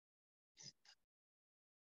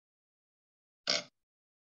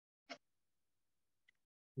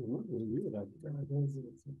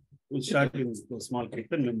We'll start in small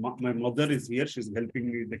kirtan. My mother is here. She's helping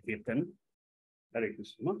me with the kirtan. Hare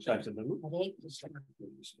Krishna. Start Hare Krishna.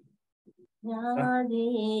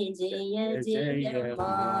 Radhe Jaya Jaya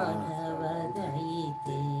Madhava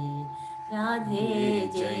Daite. Radhe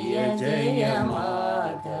Jaya Jaya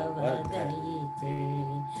Madhava Daite.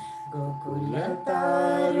 Gokula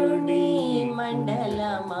Taruni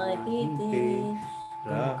Mandala Mahite.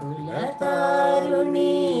 Gokula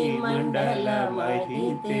Taruni Mandala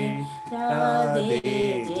Mahite. Radhe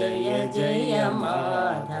Jaya Jaya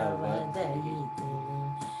Madhava Daite.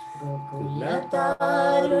 Gokula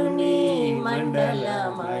Taruni Mandala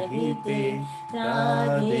Mahite.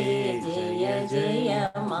 Radhe Jaya Jaya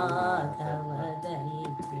Madhava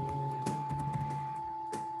Daite.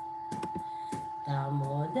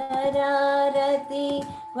 Damodararati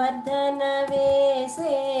Vardhana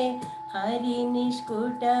Vese. Hari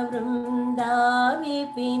Nishkuta Vrunda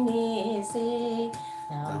Vipinese.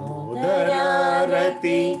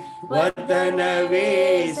 Damodararati Vardhana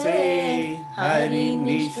Vese. Hari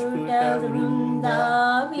Nishkuta Vrunda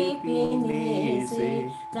Vipinese.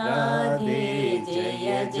 Radhe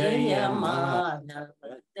Jaya Jaya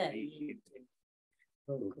Madhava Daite.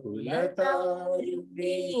 Gokula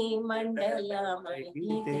Taruni Mandala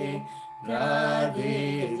Mahite. Radhe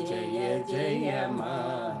Jaya Jaya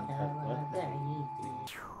Madhava Daite.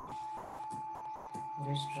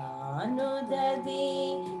 Vishvanudadi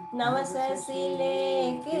Navasasi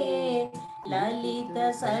Leke. Lalita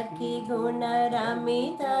Sakhi Guna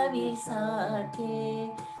Ramita Visakhe.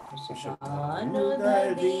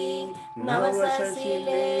 Vishvanudadi Navasasi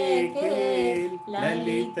Leke.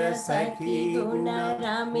 Lalita Sakhi Guna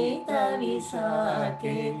Ramita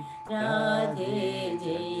Visakhe. Radhe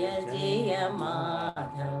Jaya Jaya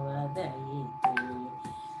Madhava Daite.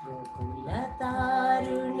 Gokula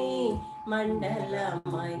Taruni Mandala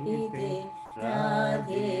Mahite.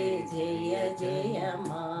 Radhe Jaya Jaya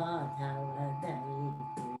Madhava Daite.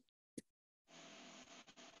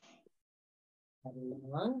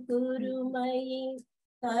 Karunankurumayi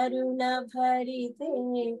Karuna Bharite.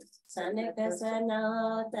 Sanaka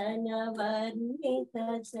Sanatana Varnita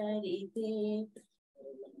Charite.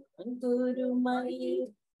 Karunankurumayi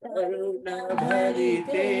Karuna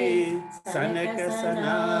Bharite. Sanaka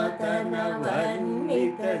Sanatana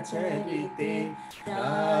Varnita Charite.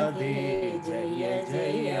 Radhe Jaya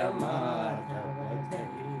Jaya Madhava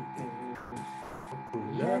Daite.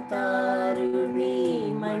 Gokula Taruni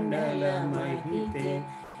Mandala Mahite.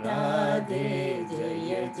 Radhe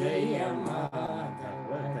Jaya Jaya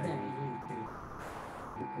Madhava Daite.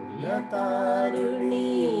 Gokula Taruni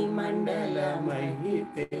Mandala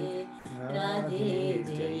Mahite. Radhe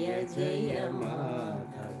Jaya Jaya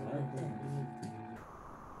Madhava Daite.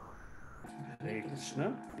 Hare Krishna.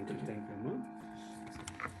 Thank you, ma.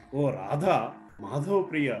 ఓ రాధా మాధవ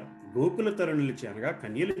ప్రియ గోకుల తరుణులచే అనగా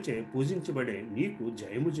కన్యలచే పూజించబడే నీకు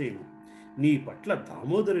జయము జయము. నీ పట్ల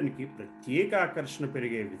దామోదరునికి ప్రత్యేక ఆకర్షణ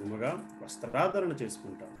పెరిగే విధముగా వస్త్రాధరణ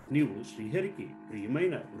చేసుకుంటావు. నీవు శ్రీహరికి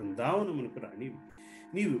ప్రియమైన బృందావనమునకు రానివి.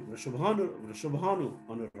 నీవు వృషభాను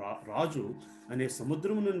అను రాజు అనే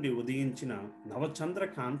సముద్రము నుండి ఉదయించిన నవచంద్ర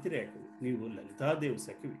కాంతిరేఖవు. నీవు లలితాదేవి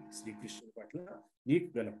సఖివి. శ్రీకృష్ణుడి పట్ల నీకు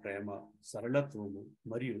గల ప్రేమ, సరళత్వము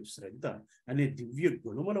మరియు శ్రద్ధ అనే దివ్య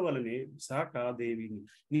గుణముల వలనే విశాఖాదేవిని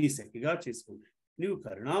నీ సఖిగా చేసుకుంటావు. నీవు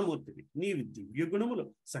కరుణామూర్తివి. నీవి దివ్య గుణములు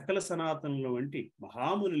సకల సనాతనుల వంటి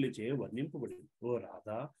మహామునులచే వర్ణింపబడింది. ఓ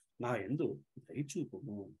రాధా నా యందు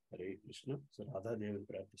దయచూపుము. హరే కృష్ణ. సో రాధాదేవిని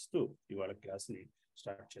ప్రార్థిస్తూ ఇవాళ క్లాస్ని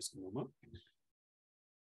స్టార్ట్ చేసుకున్నామా.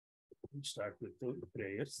 Start with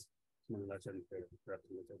prayers. మంగళాచరణ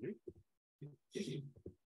ప్రార్థన చదివి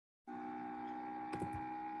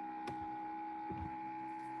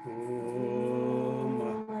ఓం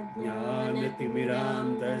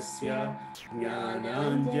జ్ఞానతిమిరాంధస్య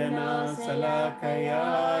జ్ఞానాంజనశలాకయా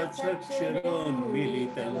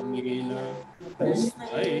చక్షురోన్మిలితం యేన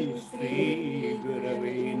తస్మై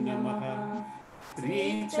శ్రీగురవే నమః.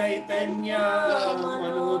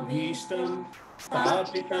 శ్రీచైతన్యమనోభీష్టం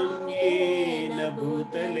స్థాపితం యేన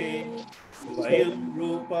భూతలే స్వయం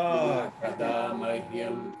రూపా కదా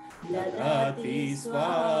మహ్యం దదాతి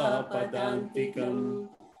స్వాపదాంతికం.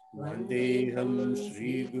 వందేహం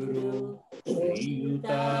శ్రీగురు శ్రీయుతాపదకమలం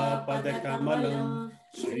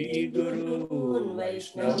శ్రీగురూన్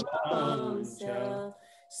వైష్ణవాంశ.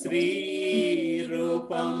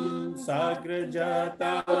 శ్రీరూపం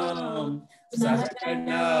సాగ్రజాతాం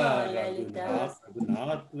సహకన్యా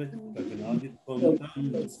రఘునాథ్వం తం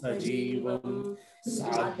సజీవం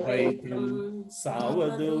సాద్వైతం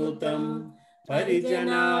సావధూతం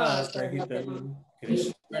పరిజనా సహితం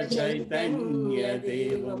కృష్ణ चैतन्य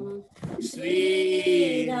देवं श्री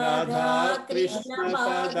राधा कृष्ण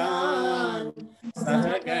पादान्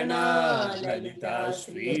सहगणा ललिता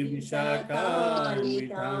श्री विशाखान्वितांश्च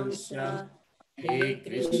हे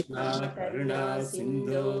कृष्णा करुणा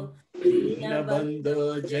सिंधु दीनबन्धो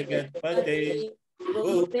जगत्पते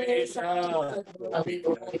गोपेशा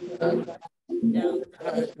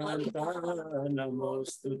गोपिकान्ता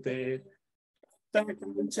नमोस्तुते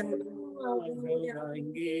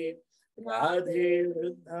गौरांगी राधे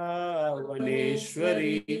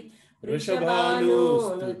वृंदावनेश्वरी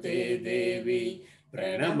वृषभानुस्तुते देवी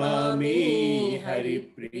प्रणमामि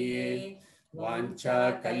हरिप्रिये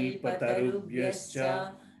वाञ्छाकल्पतरुभ्यश्च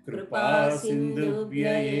कृपा सिन्धुभ्य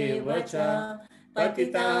एव च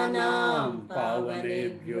पतितानां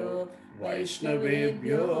पावनेभ्यो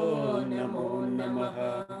वैष्णवेभ्यो नमो नमः।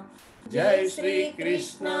 जय श्री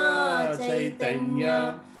कृष्ण चैतन्य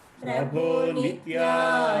प्रभो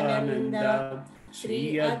नित्यानंद श्री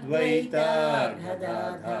अद्वैत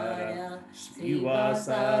गदाधर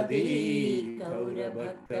श्रीवासादि गौर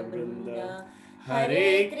भक्त वृंद।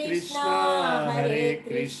 हरे कृष्णा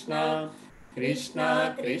कृष्णा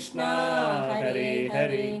कृष्णा हरे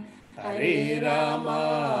हरे हरे राम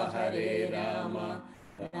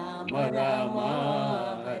राम राम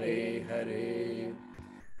हरे हरे।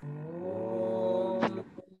 ओम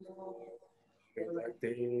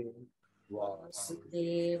भगवते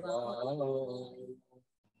वासुदेवाय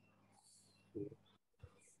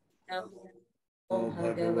नमो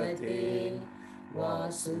भगवते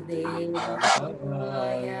वासुदेवाय।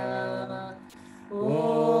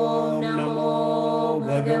 ओम नमो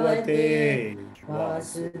भगवते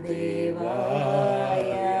वासुदेवाय।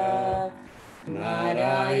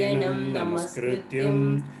 नारायणं नमस्कृत्यं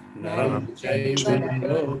नरं चैव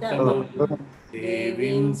नरोत्तमं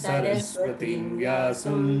देवीं सरस्वतीं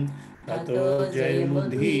व्यासं ततो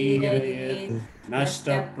जयमुदीरयेत्।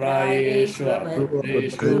 नष्टप्रायेषु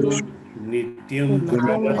अभद्रेषु नित्यं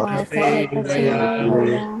भागवत सेवया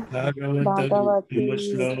भगवती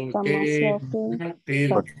श्लोके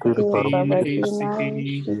भक्तिर्भवति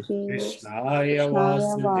नैष्ठिकी। कृष्णाय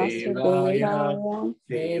वासुदेवाय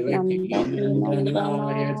देवकी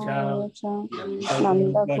नंदनाय च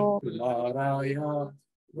नंदगोपकुमाराय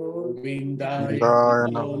गोविन्दाय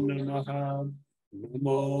नमो नमः।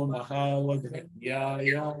 नमो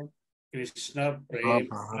महावदन्याय कृष्ण प्रेम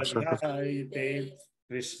प्रदायते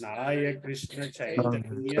कृष्णाय कृष्ण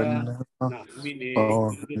चैतन्य नामिने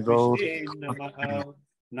गुरुपते नमः।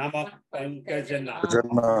 नमः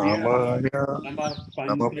पंकजनाभाय नमः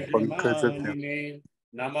पंकजमालिने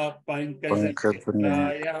नमः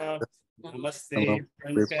पंकजनेत्राय नमस्ते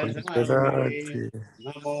पंकजाङ्घ्रे।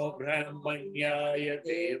 नमो ब्रह्मण्याय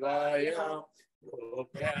देवाय गो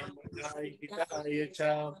ब्राह्मणाय हिताय च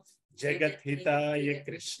जगद्हिताय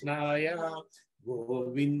कृष्णाय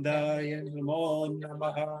गोविन्दाय नमो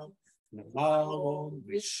नमः। नमो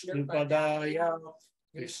विष्णुपदाय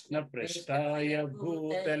कृष्णपृष्ठाय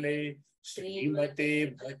भूतले श्रीमते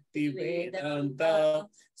भक्तिवेदान्ता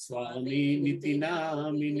स्वामिनिति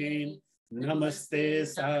नामिने। नमस्ते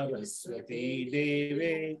सारस्वती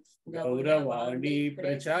देवे गौरवाणी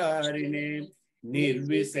प्रचारिणे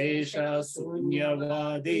निर्विशेष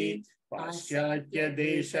शून्यवादी पाश्चात्य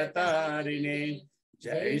देशतारिणे।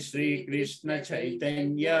 जय श्री कृष्ण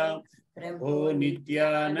चैतन्य प्रभो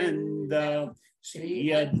नित्यानंद श्री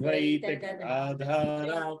अद्वैत गदाधर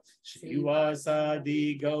श्रीवासादि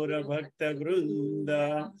गौर भक्त वृंद।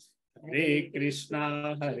 हरे कृष्णा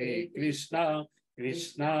कृष्णा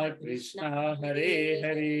कृष्णा हरे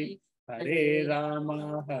हरे हरे राम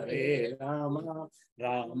राम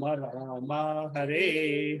राम हरे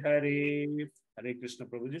हरे। हरे कृष्ण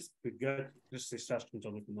प्रभुजी कृष्णाष्टकం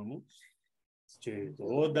చదువుకుందాము। చేతో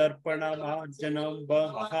దర్పణమార్జనం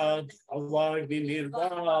మహావాగ్ని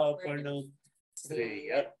నిర్వాపణం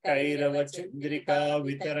శ్రేయకైరవ చంద్రికా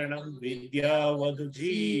వితరణం విద్యావధు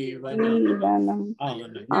జీవనం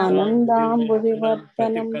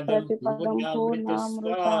ఆనందాంబుదివర్ధనం ప్రతిపదం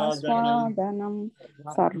పూర్ణామృతస్వాదనం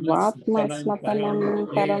సర్వాత్మస్మతనం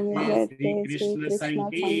పరం విజయతే శ్రీకృష్ణ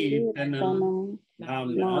సంకీర్తనం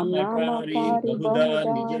నామకారి బహుధా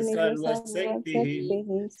నిజ సర్వశక్తి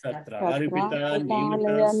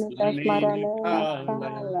తత్రార్పితానియమిత స్మరణే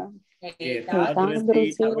కాల ఏతాదృశీ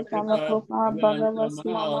తవ కృపా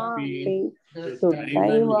భగవస్మమాపి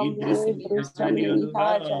దుర్దైవం ఈదృశం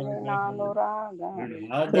విధాచనే నానురాగ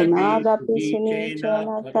తృణాదపి సునీచేన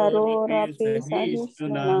తరోరపి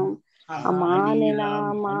సహిష్ణునాం అమానినా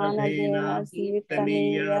మానదేన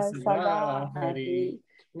కీర్తనీయ సదా హరి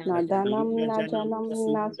न धनं न जनं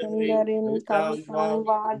न सुन्दरीं कवितं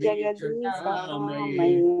वा जगदीशहामये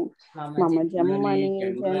मम जन्मनि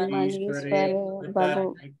जन्मनीश्वरे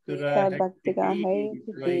भक्तिका है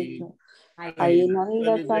कृतेषु अयि नंद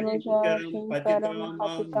तनुज किंकरं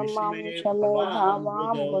पतितं मां शमे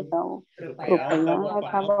भावामृतौ कृपया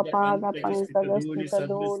तव पाद पंकज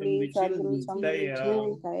स्मितधूलि सदृशं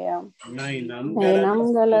चिन्तया नयनं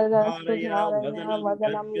गलदस्फुधारया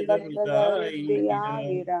वदनं दद्ददर्दया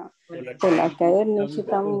गिरा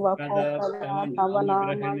पुलकैर्निशितं वपो कदा तव नाम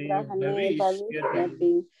ग्रहणे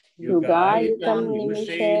भविष्यति युगायितं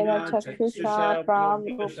निमिषेण चक्षुषा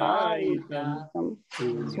प्रावृपायितं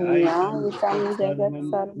शून्यायितं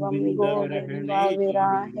जगत्सर्वं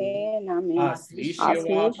गोविन्दविराहेण मे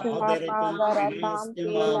आश्लेषपादरतां ते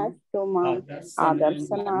नष्टु माम्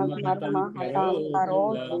आदर्शनाथमर्महतां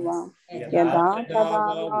करोतु वा यदा तदा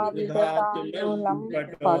वा विदधातुलं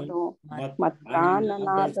पटो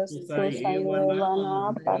मत्प्राणनादस्तु स एव न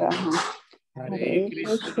परः हरे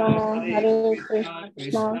कृष्णा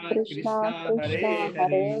कृष्णा कृष्णा कृष्णा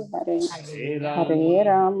हरे हरे हरे राम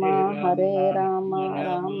राम राम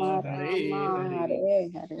हरे हरे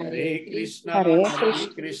हरे कृष्णा हरे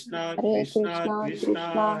कृष्णा कृष्णा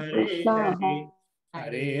कृष्णा कृष्णा हरे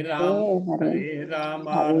हरे हरे राम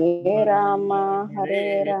राम हरे हरे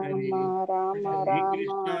राम राम हरे राम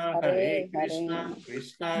कृष्णा हरे हरे कृष्णा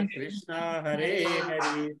कृष्णा हरे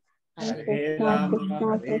हरे हरे कृष्णा राम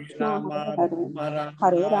कृष्णा कृष्णा राम हरे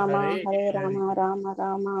हरे राम हरे राम हरे राम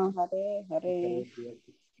राम हरे हरे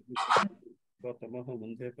गौतमः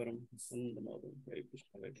वंदे परम संदमादं हरे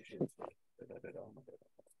कृष्ण हरे राम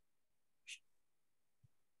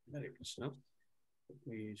हरे Krishna.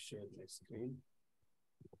 We share my screen.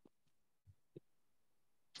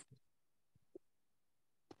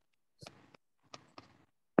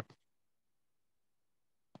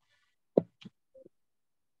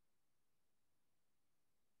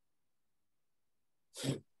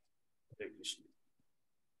 Hare Krishna.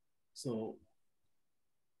 So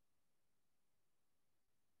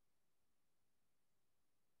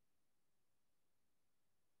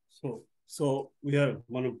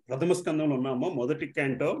మనం ప్రథమ స్కందంలో ఉన్నాము. మొదటి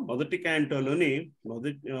క్యాంటోలోని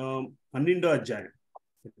 12వ అధ్యాయం.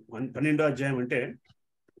 12వ అధ్యాయం అంటే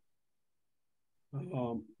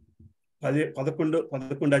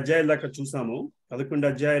 11 అధ్యాయాల దాకా చూసాము. 11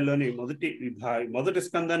 అధ్యాయాల్లోని మొదటి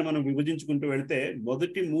స్కందాన్ని మనం విభజించుకుంటూ వెళ్తే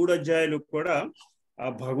మొదటి 3 అధ్యాయాలు కూడా ఆ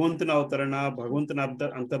భగవంతుని అవతరణ, భగవంతుని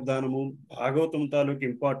అంతర్ధానము, భాగవతం తాలూకు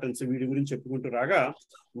ఇంపార్టెన్స్ వీటి గురించి చెప్పుకుంటూ రాగా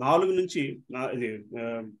 4 నుంచి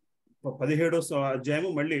 17వ అధ్యాయము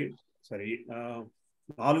మళ్ళీ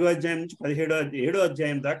 4వ అధ్యాయం నుంచి 7వ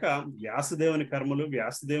అధ్యాయం దాకా వ్యాసదేవుని కర్మలు,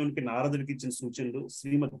 వ్యాసదేవునికి నారదుడికి ఇచ్చిన సూచనలు,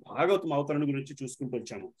 శ్రీమద్ భాగవతం అవతరణ గురించి చూసుకుంటూ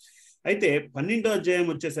వచ్చాము. అయితే 12వ అధ్యాయం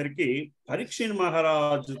వచ్చేసరికి పరీక్షిత్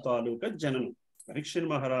మహారాజు తాలూకా జననం.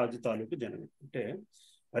 అంటే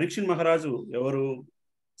పరీక్షిత్ మహారాజు ఎవరు?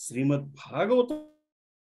 శ్రీమద్ భాగవతం.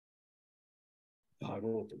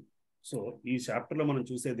 సో ఈ చాప్టర్ లో మనం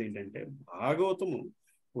చూసేది ఏంటంటే భాగవతము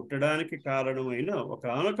పుట్టడానికి కారణమైన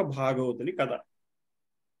ఒకానొక భాగవతుని కథ.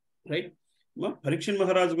 రైట్. పరీక్షిత్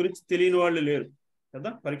మహారాజు గురించి తెలియని వాళ్ళు లేరు కదా.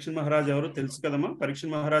 పరీక్షిత్ మహారాజు ఎవరు తెలుసు కదమ్మా.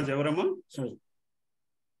 పరీక్షిత్ మహారాజు ఎవరమ్మా?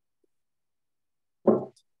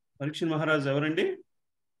 పరీక్షిత్ మహారాజు ఎవరండి?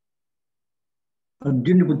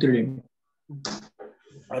 అర్జునుడి పుత్రుడు.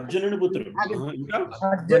 అర్జునుడి పుత్రుడు. ఇంకా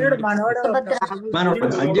అర్జునుడు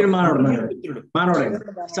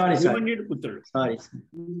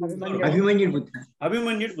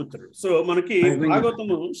అభిమన్యుడి పుత్రుడు. సో మనకి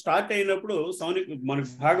భాగవతము స్టార్ట్ అయినప్పుడు మనకి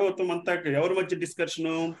భాగవతం అంతా ఎవరి మధ్య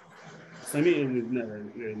డిస్కషను?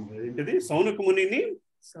 ఏంటిది? సౌనక మునిని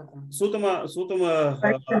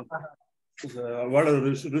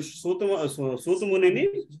సూతమునిని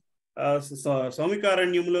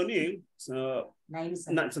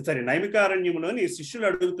నైమికారణ్యంలోని శిష్యులు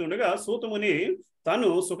అడుగుతుండగా సూతముని తాను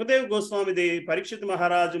సుఖదేవ్ గోస్వామిది పరీక్షిత్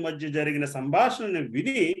మహారాజు మధ్య జరిగిన సంభాషణను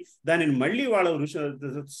విని దానిని మళ్ళీ వాళ్ళ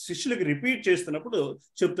శిష్యులకి రిపీట్ చేస్తున్నప్పుడు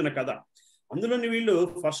చెప్తున్న కథ. అందులోని వీళ్ళు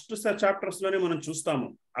ఫస్ట్ చాప్టర్స్ లోనే మనం చూస్తాము.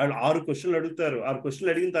 వాళ్ళు 6 క్వశ్చన్లు అడుగుతారు. 6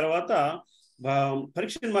 క్వశ్చన్లు అడిగిన తర్వాత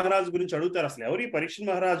పరీక్షిత్ మహారాజు గురించి అడుగుతారు. అసలు ఎవరి పరీక్షిత్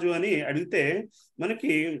మహారాజు అని అడిగితే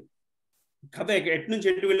మనకి కథ ఎట్నుంచి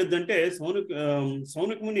ఎటు వెళ్ళొద్దు అంటే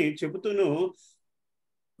సౌనకముని చెబుతూను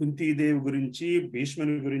కుంతీదేవి గురించి,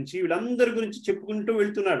 భీష్ముని గురించి, వీళ్ళందరి గురించి చెప్పుకుంటూ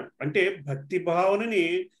వెళ్తున్నాడు. అంటే భక్తి భావనని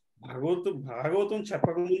భాగవతం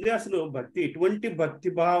చెప్పకముందే అసలు ఎటువంటి భక్తి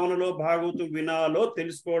భావనలో భాగవతం వినాలో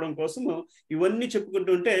తెలుసుకోవడం కోసము ఇవన్నీ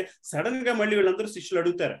చెప్పుకుంటుంటే సడన్ గా మళ్ళీ వీళ్ళందరూ శిష్యులు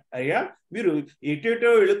అడుగుతారు, అయ్యా మీరు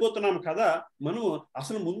ఎటేటో వెళ్ళిపోతున్నాం కదా, మనం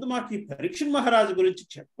అసలు ముందు మాకు ఈ పరీక్షిత్ మహారాజు గురించి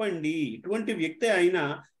చెప్పండి, ఇటువంటి వ్యక్తి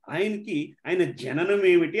ఆయన జననం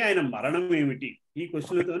ఏమిటి, ఆయన మరణం ఏమిటి, ఈ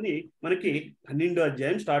క్వశ్చన్లతోని మనకి 12వ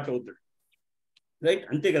అధ్యాయం స్టార్ట్ అవుతుంది. రైట్,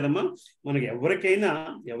 అంతే కదమ్మా. మనకి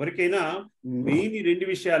ఎవరికైనా మెయిన్ 2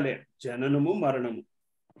 విషయాలే, జననము మరణము.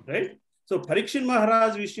 రైట్. సో పరీక్షిత్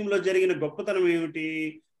మహారాజ్ విషయంలో జరిగిన గొప్పతనం ఏమిటి,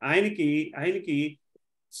 ఆయనకి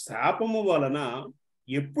శాపము వలన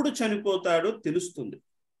ఎప్పుడు చనిపోతాడో తెలుస్తుంది.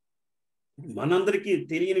 మనందరికీ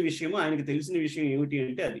తెలియని విషయము ఆయనకి తెలిసిన విషయం ఏమిటి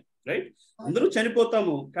అంటే అది. రైట్, అందరూ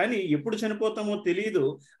చనిపోతాము, కానీ ఎప్పుడు చనిపోతామో తెలియదు.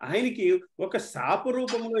 ఆయనకి ఒక శాప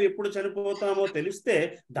రూపంలో ఎప్పుడు చనిపోతామో తెలిస్తే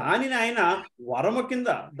దానిని ఆయన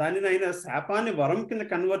శాపాన్ని వరం కింద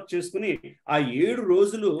కన్వర్ట్ చేసుకుని ఆ 7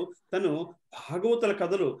 రోజులు తను భాగవతుల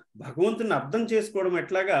కథలు, భగవంతుని అర్థం చేసుకోవడం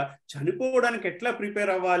ఎట్లాగా, చనిపోవడానికి ఎట్లా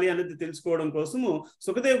ప్రిపేర్ అవ్వాలి అనేది తెలుసుకోవడం కోసము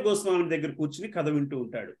సుఖదేవ్ గోస్వామి దగ్గర కూర్చుని కథ వింటూ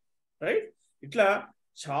ఉంటాడు. రైట్, ఇట్లా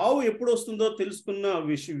చావు ఎప్పుడు వస్తుందో తెలుసుకున్న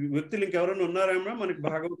వ్యక్తులు ఇంకెవరైనా ఉన్నారేమో మనకి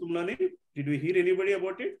భాగవతంలోని? Did we here anybody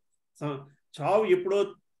about it? చావు ఎప్పుడో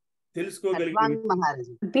తెలుసుకోగలిగిన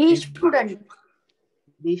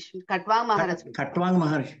కట్వాంగ్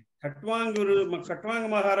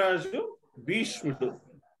మహారాజు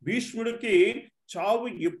భీష్ముడికి చావు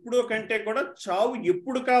ఎప్పుడో కంటే కూడా చావు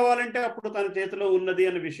ఎప్పుడు కావాలంటే అప్పుడు తన చేతిలో ఉన్నది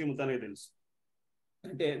అనే విషయం తనకి తెలుసు.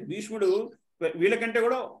 అంటే భీష్ముడు వీళ్ళకంటే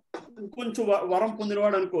కూడా కొంచెం వరం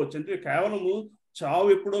పొందినవాడు అనుకోవచ్చు. అంటే కేవలము చావు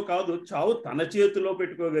ఎప్పుడో కాదు, చావు తన చేతిలో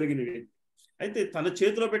పెట్టుకోగలిగిన వ్యక్తి. అయితే తన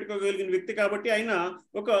చేతిలో పెట్టుకోగలిగిన వ్యక్తి కాబట్టి ఆయన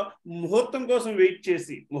ఒక ముహూర్తం కోసం వెయిట్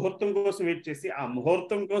చేసి ఆ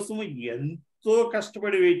ముహూర్తం కోసము ఎంతో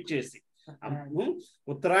కష్టపడి వెయిట్ చేసి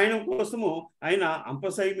ఉత్తరాయణం కోసము ఆయన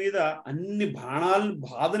అంపశై మీద అన్ని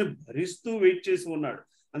బాధని భరిస్తూ వెయిట్ చేసి ఉన్నాడు.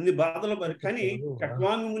 అన్ని బాధలు కానీ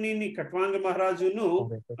కట్వాంగ మహారాజును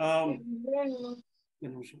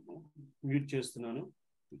మ్యూట్ చేస్తున్నాను.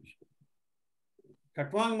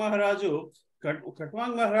 కట్వాంగ్ మహారాజుకి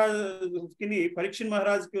పరీక్షిత్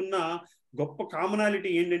మహారాజుకి ఉన్న గొప్ప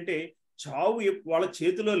కామనాలిటీ ఏంటంటే చావు వాళ్ళ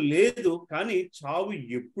చేతిలో లేదు, కానీ చావు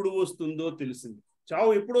ఎప్పుడు వస్తుందో తెలిసింది.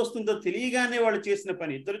 చావు ఎప్పుడు వస్తుందో తెలియగానే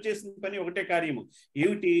ఇద్దరు చేసిన పని ఒకటే కార్యము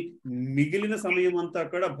ఏమిటి, మిగిలిన సమయం అంతా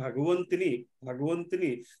కూడా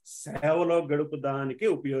భగవంతుని సేవలో గడుపుదానికే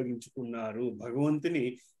ఉపయోగించుకున్నారు. భగవంతుని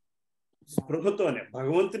స్పృహతోనే,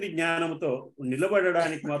 భగవంతుని జ్ఞానంతో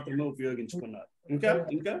నిలబడడానికి మాత్రమే ఉపయోగించుకున్నారు.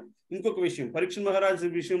 ఇంకొక విషయం, పరీక్షిత్ మహారాజు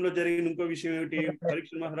విషయంలో జరిగిన ఇంకో విషయం ఏమిటి,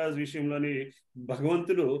 పరీక్షిత్ మహారాజు విషయంలోని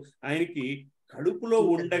భగవంతుడు ఆయనకి కడుపులో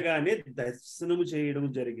ఉండగానే దర్శనం ఇవ్వడం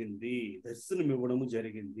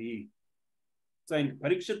జరిగింది. సో ఆయన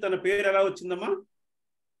పరీక్షిత్ తన పేరు ఎలా వచ్చిందమ్మా?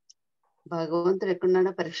 భగవంతుడు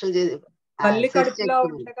ఎక్కడున్నాడో పరీక్షలు తల్లి కడుపులో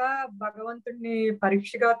ఉండగా భగవంతుడిని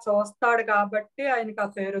పరీక్షగా చూస్తాడు కాబట్టి ఆయనకి ఆ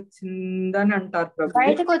పేరు వచ్చిందని అంటారు ప్రభు.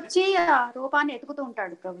 బయటకు వచ్చి ఆ రూపాన్ని వెతుకుతూ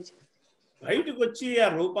ఉంటాడు ప్రభుజీ.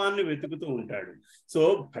 సో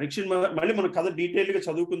పరీక్షిత్ మళ్ళీ మనం కథ డీటెయిల్ గా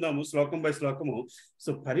చదువుకుందాము శ్లోకం బై శ్లోకము. సో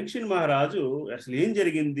పరీక్షిత్ మహారాజు అసలు ఏం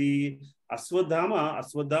జరిగింది,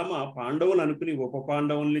 అశ్వత్థామ పాండవులు అనుకుని ఉప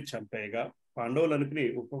పాండవుల్ని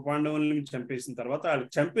చంపేసిన తర్వాత వాళ్ళు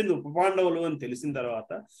చంపింది ఉప పాండవులు అని తెలిసిన తర్వాత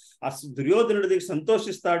దుర్యోధనుడి దగ్గర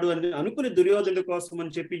సంతోషిస్తాడు అని అనుకుని దుర్యోధనుడి కోసం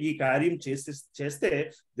అని చెప్పి ఈ కార్యం చేస్తే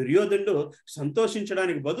దుర్యోధనుడు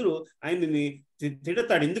సంతోషించడానికి బదులు ఆయన్ని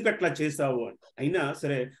తిడతాడు, ఎందుకు అట్లా చేశావు అని. అయినా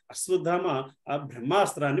సరే అశ్వత్థామ ఆ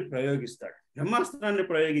బ్రహ్మాస్త్రాన్ని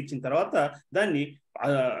ప్రయోగించిన తర్వాత దాన్ని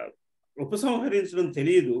ఉపసంహరించడం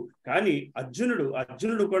తెలియదు, కానీ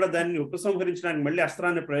అర్జునుడు కూడా దాన్ని ఉపసంహరించడానికి మళ్ళీ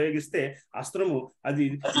అస్త్రాన్ని ప్రయోగిస్తే అస్త్రము అది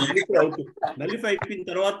నలిఫై అయిపోయిన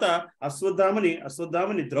తర్వాత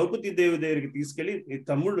అశ్వత్థామని ద్రౌపది దేవి దగ్గరికి తీసుకెళ్లి, నీ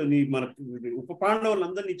తమ్ముడు మన ఉప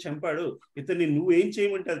పాండవులందరినీ చంపాడు, ఇతన్ని నువ్వేం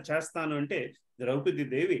చేయమంటే అది చేస్తాను అంటే ద్రౌపది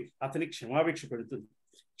దేవి అతనికి క్షమాభిక్ష పెడుతుంది.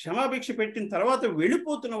 క్షమాభిక్ష పెట్టిన తర్వాత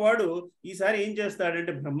వెళ్ళిపోతున్న వాడు ఈసారి ఏం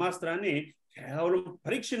చేస్తాడంటే బ్రహ్మాస్త్రాన్ని కేవలం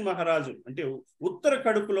పరీక్షిత్ మహారాజు అంటే ఉత్తర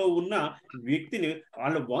కడుపులో ఉన్న వ్యక్తిని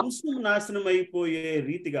వాళ్ళ వంశం నాశనం అయిపోయే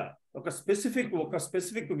రీతిగా ఒక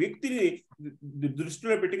స్పెసిఫిక్ వ్యక్తిని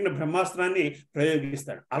దృష్టిలో పెట్టుకున్న బ్రహ్మాస్త్రాన్ని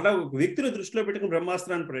ప్రయోగిస్తాడు. అలా ఒక వ్యక్తిని దృష్టిలో పెట్టుకున్న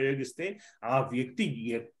బ్రహ్మాస్త్రాన్ని ప్రయోగిస్తే ఆ వ్యక్తి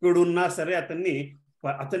ఎక్కడున్నా సరే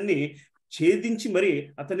అతన్ని ఛేదించి మరి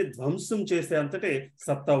అతన్ని ధ్వంసం చేసే అంతటే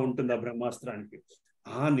సత్తా ఉంటుంది ఆ బ్రహ్మాస్త్రానికి.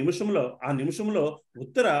 ఆ నిమిషంలో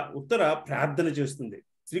ఉత్తర ప్రార్థన చేస్తుంది.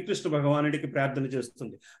 శ్రీకృష్ణ భగవానుడికి ప్రార్థన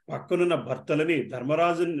చేస్తుంది. పక్కనున్న భర్తలని,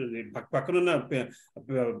 ధర్మరాజుని, పక్కనున్న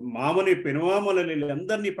మామని, పెనుమామలని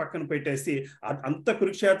అందరినీ పక్కన పెట్టేసి అంత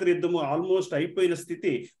కురుక్షేత్ర యుద్ధము ఆల్మోస్ట్ అయిపోయిన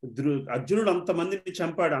స్థితి. అర్జునుడు అంతమందిని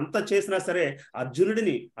చంపాడు. అంత చేసినా సరే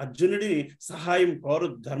అర్జునుడిని సహాయం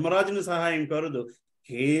కోరదు, ధర్మరాజుని సహాయం కోరదు,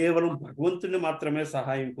 కేవలం భగవంతుని మాత్రమే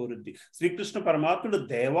సహాయం కోరుద్ది. శ్రీకృష్ణ పరమాత్ముడు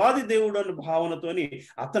దేవాది దేవుడు అన్న భావనతోని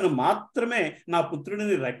అతను మాత్రమే నా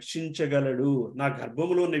పుత్రుడిని రక్షించగలడు, నా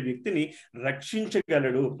గర్భంలో ఉన్న వ్యక్తిని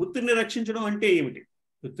రక్షించగలడు. పుత్రుని రక్షించడం అంటే ఏమిటి?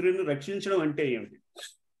 పుత్రుని రక్షించడం అంటే ఏమిటి?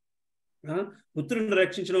 పుత్రుని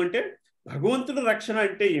రక్షించడం అంటే భగవంతుడి రక్షణ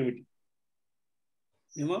అంటే ఏమిటి?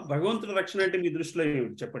 ఏమో భగవంతుడి రక్షణ అంటే మీ దృష్టిలో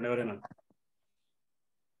ఏమిటి చెప్పండి ఎవరైనా?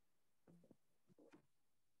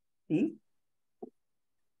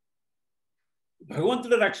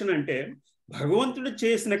 భగవంతుడి రక్షణ అంటే భగవంతుడు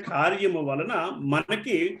చేసిన కార్యము వలన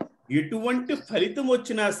మనకి ఎటువంటి ఫలితం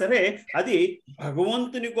వచ్చినా సరే అది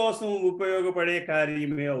భగవంతుని కోసం ఉపయోగపడే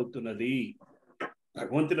కార్యమే అవుతున్నది.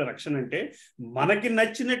 భగవంతుడి రక్షణ అంటే మనకి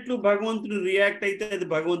నచ్చినట్లు భగవంతుడు రియాక్ట్ అయితే అది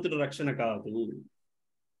భగవంతుడి రక్షణ కాదు.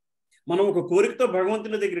 మనం ఒక కోరికతో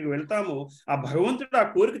భగవంతుని దగ్గరికి వెళ్తాము, ఆ భగవంతుడు ఆ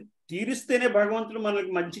కోరిక తీరిస్తేనే భగవంతుడు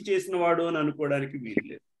మనకు మంచి చేసిన వాడు అని అనుకోవడానికి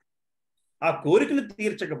వీల్లేదు. ఆ కోరికను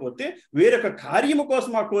తీర్చకపోతే వేరొక కార్యము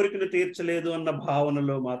కోసం ఆ కోరికను తీర్చలేదు అన్న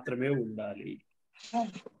భావనలో మాత్రమే ఉండాలి.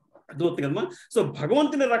 అర్థమవుతుంది కదమ్మా? సో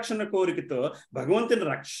భగవంతుని రక్షణ కోరికతో భగవంతుని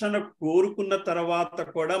రక్షణ కోరుకున్న తర్వాత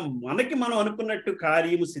కూడా మనకి మనం అనుకున్నట్టు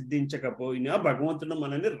కార్యము సిద్ధించకపోయినా భగవంతుడు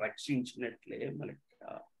మనల్ని రక్షించినట్లే మనకి.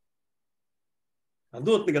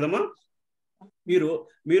 అర్థమవుతుంది కదమ్మా?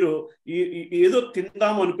 మీరు ఏదో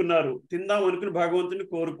తిందాం అనుకుని భగవంతుని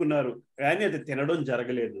కోరుకున్నారు, కానీ అది తినడం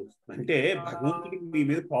జరగలేదు అంటే భగవంతుడికి మీ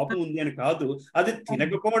మీద కోపం ఉంది అని కాదు, అది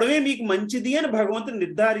తినకపోవడమే మీకు మంచిది అని భగవంతుడు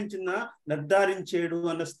నిర్ధారించేడు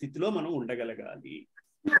అన్న స్థితిలో మనం ఉండగలగాలి.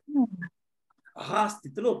 ఆ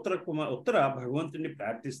స్థితిలో ఉత్తర భగవంతుడిని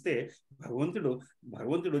ప్రార్థిస్తే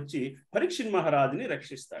భగవంతుడు వచ్చి పరీక్షిత్ మహారాజుని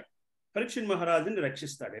రక్షిస్తాడు.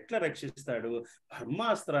 ఎట్లా రక్షిస్తాడు?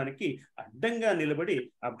 బ్రహ్మాస్త్రానికి అడ్డంగా నిలబడి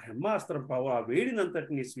ఆ బ్రహ్మాస్త్రం ఆ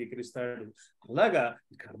వేడినంతటిని స్వీకరిస్తాడు. అలాగా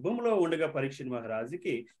గర్భంలో ఉండగా పరీక్షిత్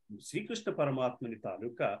మహారాజుకి శ్రీకృష్ణ పరమాత్మని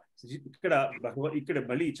తాలూకా ఇక్కడ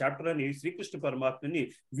మళ్ళీ ఈ చాప్టర్ అని శ్రీకృష్ణ పరమాత్మని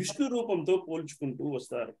విష్ణు రూపంతో పోల్చుకుంటూ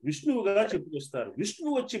వస్తారు, విష్ణువుగా చెప్పుకొస్తారు.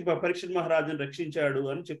 విష్ణువు వచ్చి పరీక్షిత్ మహారాజుని రక్షించాడు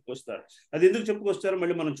అని చెప్పుకొస్తారు. అది ఎందుకు చెప్పుకొస్తారో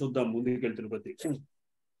మళ్ళీ మనం చూద్దాం ముందుకు వెళ్తున్న కొద్దీ.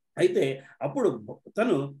 అయితే అప్పుడు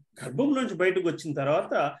తను గర్భంలోంచి బయటకు వచ్చిన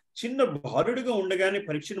తర్వాత చిన్న బాలుడిగా ఉండగానే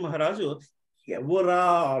పరీక్షిత్ మహారాజు, ఎవరా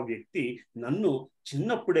ఆ వ్యక్తి నన్ను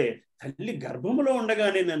చిన్నప్పుడే తల్లి గర్భంలో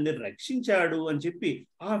ఉండగానే నన్ను రక్షించాడు అని చెప్పి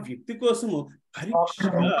ఆ వ్యక్తి కోసము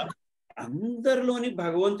పరీక్షగా అందరిలోని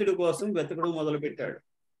భగవంతుడి కోసం వెతకడం మొదలుపెట్టాడు.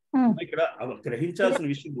 ఇక్కడ గ్రహించాల్సిన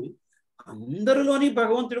విషయం, అందరిలోని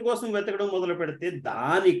భగవంతుడి కోసం వెతకడం మొదలు పెడితే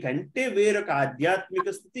దానికంటే వేరొక ఆధ్యాత్మిక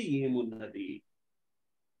స్థితి ఏమున్నది?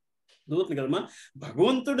 దూతుంది కదమ్మా.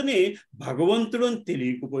 భగవంతుడు అని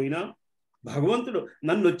తెలియకపోయినా, భగవంతుడు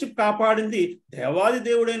నన్ను వచ్చి కాపాడింది దేవాది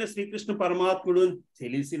దేవుడైన శ్రీకృష్ణ పరమాత్ముడు అని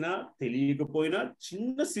తెలిసినా తెలియకపోయినా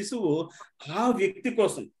చిన్న శిశువు ఆ వ్యక్తి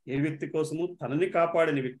కోసం, ఏ వ్యక్తి కోసము? తనని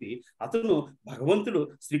కాపాడిన వ్యక్తి. అతను భగవంతుడు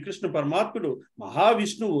శ్రీకృష్ణ పరమాత్ముడు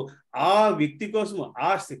మహావిష్ణువు ఆ వ్యక్తి కోసము,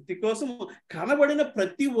 ఆ శక్తి కోసము కనబడిన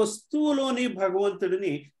ప్రతి వస్తువులోని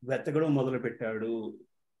భగవంతుడిని వెతకడం మొదలుపెట్టాడు.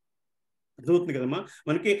 అర్థమవుతుంది కదమ్మా?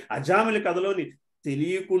 మనకి అజామిల కథలోని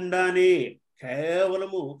తెలియకుండానే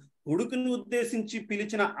కేవలము కొడుకుని ఉద్దేశించి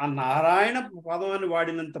పిలిచిన ఆ నారాయణ పదవాన్ని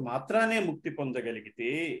వాడినంత మాత్రానే ముక్తి పొందగలిగితే,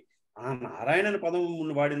 ఆ నారాయణ పదం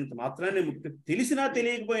వాడినంత మాత్రానే ముక్తి, తెలిసినా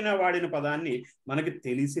తెలియకపోయినా వాడిన పదాన్ని మనకి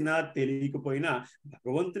తెలిసినా తెలియకపోయినా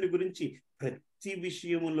భగవంతుని గురించి ప్రతి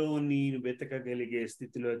విషయములో నేను వెతకగలిగే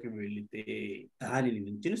స్థితిలోకి వెళితే దానిని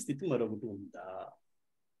మించిన స్థితి మరొకటి ఉందా?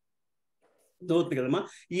 అవుతుంది కదమ్మా.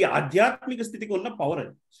 ఈ ఆధ్యాత్మిక స్థితికి ఉన్న పవర్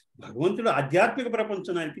అది. భగవంతుడు ఆధ్యాత్మిక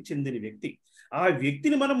ప్రపంచానికి చెందిన వ్యక్తి. ఆ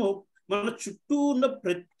వ్యక్తిని మన చుట్టూ ఉన్న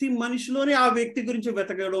ప్రతి మనిషిలోనే ఆ వ్యక్తి గురించి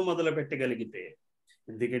వెతకడం మొదలు పెట్టగలిగితే,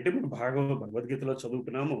 ఎందుకంటే మనం భగవద్గీతలో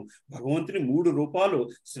చదువుకున్నాము, భగవంతుని 3 రూపాలు,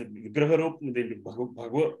 విగ్రహ రూపం,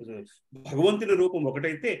 భగవంతుని రూపం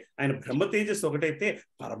ఒకటైతే, ఆయన బ్రహ్మ తేజస్సు ఒకటైతే,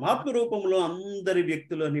 పరమాత్మ రూపంలో అందరి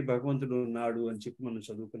వ్యక్తులని భగవంతుడు ఉన్నాడు అని చెప్పి మనం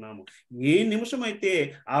చదువుకున్నాము. ఏ నిమిషం అయితే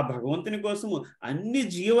ఆ భగవంతుని కోసము అన్ని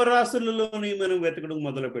జీవరాశులలోని మనం వెతకడం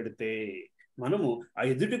మొదలు పెడితే, మనము ఆ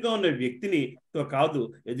ఎదుటిగా ఉన్న వ్యక్తినితో కాదు,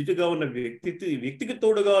 ఎదుటిగా ఉన్న వ్యక్తికి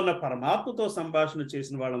తోడుగా ఉన్న పరమాత్మతో సంభాషణ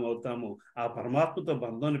చేసిన వాళ్ళం అవుతాము, ఆ పరమాత్మతో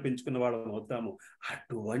బంధాన్ని పెంచుకున్న వాళ్ళం అవుతాము.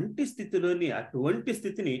 అటువంటి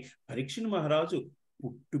స్థితిని పరీక్షిత్ మహారాజు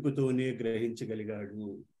పుట్టుకతోనే గ్రహించగలిగాడు.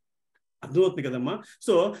 అర్థమవుతుంది కదమ్మా.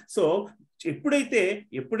 సో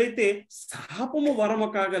ఎప్పుడైతే శాపము వరము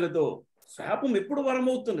కాగలదో, శాపం ఎప్పుడు వరం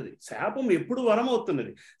అవుతున్నది? శాపం ఎప్పుడు వరం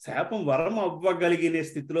అవుతున్నది? శాపం వరం అవ్వగలిగిన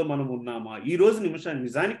స్థితిలో మనం ఉన్నామా ఈ రోజు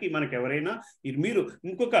నిజానికి మనకు ఎవరైనా మీరు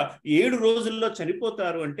ఇంకొక 7 రోజుల్లో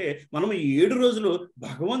చనిపోతారు అంటే మనం ఈ 7 రోజులు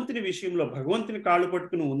భగవంతుని విషయంలో భగవంతుని కాళ్ళు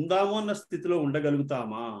పట్టుకుని ఉందాము అన్న స్థితిలో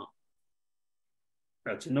ఉండగలుగుతామా?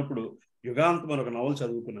 చిన్నప్పుడు యుగాంతం అని ఒక నవల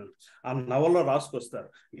చదువుకున్నాను. ఆ నవల్లో రాసుకొస్తారు,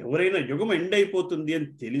 ఎవరైనా యుగం ఎండ్ అయిపోతుంది అని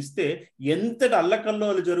తెలిస్తే ఎంతటి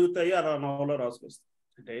అల్లకల్లోలు జరుగుతాయో ఆ నవల్లో రాసుకొస్తారు.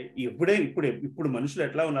 అంటే ఇప్పుడు మనుషులు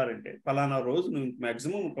ఎట్లా ఉన్నారంటే, ఫలానా రోజు నువ్వు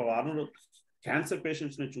మాక్సిమం ఒక వారం రోజు క్యాన్సర్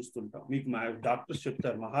పేషెంట్స్ ని చూస్తుంటాం. మీకు డాక్టర్స్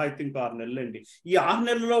చెప్తారు మహా అయితే ఇంకా 6 నెలలండి. ఈ 6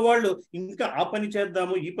 నెలల్లో వాళ్ళు ఇంకా ఆ పని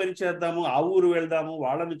చేద్దాము, ఈ పని చేద్దాము, ఆ ఊరు వెళ్దాము,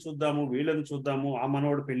 వాళ్ళని చూద్దాము, వీళ్ళని చూద్దాము, ఆ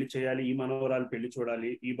మనవడు పెళ్లి చేయాలి, ఈ మనవరాలు పెళ్లి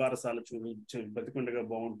చూడాలి, ఈ బారసాల బతికుండగా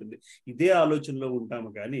బాగుంటుంది, ఇదే ఆలోచనలో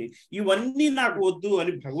ఉంటాము. కానీ ఇవన్నీ నాకు వద్దు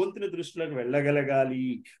అని భగవంతుని దృష్టిలోకి వెళ్ళగలగాలి,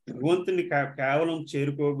 భగవంతుని కేవలం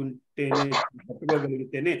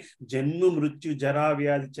పట్టుకోగలిగితేనే జన్మ మృత్యు జరా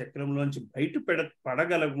వ్యాధి చక్రంలోంచి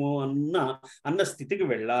పడగలము అన్న స్థితికి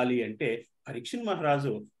వెళ్ళాలి. అంటే పరీక్షిత్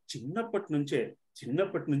మహారాజు చిన్నప్పటి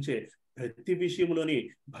నుంచే ప్రతి విషయంలోని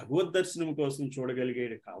భగవద్ దర్శనం కోసం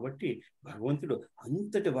చూడగలిగాడు. కాబట్టి భగవంతుడు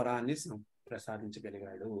అంతటి వరాన్ని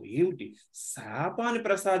ప్రసాదించగలిగాడు. ఏమిటి? శాపాన్ని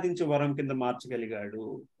ప్రసాదించే వరం కింద మార్చగలిగాడు.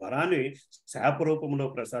 వరాన్ని శాప రూపంలో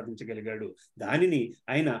ప్రసాదించగలిగాడు. దానిని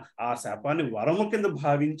ఆయన ఆ శాపాన్ని వరము కింద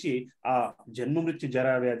భావించి ఆ జన్మ మృత్యు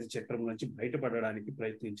జరా వ్యాధి చక్రం నుంచి బయటపడడానికి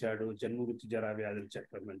ప్రయత్నించాడు. జన్మ మృత్యు జరా వ్యాధి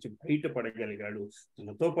చక్రం నుంచి బయటపడగలిగాడు.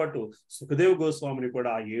 తనతో పాటు సుఖదేవ్ గోస్వామిని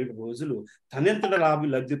కూడా ఆ 7 రోజులు తనెంతటి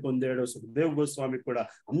లబ్ధి పొందాడో సుఖదేవ్ గోస్వామి కూడా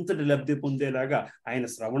అంతటి లబ్ధి పొందేలాగా ఆయన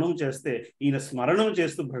శ్రవణం చేస్తే, ఈయన స్మరణం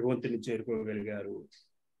చేస్తూ భగవంతుని చేరుకోగలిగారు.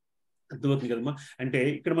 అర్థమవుతుంది కదమ్మా? అంటే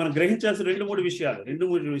ఇక్కడ మనం గ్రహించాల్సిన 2-3 విషయాలు.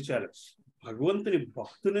 భగవంతుని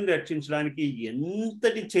భక్తుని రక్షించడానికి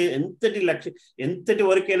ఎంతటి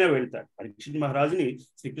వరకైనా వెళ్తాడు. పరీక్షిత్ మహారాజుని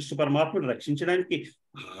శ్రీకృష్ణ పరమాత్ముడు రక్షించడానికి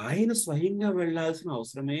ఆయన స్వయంగా వెళ్లాల్సిన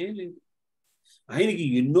అవసరమే లేదు. ఆయనకి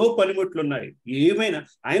ఎన్నో పనిముట్లు ఉన్నాయి. ఏమైనా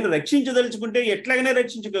ఆయన రక్షించదలుచుకుంటే ఎట్లాగైనా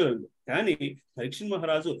రక్షించగలడు. కానీ పరీక్షిత్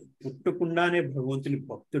మహారాజు పుట్టకుండానే భగవంతుని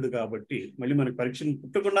భక్తుడు కాబట్టి, మళ్ళీ మనకి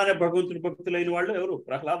పుట్టకుండానే భగవంతుని భక్తులైన వాళ్ళు ఎవరు?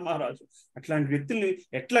 ప్రహ్లాద్ మహారాజు. అట్లాంటి వ్యక్తుల్ని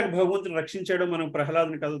ఎట్లా భగవంతుని రక్షించాడో మనం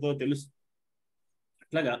ప్రహ్లాదుని కథతో తెలుసు.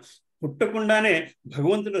 అట్లాగా పుట్టకుండానే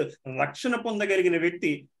భగవంతుడు రక్షణ పొందగలిగిన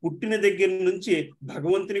వ్యక్తి, పుట్టిన దగ్గర నుంచి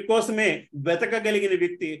భగవంతుని కోసమే వెతకగలిగిన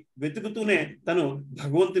వ్యక్తి, వెతుకుతూనే తను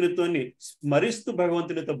భగవంతునితో స్మరిస్తూ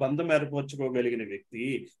భగవంతునితో బంధం ఏర్పరచుకోగలిగిన వ్యక్తి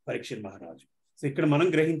పరీక్షిత్ మహారాజు. సో ఇక్కడ మనం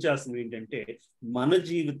గ్రహించాల్సింది ఏంటంటే, మన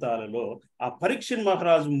జీవితాలలో ఆ పరీక్షిత్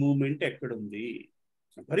మహారాజు మూమెంట్ ఎక్కడుంది?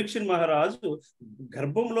 పరీక్షిత్ మహారాజు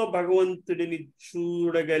గర్భంలో భగవంతుడిని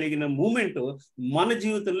చూడగలిగిన మూమెంట్ మన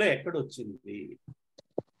జీవితంలో ఎక్కడొచ్చింది?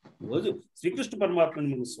 రోజు శ్రీకృష్ణ పరమాత్మని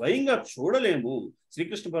మనం స్వయంగా చూడలేము,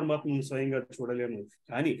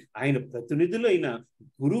 కానీ ఆయన ప్రతినిధులైన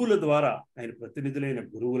గురువుల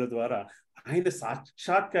ద్వారా ఆయన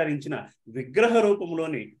సాక్షాత్కరించిన విగ్రహ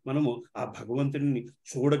రూపంలోనే మనము ఆ భగవంతుడిని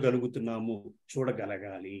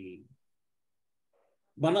చూడగలగాలి.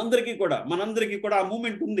 మనందరికీ కూడా ఆ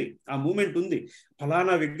మూమెంట్ ఉంది.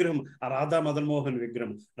 ఫలానా విగ్రహం, ఆ రాధా మదన్మోహన్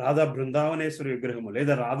విగ్రహం, రాధా బృందావనేశ్వరి విగ్రహం,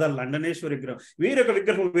 లేదా రాధా లండనేశ్వరి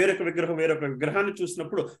విగ్రహం, వేరొక విగ్రహాన్ని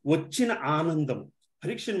చూసినప్పుడు వచ్చిన ఆనందం.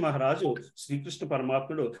 పరీక్షిత్ మహారాజు శ్రీకృష్ణ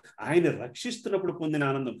పరమాత్ముడు ఆయన రక్షిస్తున్నప్పుడు పొందిన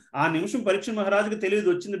ఆనందం. ఆ నిమిషం పరీక్షిత్ మహారాజుకు తెలియదు,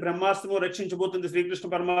 వచ్చింది బ్రహ్మాస్త్రము రక్షించబోతుంది శ్రీకృష్ణ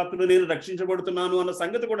పరమాత్ముడు, నేను రక్షించబడుతున్నాను అన్న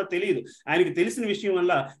సంగతి కూడా తెలియదు. ఆయనకి తెలిసిన విషయం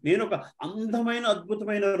వల్ల నేను ఒక అందమైన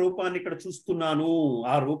అద్భుతమైన రూపాన్ని ఇక్కడ చూస్తున్నాను,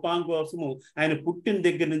 ఆ రూపం కోసము ఆయన పుట్టిన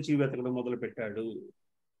దగ్గర నుంచి వెతకడం మొదలు పెట్టాడు.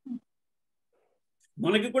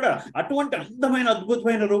 మనకి కూడా అటువంటి అందమైన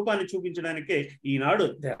అద్భుతమైన రూపాన్ని చూపించడానికే ఈనాడు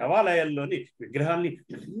దేవాలయాల్లోని విగ్రహాల్ని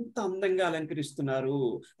ఎంత అందంగా అలంకరిస్తున్నారు.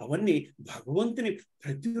 అవన్నీ భగవంతుని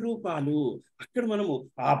ప్రతిరూపాలు. అక్కడ మనము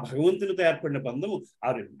ఆ భగవంతునితో ఏర్పడిన బంధము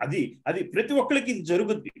అది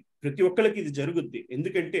ప్రతి ఒక్కరికి ఇది జరుగుద్ది.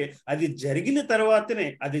 ఎందుకంటే అది జరిగిన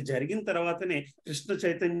తర్వాతనే కృష్ణ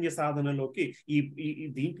చైతన్య సాధనలోకి ఈ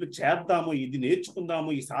దీంట్లో చేద్దాము, ఇది నేర్చుకుందాము,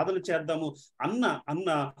 ఈ సాధన చేద్దాము అన్న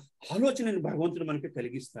ఆలోచనని భగవంతుడు మనకి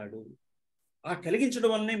కలిగిస్తాడు. ఆ కలిగించడం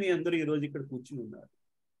వల్లనే మీ అందరూ ఈ రోజు ఇక్కడ కూర్చుని ఉన్నారు.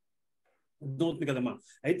 అర్థమవుతుంది కదమ్మా?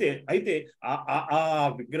 అయితే ఆ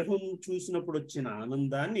విగ్రహం చూసినప్పుడు వచ్చిన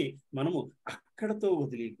ఆనందాన్ని మనము అక్కడతో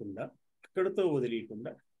వదిలేయకుండా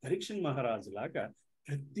పరీక్షిత్ మహారాజు లాగా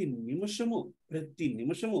ప్రతి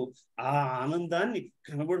నిమిషము ఆ ఆనందాన్ని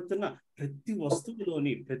కనబడుతున్న ప్రతి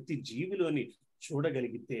వస్తువులోని, ప్రతి జీవిలోని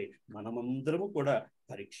చూడగలిగితే మనమందరము కూడా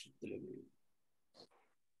పరీక్షితులమే.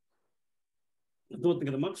 అర్థమవుతుంది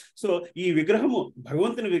కదమ్మా. సో ఈ విగ్రహము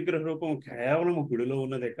భగవంతుని విగ్రహ రూపం కేవలము గుడిలో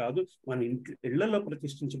ఉన్నదే కాదు, మన ఇళ్లలో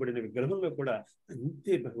ప్రతిష్ఠించబడిన విగ్రహంలో కూడా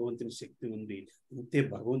అంతే భగవంతుని శక్తి ఉంది, అంతే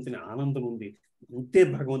భగవంతుని ఆనందం ఉంది, అంతే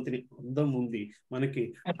భగవంతుని అందం ఉంది. మనకి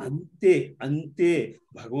అంతే అంతే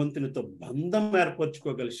భగవంతునితో బంధం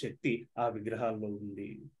ఏర్పరచుకోగల శక్తి ఆ విగ్రహాల్లో ఉంది.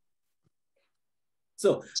 సో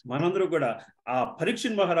మనందరూ కూడా ఆ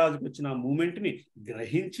పరీక్షిత్ మహారాజుకు వచ్చిన ఆ మూమెంట్ ని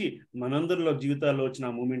గ్రహించి మనందరిలో జీవితాల్లో వచ్చిన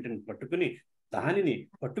ఆ మూమెంట్ ని పట్టుకుని దానిని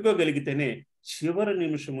పట్టుకోగలిగితేనే చివరి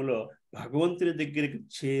నిమిషములో భగవంతుని దగ్గరికి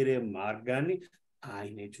చేరే మార్గాన్ని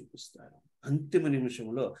ఆయనే చూపిస్తారు. అంతిమ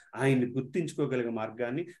నిమిషంలో ఆయన్ని గుర్తించుకోగలిగే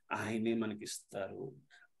మార్గాన్ని ఆయనే మనకి ఇస్తారు.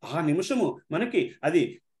 ఆ నిమిషము మనకి అది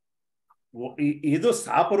ఏదో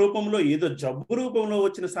శాప రూపంలో, ఏదో జబ్బు రూపంలో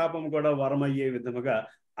వచ్చిన శాపం కూడా వరమయ్యే విధముగా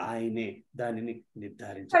ఆయనే దానిని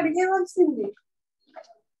నిర్ధారించారు.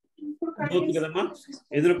 కదమ్మా,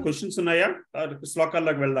 ఏదో క్వశ్చన్స్ ఉన్నాయా?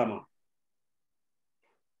 శ్లోకాల్లోకి వెళ్దామా?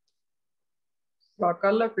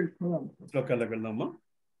 శ్లోకాల్లోకి వెళ్దామా?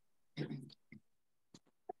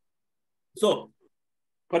 సో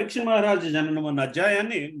పరీక్షిత్ మహారాజు జననం అన్న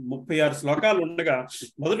అధ్యాయాన్ని 36 శ్లోకాలు ఉండగా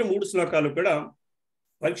మొదటి 3 శ్లోకాలు కూడా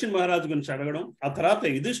పరీక్షిత్ మహారాజు గురించి అడగడం, ఆ తర్వాత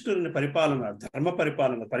యుధిష్ఠిరుని పరిపాలన, ధర్మ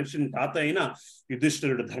పరిపాలన. పరీక్షిత్ తాత అయిన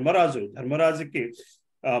యుధిష్ఠిరుడు ధర్మరాజుకి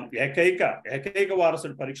ఏకైక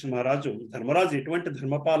వారసుడు పరీక్షిత్ మహారాజు. ధర్మరాజు ఎటువంటి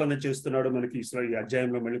ధర్మపాలన చేస్తున్నాడో మనకి ఈ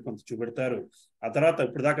అధ్యాయంలో మళ్ళీ కొంత చూపెడతారు. ఆ తర్వాత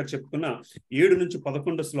ఇప్పుడు దాకా చెప్పుకున్న 7 నుంచి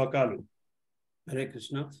 11 శ్లోకాలు, హరే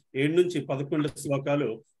కృష్ణ, 7 నుంచి 11 శ్లోకాలు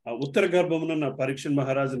ఉత్తర గర్భమునున్న పరీక్షిత్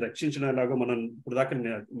మహారాజుని రక్షించడంలాగా మనం ఇప్పుడు దాకా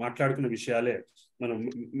మాట్లాడుకున్న విషయాలే మనం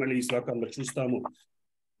మళ్ళీ ఈ శ్లోకాల్లో చూస్తాము.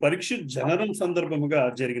 పరీక్షిత్ జననం సందర్భముగా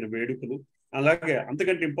జరిగిన వేడుకలు, అలాగే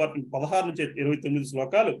అంతకంటే ఇంపార్టెంట్ 16 నుంచి 29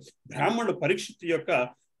 శ్లోకాలు బ్రాహ్మణుడు పరీక్షిత్ యొక్క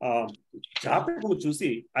జాతకము చూసి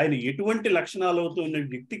ఆయన ఎటువంటి లక్షణాలతో ఉన్న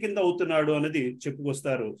వ్యక్తి కింద అవుతున్నాడు అనేది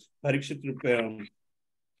చెప్పుకొస్తారు. పరీక్షిత్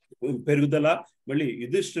పెరుగుదల, మళ్ళీ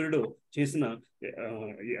యుధిష్ఠిరుడు చేసిన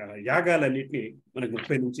యాగాలన్నింటినీ మనకు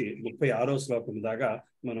 30 నుంచి 36వ శ్లోకం దాకా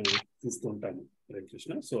మనం చూస్తూ ఉంటాము. Hare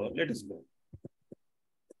Krishna. So let us go.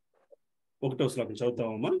 1వ శ్లోకం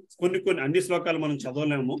చదువుతామమ్మా. కొన్ని అన్ని శ్లోకాలు మనం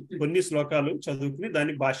చదవలేము, కొన్ని శ్లోకాలు చదువుకుని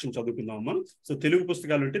దాన్ని భాష్యం చదువుకుందామమ్మా. సో తెలుగు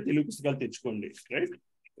పుస్తకాలు ఉంటే తెలుగు పుస్తకాలు తెచ్చుకోండి. రైట్,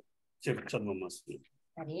 చదవమ్మా.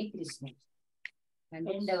 హరే కృష్ణ.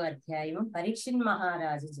 12వ అధ్యాయం పరీక్షిత్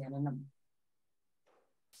మహారాజు జననం.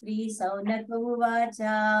 శ్రీ సౌనక ఉవాచ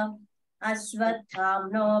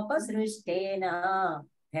అశ్వత్థామ్నోపసృష్టేన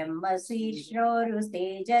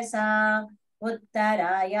బ్రహ్మశీర్షోరుస్తేజసా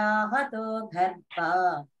ఉత్తరాయాహతో గర్భ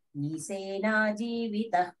ఈసేనా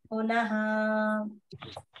జీవితః పునః.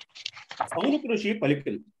 సౌనక ఋషి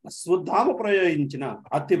పలికిలు అశ్వత్థామ ప్రయోగించిన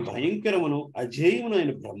అతి భయంకరమును అజేయమును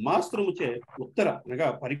అయిన బ్రహ్మాస్త్రముచే ఉత్తర అనగా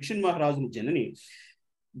పరీక్షిత్ మహారాజును జనని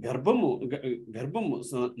గర్భము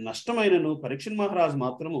నష్టమైనను పరీక్షిత్ మహారాజు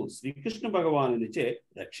మాత్రము శ్రీకృష్ణ భగవానునిచే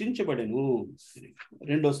రక్షించబడెను.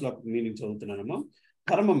 2వ శ్లోకం మీనింగ్ చదువుతున్నానమ్మా.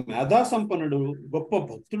 పరమ మేధా సంపన్నుడు గొప్ప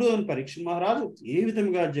భక్తుడు అని పరీక్షిత్ మహారాజు ఏ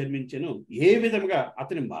విధముగా జన్మించెను, ఏ విధముగా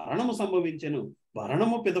అతని మరణము సంభవించెను,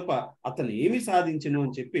 మరణము పిదప అతను ఏమి సాధించెను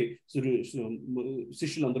అని చెప్పి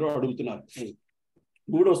శిష్యులందరూ అడుగుతున్నారు.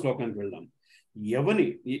 3వ శ్లోకానికి వెళ్దాం.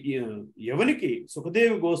 ఎవనికి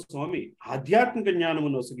సుఖదేవ గోస్వామి ఆధ్యాత్మిక జ్ఞానము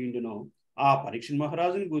నొసగిండునో ఆ పరీక్షిత్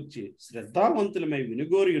మహారాజుని గూర్చి శ్రద్ధావంతులమై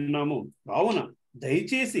వినుగోరి ఉన్నాము, కావున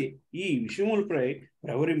దయచేసి ఈ విషయములపై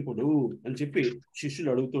ప్రవరింపుడు అని చెప్పి శిష్యులు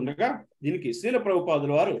అడుగుతుండగా దీనికి శ్రీల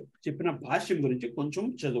ప్రభుపాదుల వారు చెప్పిన భాష్యం గురించి కొంచెం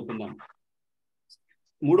చదువుకుందాం.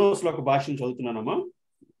 3వ శ్లోక భాష్యం చదువుతున్నానమ్మా.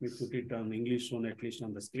 put it on English one at least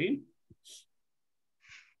on the screen.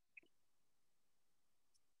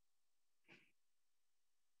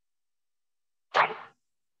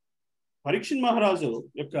 Parikshit మహారాజు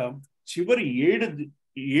యొక్క చివరి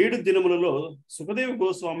 7 దినములలో సుఖదేవ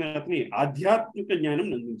గోస్వామి అతని ఆధ్యాత్మిక జ్ఞానం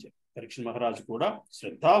అందించారు. పరీక్షిత్ మహారాజు కూడా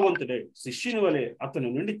శ్రద్ధావంతుడే శిష్యుని వలె అతని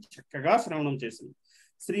నుండి చక్కగా శ్రవణం చేసింది.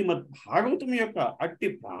 శ్రీమద్ భాగవతం యొక్క అట్టి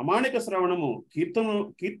ప్రామాణిక శ్రవణము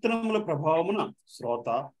కీర్తనముల ప్రభావమున శ్రోత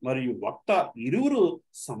మరియు వక్త ఇరువురు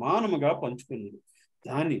సమానముగా పంచుకున్నారు.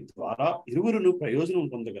 దాని ద్వారా ఇరువురును ప్రయోజనం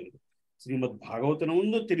పొందగలరు. శ్రీమద్ భాగవతం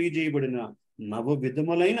ముందు తెలియజేయబడిన 9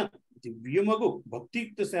 విధములైన దివ్యమగు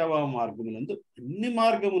భక్తియుక్త సేవా మార్గములందు అన్ని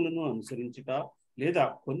మార్గములను అనుసరించుట లేదా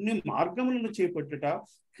కొన్ని మార్గములను చేపట్టుట,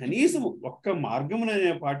 కనీసము ఒక్క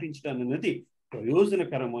మార్గముననే పాటించట అన్నది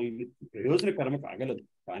ప్రయోజనకరము కాగలదు.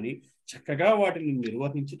 కానీ చక్కగా వాటిని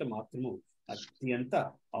నిర్వహించట మాత్రము అత్యంత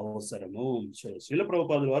అవసరము. శ్రీల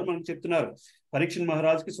ప్రభుపాదుల వారు మనకు చెప్తున్నారు, పరీక్షణ్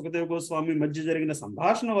మహారాజ్కి సుఖదేవ గోస్వామి మధ్య జరిగిన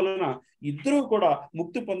సంభాషణ వలన ఇద్దరూ కూడా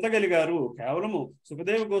ముక్తి పొందగలిగారు. కేవలము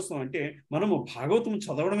సుఖదేవ గోస్వామి అంటే మనము భాగవతం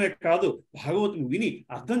చదవడమే కాదు, భాగవతం విని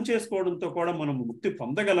అర్థం చేసుకోవడంతో కూడా మనము ముక్తి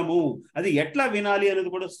పొందగలము. అది ఎట్లా వినాలి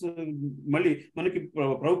అనేది కూడా మళ్ళీ మనకి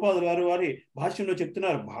ప్రభుపాదుల వారి భాష్యంలో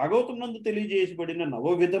చెప్తున్నారు. భాగవతం నందు తెలియజేయబడిన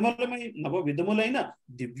నవ విధములైన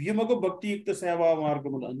దివ్యమగు భక్తియుక్త సేవా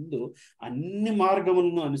మార్గములందు అన్ని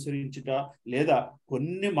మార్గములను అనుసరించుట లేదా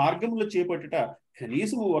కొన్ని మార్గములు చేపట్టుట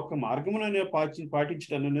కనీసము ఒక్క మార్గములనే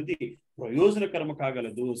పాటించడం అనేది ప్రయోజనకరము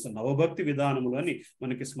కాగలదు. నవభక్తి విధానములు అని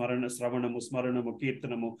మనకి స్మరణము,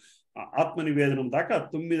 కీర్తనము, ఆత్మనివేదనం దాకా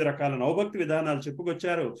 9 రకాల నవభక్తి విధానాలు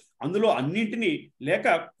చెప్పుకొచ్చారు. అందులో అన్నింటినీ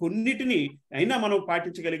లేక కొన్నిటిని అయినా మనం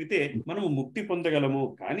పాటించగలిగితే మనము ముక్తి పొందగలము.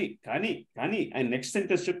 కానీ ఆయన నెక్స్ట్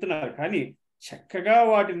సెంటెన్స్ చెప్తున్నారు, కానీ చక్కగా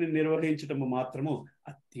వాటిని నిర్వహించటము మాత్రము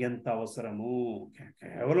అత్యంత అవసరము.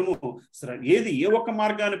 కేవలము ఏ ఒక్క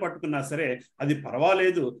మార్గాన్ని పట్టుకున్నా సరే అది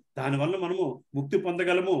పర్వాలేదు, దానివల్ల మనము ముక్తి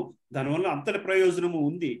పొందగలము, దానివల్ల అంతటి ప్రయోజనము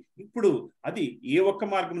ఉంది. ఇప్పుడు అది ఏ ఒక్క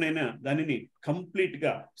మార్గంనైనా దానిని కంప్లీట్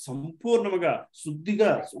గా, సంపూర్ణముగా,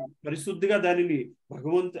 పరిశుద్ధిగా దానిని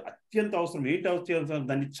అత్యంత అవసరం. ఏంటి అవసరం?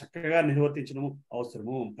 దాన్ని చక్కగా నిర్వర్తించడం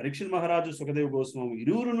అవసరము. పరీక్షణ్ మహారాజు, సుఖదేవ గోస్వామి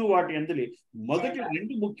ఇరువురును వాటి అందలి మొదటి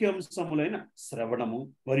 2 ముఖ్య అంశములైన శ్రవణము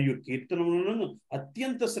మరియు కీర్తనములను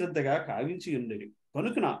అత్యంత శ్రద్ధగా కావించి ఉండేది.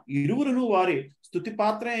 కనుకన ఇరువురును వారి స్తుతి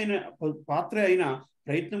పాత్ర అయిన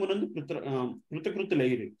ప్రయత్నమునందు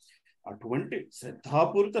కృతకృతులయ్యి అటువంటి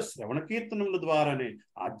శ్రద్ధాపూరిత శ్రవణ కీర్తనముల ద్వారానే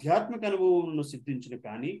ఆధ్యాత్మిక అనుభవములను సిద్ధించిన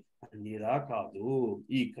కానీ అన్నిరా కాదు.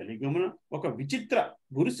 ఈ కలిగమున ఒక విచిత్ర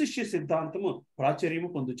గురు శిష్య సిద్ధాంతము ప్రాచుర్యము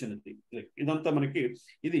పొందుచున్నది. ఇదంతా మనకి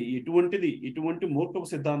ఇది ఇటువంటి మూర్ఖపు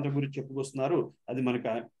సిద్ధాంతం గురించి చెప్పుకొస్తున్నారు. అది మనకు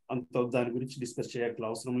అంత దాని గురించి డిస్కస్ చేయాల్సిన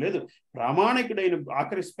అవసరం లేదు. ప్రామాణికుడైన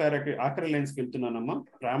ఆఖరి లైన్స్కి వెళ్తున్నానమ్మా.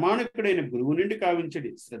 ప్రామాణికుడైన గురువు నుండి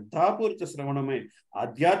కావించడి శ్రద్ధాపూరిత శ్రవణమై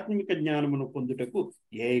ఆధ్యాత్మిక జ్ఞానమును పొందుటకు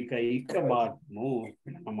ఏకైక మార్గము.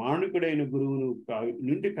 ప్రామాణికుడైన గురువును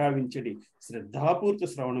నుండి కావించడి శ్రద్ధాపూరిత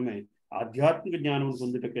శ్రవణమే ఆధ్యాత్మిక జ్ఞానం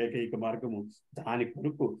పొందుటకు ఏకైక మార్గము. దాని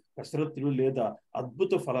కొరకు కసరత్తులు లేదా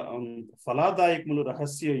అద్భుత ఫలాదాయకములు,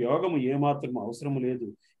 రహస్య యోగము ఏమాత్రము అవసరము లేదు.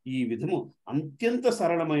 ఈ విధము అత్యంత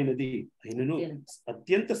సరళమైనది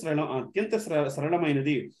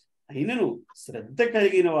అయినను శ్రద్ధ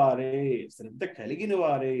కలిగిన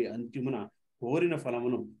వారే అంతిమున కోరిన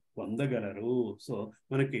ఫలమును పొందగలరు. సో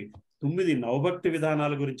మనకి 9 నవభక్తి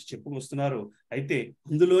విధానాల గురించి చెప్పుకొస్తున్నారు. అయితే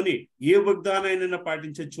అందులోని ఏ విధానాన్ని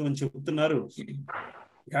పాటించవచ్చు అని చెబుతున్నారు.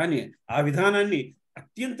 కానీ ఆ విధానాన్ని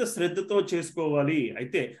అత్యంత శ్రద్ధతో చేసుకోవాలి.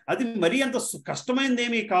 అయితే అది మరీ అంత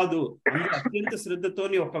కష్టమైనదేమీ కాదు. అందులో అత్యంత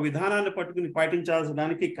శ్రద్ధతోని ఒక విధానాన్ని పట్టుకుని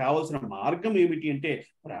పాటించాల్సడానికి కావాల్సిన మార్గం ఏమిటి అంటే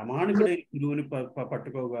ప్రామాణికుడైన గురువుని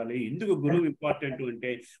పట్టుకోవాలి. ఎందుకు గురువు ఇంపార్టెంట్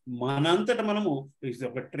అంటే మనంతట మనము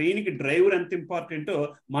ఒక ట్రైన్కి డ్రైవర్ ఎంత ఇంపార్టెంటో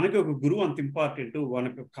మనకి ఒక గురువు అంత ఇంపార్టెంట్.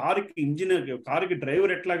 మనకు కారుకి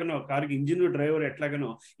డ్రైవర్ ఎట్లాగనో, కారుకి డ్రైవర్ ఎట్లాగనో,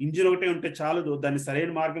 ఇంజిన్ ఒకటే ఉంటే చాలదు, దాన్ని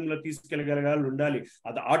సరైన మార్గంలో తీసుకెళ్ళగలగాలి ఉండాలి.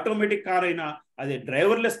 అది ఆటోమేటిక్ కార్ అయినా, అదే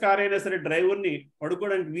డ్రైవర్లెస్ కార్ అయినా సరే, డ్రైవర్ని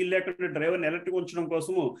పడుకోవడానికి వీలు లేకుండా డ్రైవర్ని ఎలక్ట్రిక్ ఉంచడం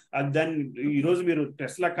కోసము దాన్ని ఈరోజు మీరు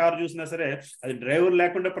టెస్లా కార్ చూసినా సరే అది డ్రైవర్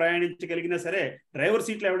లేకుండా ప్రయాణించగలిగినా సరే, డ్రైవర్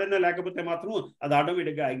సీట్లు ఎవడైనా లేకపోతే మాత్రం అది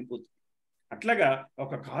ఆటోమేటిక్గా ఆగిపోతుంది. అట్లాగా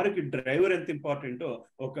ఒక కారుకి డ్రైవర్ ఎంత ఇంపార్టెంటో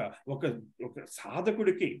ఒక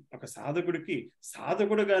సాధకుడికి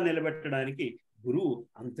సాధకుడుగా నిలబెట్టడానికి గురువు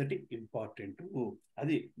అంతటి ఇంపార్టెంట్.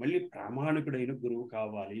 అది మళ్ళీ ప్రామాణికుడైన గురువు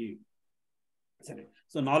కావాలి. సరే,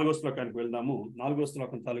 సో 4వ శ్లోకానికి వెళ్దాము. 4వ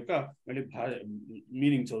శ్లోకం తాలూకా మళ్ళీ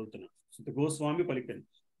మీనింగ్ చదువుతున్నాం. సుత గోస్వామి పలికని,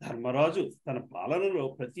 ధర్మరాజు తన పాలనలో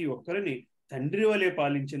ప్రతి ఒక్కరిని తండ్రి వలె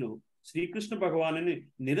పాలించెను. శ్రీకృష్ణ భగవానుని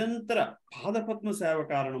నిరంతర పాదపద్మ సేవ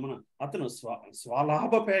కారణమున అతను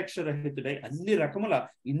స్వలాభాపేక్ష రహితుడై అన్ని రకముల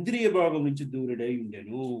ఇంద్రియ భాగం నుంచి దూరుడై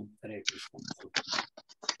ఉండెను. హరే కృష్ణ.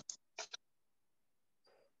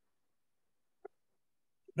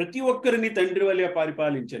 ప్రతి ఒక్కరిని తండ్రి వలె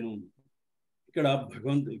పరిపాలించెను. ఇక్కడ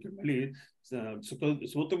భగవంతుడు మళ్ళీ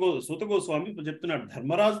సూత గోస్వామి చెప్తున్నాడు,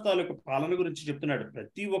 ధర్మరాజు తాలూకు పాలన గురించి చెప్తున్నాడు.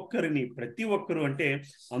 ప్రతి ఒక్కరు అంటే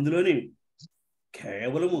అందులోని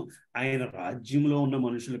కేవలము ఆయన రాజ్యంలో ఉన్న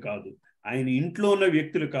మనుషులు కాదు, ఆయన ఇంట్లో ఉన్న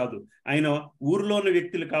వ్యక్తులు కాదు, ఆయన ఊర్లో ఉన్న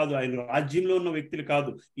వ్యక్తులు కాదు, ఆయన రాజ్యంలో ఉన్న వ్యక్తులు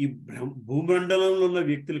కాదు, ఈ భూమండలంలో ఉన్న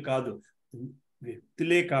వ్యక్తులు కాదు,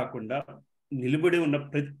 వ్యక్తులే కాకుండా నిలబడి ఉన్న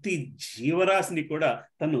ప్రతి జీవరాశిని కూడా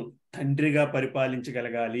తను తండ్రిగా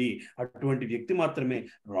పరిపాలించగలగాలి. అటువంటి వ్యక్తి మాత్రమే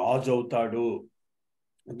రాజు అవుతాడు.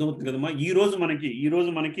 అర్థమవుతుంది కదమ్మా. ఈ రోజు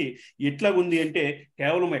మనకి ఎట్లా ఉంది అంటే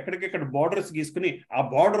కేవలం ఎక్కడికెక్కడ బార్డర్స్ గీసుకుని ఆ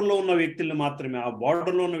బార్డర్లో ఉన్న వ్యక్తులు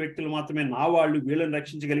మాత్రమే నా వాళ్ళు, వీళ్ళని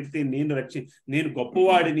రక్షించగలిగితే నేను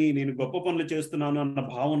గొప్పవాడిని, నేను గొప్ప పనులు చేస్తున్నాను అన్న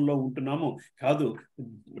భావంలో ఉంటున్నాము. కాదు,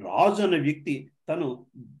 రాజు అన్న వ్యక్తి తను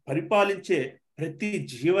పరిపాలించే ప్రతి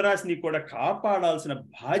జీవరాశిని కూడా కాపాడాల్సిన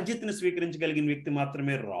బాధ్యతను స్వీకరించగలిగిన వ్యక్తి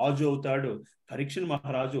మాత్రమే రాజు అవుతాడు. పరీక్షణ్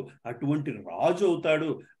మహారాజు అటువంటి రాజు అవుతాడు.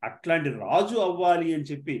 అట్లాంటి రాజు అవ్వాలి అని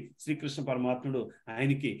చెప్పి శ్రీకృష్ణ పరమాత్ముడు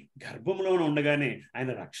ఆయనకి గర్భంలోనే ఉండగానే ఆయన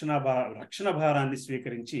రక్షణ భారాన్ని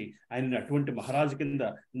స్వీకరించి ఆయనని అటువంటి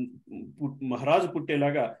మహారాజు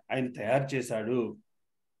పుట్టేలాగా ఆయన తయారు చేశాడు.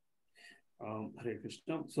 హరే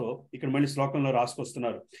కృష్ణ. సో ఇక్కడ మళ్ళీ శ్లోకంలో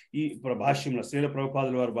రాసుకొస్తున్నారు ఈ భాష్యంలో, శ్రీల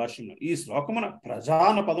ప్రభుపాదుల వారి భాష్యంలో, ఈ శ్లోకమున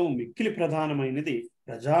ప్రజాన పదము మిక్కిలి ప్రధానమైనది.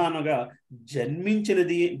 ప్రజానగా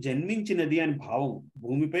జన్మించినది అని భావం.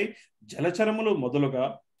 భూమిపై జలచరములు మొదలుగా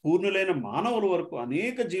పూర్ణులైన మానవుల వరకు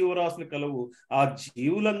అనేక జీవరాశులు కలవు. ఆ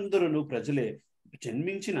జీవులందరూ ప్రజలే.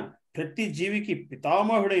 జన్మించిన ప్రతి జీవికి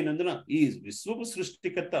పితామహుడైనందున ఈ విశ్వపు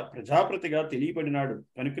సృష్టికర్త ప్రజాపతిగా తెలియబడినాడు.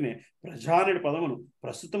 కనుకనే ప్రజానుడి పదమును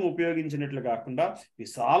ప్రస్తుతం ఉపయోగించినట్లు కాకుండా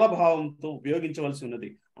విశాల భావంతో ఉపయోగించవలసి ఉన్నది.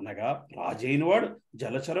 అనగా రాజైన వాడు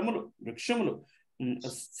జలచరములు, వృక్షములు,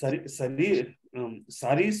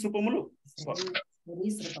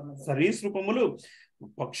 సరీసృపములు,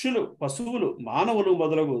 పక్షులు, పశువులు, మానవులు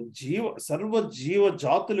మొదలగు సర్వ జీవ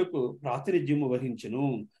జాతులకు ప్రాతినిధ్యము వహించును.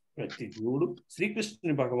 ప్రతి జీవుడు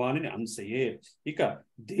శ్రీకృష్ణుని భగవానుని అంశయే. ఇక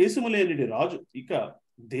దేశము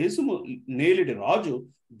నేలిడి రాజు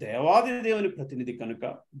దేవాది దేవుని ప్రతినిధి కనుక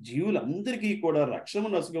జీవులందరికీ కూడా రక్షణ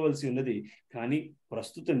నొసగవలసి ఉన్నది. కానీ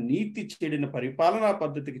ప్రస్తుత నీతి చెడిన పరిపాలనా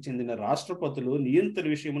పద్ధతికి చెందిన రాష్ట్రపతులు నియంత్రణ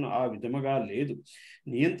విషయమున ఆ విధముగా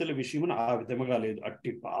లేదు.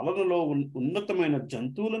 అట్టి పాలనలో ఉన్నతమైన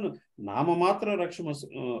జంతువులను నామమాత్ర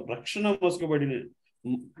రక్షణ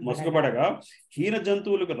మొసగబడగా హీన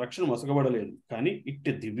జంతువులకు రక్షణ మొసగబడలేదు. కానీ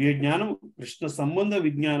ఇట్టి దివ్య జ్ఞానం కృష్ణ సంబంధ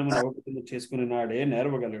విజ్ఞానము అవగతం చేసుకుని నాడే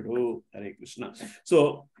నేర్వగలడు. హరే కృష్ణ. సో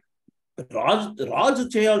రాజు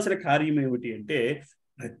చేయాల్సిన కార్యం ఏమిటి అంటే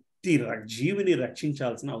ప్రతి జీవిని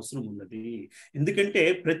రక్షించాల్సిన అవసరం ఉన్నది. ఎందుకంటే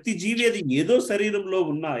ప్రతి జీవి అది ఏదో శరీరంలో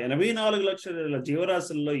ఉన్న 84 లక్షల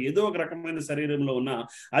జీవరాశుల్లో ఏదో ఒక రకమైన శరీరంలో ఉన్న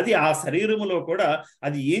అది ఆ శరీరంలో కూడా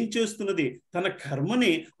అది ఏం చేస్తున్నది? తన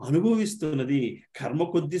కర్మని అనుభవిస్తున్నది. కర్మ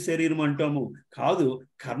కొద్ది శరీరం అంటాము కాదు,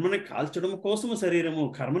 కర్మని కాల్చడం కోసము శరీరము,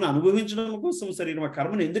 కర్మను అనుభవించడం కోసం శరీరం. ఆ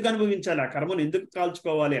కర్మను ఎందుకు అనుభవించాలి? ఆ కర్మను ఎందుకు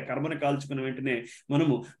కాల్చుకోవాలి? ఆ కర్మను కాల్చుకున్న వెంటనే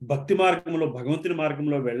మనము భక్తి మార్గంలో, భగవంతుని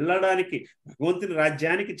మార్గంలో వెళ్ళడానికి, భగవంతుని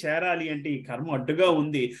రాజ్యానికి చేరాలి అంటే ఈ కర్మ అడ్డుగా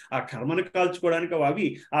ఉంది. ఆ కర్మను కాల్చుకోవడానికి అవి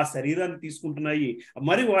ఆ శరీరాన్ని తీసుకుంటున్నాయి.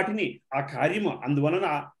 మరి వాటిని ఆ కార్యము అందువలన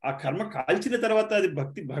ఆ కర్మ కాల్చిన తర్వాత అది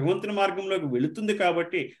భగవంతుని మార్గంలోకి వెళుతుంది.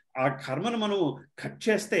 కాబట్టి ఆ కర్మను మనము కట్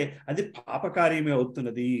చేస్తే అది పాపకార్యమే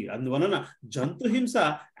అవుతున్నది. అందువలన జంతుహింస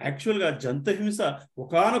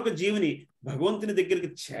ఒకానొక జీవిని భగవంతుని దగ్గరికి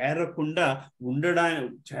చేరకుండా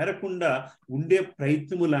ఉండే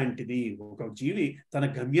ప్రయత్నము లాంటిది. ఒక జీవి తన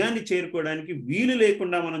గమ్యాన్ని చేరుకోవడానికి వీలు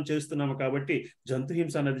లేకుండా మనం చేస్తున్నాము. కాబట్టి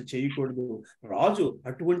జంతుహింస అనేది చేయకూడదు. రాజు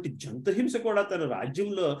అటువంటి జంతుహింస కూడా తన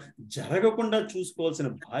రాజ్యంలో జరగకుండా చూసుకోవాల్సిన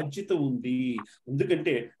బాధ్యత ఉంది.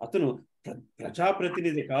 ఎందుకంటే అతను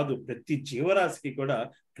ప్రజాప్రతినిధి కాదు, ప్రతి జీవరాశికి కూడా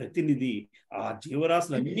ప్రతినిధి. ఆ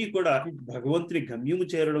జీవరాశులన్నీ కూడా భగవంతుని గమ్యము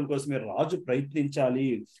చేరడం కోసమే రాజు ప్రయత్నించాలి.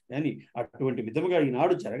 అని అటువంటి విధముగా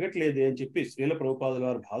ఈనాడు జరగట్లేదే అని చెప్పి శ్రీల ప్రభుపాదుల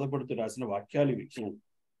వారు బాధపడుతూ రాసిన వాక్యాలు ఇవి.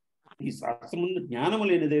 ఈ శాస్త్రం జ్ఞానము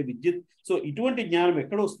లేనిదే విద్యుత్. సో ఇటువంటి జ్ఞానం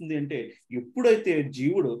ఎక్కడ వస్తుంది అంటే ఎప్పుడైతే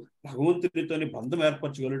జీవుడు భగవంతుడితోని బంధం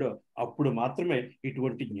ఏర్పరచగలడో అప్పుడు మాత్రమే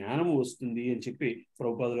ఇటువంటి జ్ఞానము వస్తుంది అని చెప్పి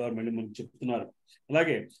ప్రభుపాదుల వారు మళ్ళీ మనకు చెప్తున్నారు.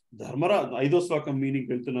 అలాగే 5వ శ్లోకం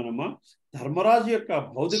మీనింగ్ వెళ్తున్నానమ్మా. ధర్మరాజు యొక్క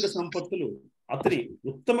భౌతిక సంపత్తులు అతని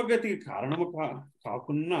ఉత్తమ గతికి కారణము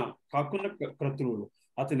కాకున్న క్రతువులు,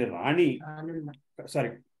 అతని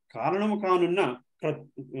కారణము కానున్న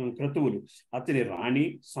క్రతువులు, అతని రాణి,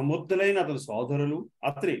 సముద్రులైన అతని సోదరులు,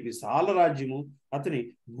 అతని విశాల రాజ్యము, అతని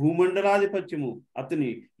భూమండలాధిపత్యము, అతని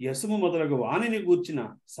యశము మొదలగు వాణిని గూర్చిన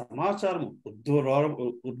సమాచారము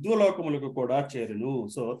ఉర్ధ్వలోకములకు కూడా చేరును.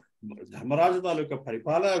 సో ధర్మరాజు తాలూకా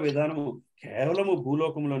పరిపాలన విధానము కేవలము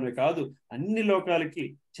భూలోకంలోనే కాదు, అన్ని లోకాలకి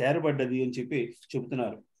చేరబడ్డది అని చెప్పి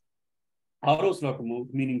చెబుతున్నారు. 6వ శ్లోకము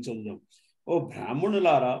మీనింగ్ చదువుదాం. ఓ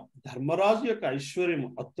బ్రాహ్మణులారా, ధర్మరాజు యొక్క ఐశ్వర్యము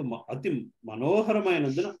అతి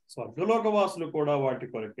మనోహరమైనందున స్వర్గలోకవాసులు కూడా వాటి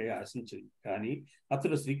కొరకే ఆశించింది. కానీ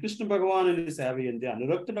అతడు శ్రీకృష్ణ భగవానుని సేవ ఎందే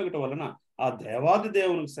అనురక్తుడగట వలన ఆ దేవాది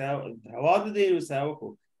దేవుని సేవకు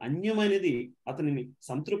అన్యమైనది అతనిని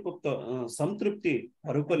సంతృప్తి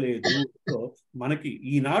పరుపలేదు. సో మనకి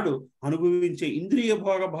ఈనాడు అనుభవించే ఇంద్రియ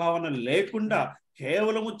భోగ భావన లేకుండా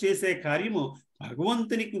కేవలము చేసే కార్యము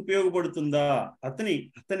భగవంతునికి ఉపయోగపడుతుందా,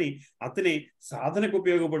 అతని సాధనకు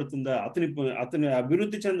ఉపయోగపడుతుందా, అతని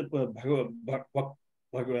అభివృద్ధి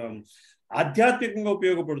ఆధ్యాత్మికంగా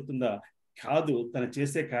ఉపయోగపడుతుందా? కాదు. తను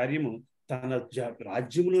చేసే కార్యము తన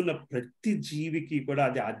రాజ్యంలో ఉన్న ప్రతి జీవికి కూడా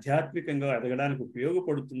అది ఆధ్యాత్మికంగా ఎదగడానికి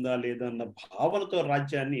ఉపయోగపడుతుందా లేదా అన్న భావనతో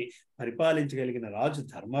రాజ్యాన్ని పరిపాలించగలిగిన రాజు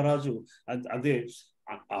ధర్మరాజు. అదే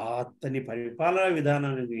అతని పరిపాలనా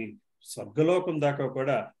విధానాన్ని స్వర్గలోకం దాకా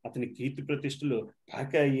కూడా అతని కీర్తి ప్రతిష్టలు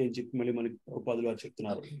పాకాయి అని చెప్పి మళ్ళీ మనకి ప్రభుపాదులు వారు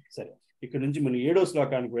చెప్తున్నారు. సరే, ఇక్కడ నుంచి మనం 7వ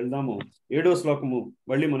శ్లోకానికి వెళ్దాము. 7వ శ్లోకము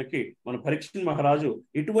మళ్ళీ మన పరీక్షిత్ మహారాజు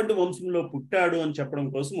ఎటువంటి వంశంలో పుట్టాడు అని చెప్పడం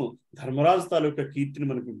కోసము ధర్మరాజు తాలూకా కీర్తిని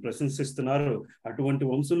మనకు ప్రశంసిస్తున్నారు. అటువంటి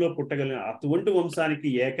వంశంలో పుట్టగలిగిన అటువంటి వంశానికి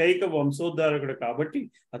ఏకైక వంశోద్ధారకుడు కాబట్టి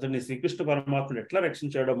అతన్ని శ్రీకృష్ణ పరమాత్ముడు ఎట్లా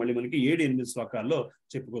రక్షించాడో మళ్ళీ మనకి 7-8 శ్లోకాల్లో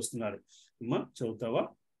చెప్పుకొస్తున్నారు. అమ్మా చదువుతావా?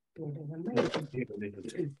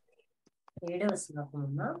 7వ శ్లోకం.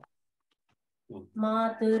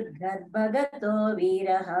 మాతుర్గర్భగతో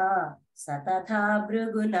వీరః సతథా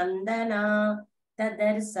భృగునందన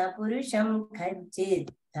తదర్శ పురుషం ఖచ్చిత్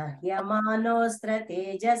దహ్యమానోస్త్ర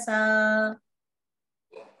తేజసా.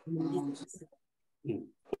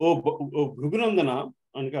 ఓ భృగునందన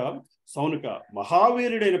అనగా సౌనక,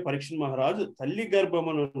 మహావీరుడైన పరీక్షిత్ మహారాజు తల్లి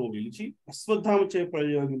గర్భములను నిలిచి అశ్వత్థామచే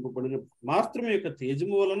ప్రయోగింపబడిన మాత్రం యొక్క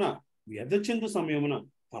తేజము వలన వ్యధచిందు సమయమున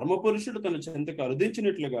పరమపురుషుడు తన చెంతకు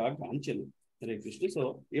అరుదించినట్లుగా గాంచెను. హరే కృష్ణ. సో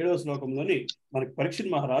 7వ శ్లోకంలోని మనకి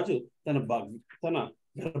పరీక్షిత్ మహారాజు తన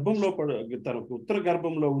గర్భంలో తన ఉత్తర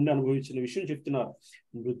గర్భంలో ఉండి అనుభవించిన విషయం చెప్తున్నారు.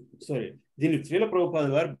 దీన్ని శ్రీల ప్రభుపాద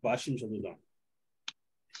గారి భాష్యం చదువుదాం.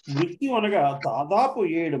 మృత్యు అనగా దాదాపు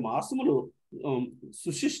 7 మాసములు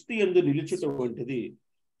సుషుప్తి యందు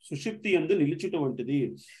నిలుచుట వంటిది.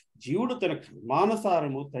 జీవుడు తన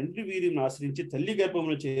కర్మానుసారము తండ్రి వీరిని ఆశ్రయించి తల్లి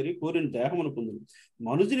గర్భమును చేరి కోరిన దేహమును పొందును.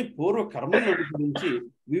 మనుజుని పూర్వ కర్మలను అనుసరించి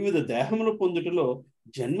వివిధ దేహములు పొందుటలో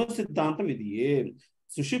జన్మ సిద్ధాంతం ఇది.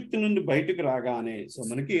 సుషుప్తి నుండి బయటకు రాగానే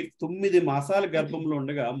మనకి 9 మాసాల గర్భంలో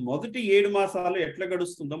ఉండగా మొదటి 7 మాసాలు ఎట్లా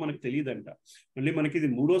గడుస్తుందో మనకు తెలియదంట. మళ్ళీ మనకి ఇది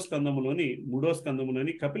 3వ స్కందములోని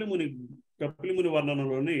కపిలముని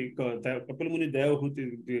వర్ణనలోని కపిలముని దేవహూతి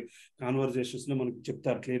కాన్వర్జేషన్స్ లో మనకు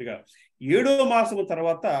చెప్తారు క్లియర్ గా. 7వ మాసము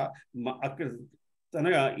తర్వాత అక్కడ తన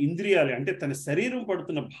ఇంద్రియాలు అంటే తన శరీరం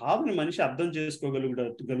పడుతున్న బాధని మనిషి అర్థం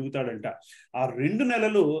చేసుకోగలుగుతాడంట. ఆ 2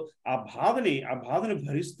 నెలలు ఆ బాధని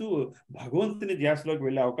భరిస్తూ భగవంతుని ధ్యాసలోకి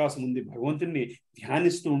వెళ్ళే అవకాశం ఉంది. భగవంతుని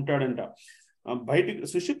ధ్యానిస్తూ ఉంటాడంట.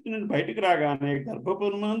 సుషుప్తి నుండి బయటకు రాగానే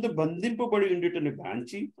గర్భపురమందు బంధింపబడి ఉండుటను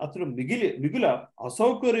గాంచి అతను మిగుల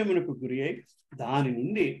అసౌకర్యమునకు గురి అయి దాని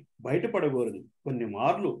నుండి బయటపడకూడదు. కొన్ని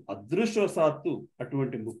మార్లు అదృష్టవశాత్తు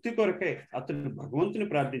అటువంటి ముక్తి కొరకై అతను భగవంతుని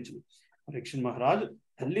ప్రార్థించింది. పరీక్షిత్ మహారాజు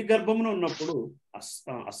తల్లి గర్భమున ఉన్నప్పుడు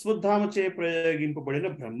అశ్వత్థామచే ప్రయోగింపబడిన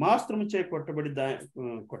బ్రహ్మాస్త్రముచే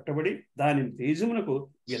కొట్టబడి దాని తేజమునకు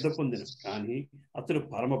వ్యధ పొందిన. కానీ అతడు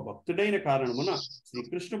పరమ భక్తుడైన కారణమున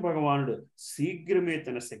శ్రీకృష్ణ భగవానుడు శీఘ్రమే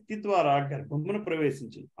తన శక్తి ద్వారా గర్భమున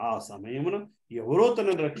ప్రవేశించింది. ఆ సమయమున ఎవరో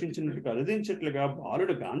తనను రక్షించినట్టు అరుదించట్లుగా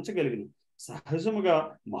బాలుడు గాంచగలిగిన. సహజముగా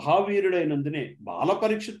మహావీరుడైనందునే బాల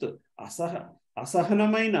పరీక్షిత్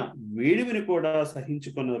అసహనమైన వేడివిని కూడా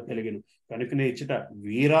సహించుకొనగలిగిన కనుకనే ఇచ్చట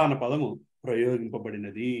వీర అన్న పదము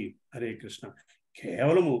ప్రయోగింపబడినది. హరే కృష్ణ.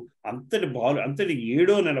 కేవలము అంతటి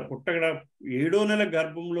 7వ నెల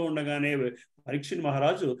గర్భంలో ఉండగానే పరీక్షిత్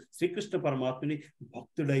మహారాజు శ్రీకృష్ణ పరమాత్మని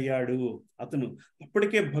భక్తుడయ్యాడు. అతను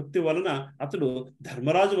అప్పటికే భక్తి వలన అతడు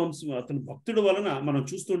ధర్మరాజు వంశం, అతను భక్తుడు వలన మనం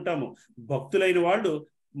చూస్తుంటాము. భక్తులైన వాళ్ళు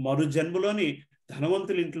మరు జన్మలోని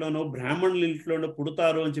ధనవంతుల ఇంట్లోనో బ్రాహ్మణుల ఇంట్లోనో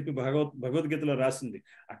పుడతారు అని చెప్పి భగవద్గీతలో రాసింది.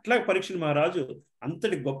 అట్లా పరీక్షిత్ మహారాజు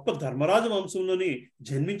అంతటి గొప్ప ధర్మరాజు వంశంలోని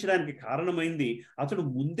జన్మించడానికి కారణమైంది అతడు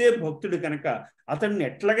ముందే భక్తుడు కనుక అతడిని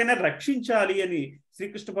ఎట్లాగైనా రక్షించాలి అని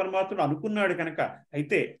శ్రీకృష్ణ పరమాత్ముడు అనుకున్నాడు కనుక.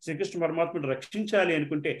 అయితే శ్రీకృష్ణ పరమాత్ముడు రక్షించాలి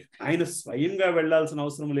అనుకుంటే ఆయన స్వయంగా వెళ్లాల్సిన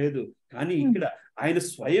అవసరం లేదు. కానీ ఇక్కడ ఆయన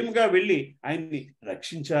స్వయంగా వెళ్ళి ఆయన్ని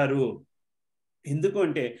రక్షించారు. ఎందుకు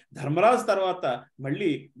అంటే ధర్మరాజు తర్వాత మళ్ళీ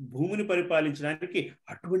భూమిని పరిపాలించడానికి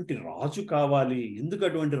అటువంటి రాజు కావాలి. ఎందుకు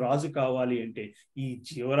అటువంటి రాజు కావాలి అంటే ఈ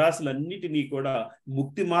జీవరాశులన్నిటినీ కూడా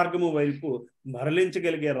ముక్తి మార్గము వైపు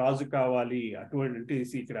మరలించగలిగే రాజు కావాలి. అటువంటి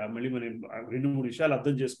ఇక్కడ మళ్ళీ మనం 2-3 విషయాలు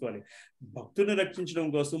అర్థం చేసుకోవాలి. భక్తుని రక్షించడం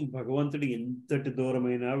కోసం భగవంతుడు ఎంతటి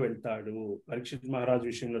దూరమైనా వెళ్తాడు. పరీక్షిత్ మహారాజు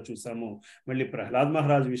విషయంలో చూసాము, మళ్ళీ ప్రహ్లాద్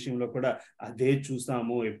మహారాజు విషయంలో కూడా అదే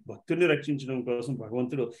చూసాము. భక్తుని రక్షించడం కోసం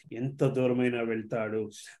భగవంతుడు ఎంత దూరమైనా వెళ్తాడు.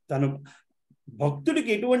 తను భక్తుడికి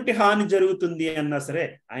ఎటువంటి హాని జరుగుతుంది అన్నా సరే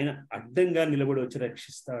ఆయన అడ్డంగా నిలబడి వచ్చి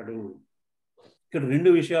రక్షిస్తాడు. ఇక్కడ రెండు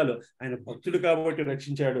విషయాలు, ఆయన భక్తుడు కాబట్టి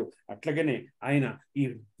రక్షించాడు, అట్లాగనే ఆయన ఈ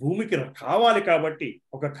భూమికి కావాలి కాబట్టి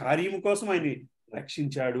ఒక కార్యము కోసం ఆయన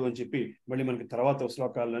రక్షించాడు అని చెప్పి మళ్ళీ మనకి తర్వాత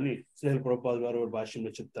శ్లోకాలని శ్రీల ప్రభుపాదుల వారు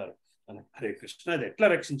భాష్యంలో చెప్తారు. హరే కృష్ణ. అది ఎట్లా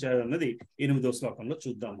రక్షించాడు అన్నది 8వ శ్లోకంలో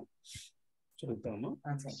చూద్దాము. చదువుతాము.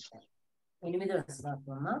 8వ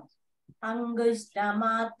శ్లోకము.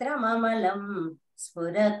 అంగుష్టమాత్రమమలం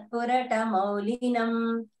స్ఫురత్పురట మౌలినం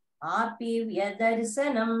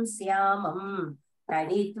ఆపివ్యదర్శనం శ్యామం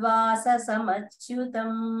కడిద్వాస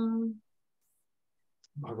సమచ్యుతం.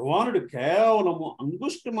 భగవానుడు కేవలము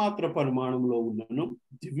అంగుష్ట మాత్ర పరిమాణంలో ఉన్నను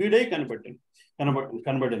దివ్యుడై కనబడను.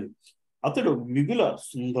 అతడు మిగుల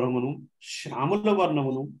సుందరమును శ్యామల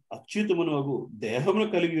వర్ణమును అచ్యుతమును దేహమును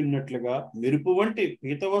కలిగి ఉన్నట్లుగా మెరుపు వంటి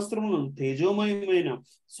పీత వస్త్రమును తేజోమయమైన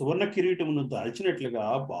సువర్ణ కిరీటమును దాల్చినట్లుగా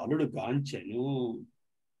బాలుడు గాంచెను.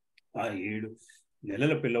 ఆ 7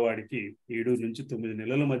 నెలల పిల్లవాడికి 7 నుంచి 9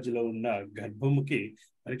 నెలల మధ్యలో ఉన్న గర్భముకి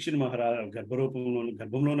పరీక్ష మహారాజు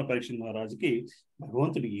గర్భంలో ఉన్న పరీక్ష మహారాజుకి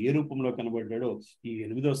భగవంతుడు ఏ రూపంలో కనబడ్డాడో ఈ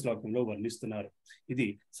 8వ శ్లోకంలో వర్ణిస్తున్నారు. ఇది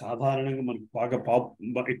సాధారణంగా మనకు బాగా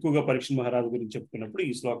ఎక్కువగా పరీక్ష మహారాజు గురించి చెప్పుకున్నప్పుడు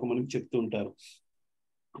ఈ శ్లోకం మనకు చెప్తూ ఉంటారు.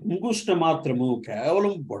 అంగుష్ట మాత్రము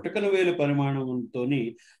కేవలం బొటకల వేలు పరిమాణంతో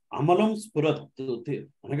అమలం స్ఫురత్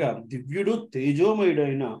అనగా దివ్యుడు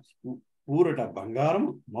తేజోమయుడైన పూరట బంగారము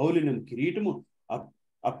మౌలినం కిరీటము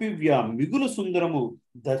అపివ్య మిగులు సుందరము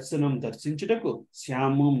దర్శించుటకు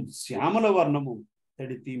శ్యామల వర్ణము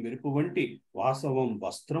తడితి మెరుపు వంటి వాసవం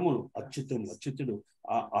వస్త్రములు అచ్యుతుడు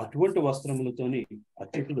అటువంటి వస్త్రములతోని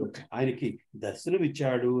అచ్యుతుడు ఆయనకి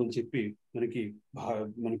దర్శనమిచ్చాడు అని చెప్పి మనకి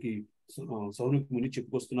సౌనక ముని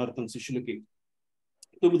చెప్పుకొస్తున్నారు తన శిష్యులకి.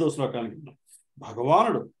 9వ శ్లోకానికి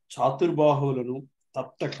భగవానుడు చాతుర్బాహువులను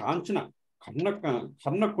తప్త కాంచన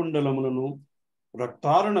కర్ణకుండలములను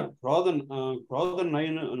రక్తారణ క్రోధ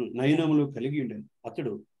నయనములు కలిగి ఉండేది.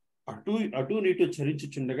 అతడు అటు నీటు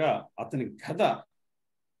చరించుచుండగా అతని గద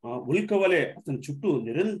ఉల్కవలే అతని చుట్టూ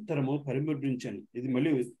నిరంతరము పరిమృంచాను. ఇది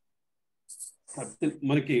మళ్ళీ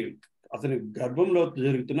మనకి అతని గర్భంలో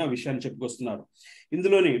జరుగుతున్న విషయాన్ని చెప్పుకొస్తున్నారు.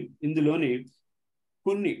 ఇందులోని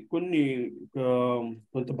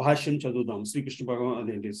కొంత భాష్యం చదువుదాం. శ్రీకృష్ణ భగవాన్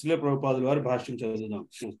అదేంటి శ్రీల ప్రభుపాదుల వారి భాష్యం చదువుదాం.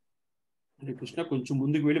 హరే కృష్ణ. కొంచెం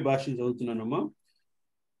ముందుకు వెళ్ళి భాష్యం చదువుతున్నానమ్మా.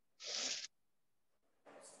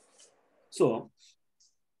 సో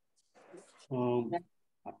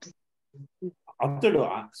అతడు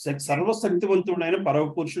సర్వశక్తివంతుడైన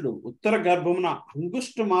పరమపురుషుడు ఉత్తర గర్భమున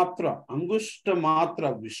అంగుష్ట మాత్ర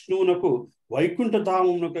విష్ణువునకు వైకుంఠ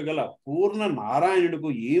ధామమునకు గల పూర్ణ నారాయణుడుకు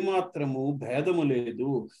ఏమాత్రము భేదము లేదు.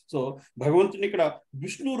 సో భగవంతుని ఇక్కడ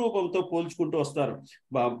విష్ణు రూపంతో పోల్చుకుంటూ వస్తారు.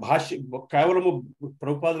 కేవలము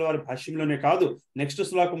ప్రభుపాదుల వారి భాష్యంలోనే కాదు, నెక్స్ట్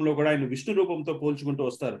శ్లోకంలో కూడా ఆయన విష్ణు రూపంతో పోల్చుకుంటూ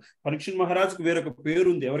వస్తారు. పరీక్ష మహారాజుకు వేరొక పేరు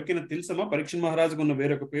ఉంది. ఎవరికైనా తెలుసమ్మా పరీక్ష మహారాజుకు ఉన్న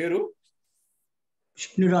వేరొక పేరు?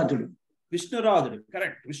 విష్ణురాధుడు.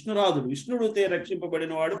 కరెక్ట్, విష్ణురాధుడు. విష్ణుడితో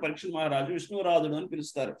రక్షింపబడిన వాడు పరీక్ష మహారాజు విష్ణురాధుడు అని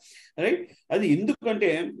పిలుస్తారు. రైట్. అది ఎందుకంటే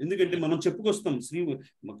మనం చెప్పుకొస్తాం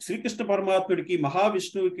శ్రీకృష్ణ పరమాత్ముడికి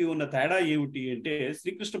మహావిష్ణువుకి ఉన్న తేడా ఏమిటి అంటే,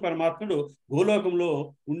 శ్రీకృష్ణ పరమాత్ముడు గోలోకంలో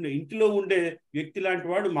ఇంటిలో ఉండే వ్యక్తి లాంటి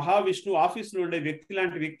వాడు, మహావిష్ణువు ఆఫీసులో ఉండే వ్యక్తి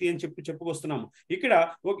లాంటి వ్యక్తి అని చెప్పుకొస్తున్నాము. ఇక్కడ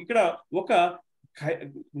ఒక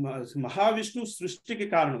మహావిష్ణువు సృష్టికి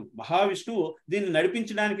కారణం, మహావిష్ణువు దీన్ని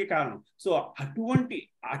నడిపించడానికి కారణం. సో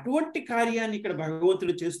అటువంటి కార్యాన్ని ఇక్కడ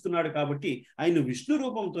భగవంతుడు చేస్తున్నాడు కాబట్టి ఆయన విష్ణు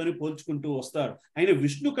రూపంతో పోల్చుకుంటూ వస్తారు. ఆయన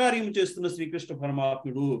విష్ణు కార్యం చేస్తున్న శ్రీకృష్ణ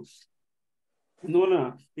పరమాత్ముడు. అందువలన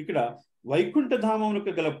ఇక్కడ వైకుంఠ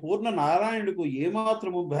ధామమునకు గల పూర్ణ నారాయణుడికి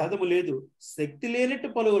ఏమాత్రము భేదము లేదు. శక్తి లేనట్టు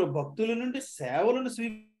పలువురు భక్తుల నుండి సేవలను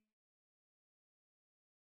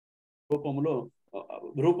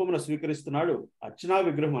రూపమును స్వీకరిస్తున్నాడు. అర్చనా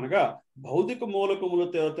విగ్రహం అనగా భౌతిక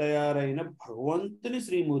మూలకములతో తయారైన భగవంతుని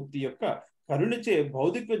శ్రీమూర్తి యొక్క కరుణిచే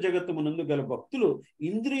భౌతిక జగత్తుమునందు గల భక్తులు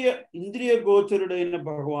ఇంద్రియ గోచరుడైన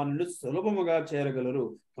భగవానుని సులభముగా చేరగలరు.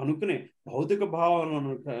 కనుకనే భౌతిక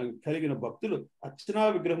భావనను కలిగిన భక్తులు అర్చనా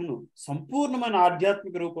విగ్రహమును సంపూర్ణమైన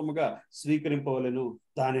ఆధ్యాత్మిక రూపముగా స్వీకరింపవలెను.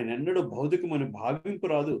 దానినెన్నడూ భౌతికమని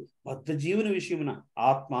భావింపురాదు. బద్ధ జీవన విషయమున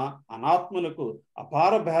ఆత్మ అనాత్మలకు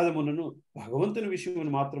అపార భేదములను, భగవంతుని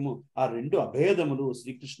విషయమును మాత్రము ఆ రెండు అభేదములు.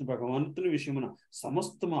 శ్రీకృష్ణ భగవంతుని విషయమున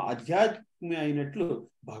సమస్తము ఆధ్యాత్మిక అయినట్లు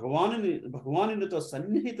భగవానునితో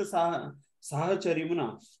సన్నిహిత సాహచర్యమున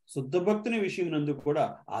శుద్ధ భక్తుని విషయమునందు కూడా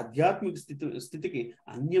ఆధ్యాత్మిక స్థితికి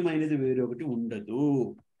అన్యమైనది వేరొకటి ఉండదు.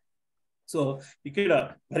 సో ఇక్కడ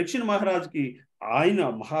పరీక్ష మహారాజుకి ఆయన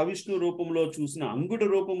మహావిష్ణువు రూపంలో చూసిన, అంగుడి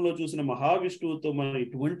రూపంలో చూసిన మహావిష్ణువుతో మనం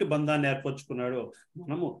ఎటువంటి బంధాన్ని ఏర్పరచుకున్నాడో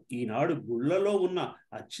మనము ఈనాడు గుళ్ళలో ఉన్న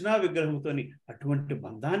అర్చనా విగ్రహంతో అటువంటి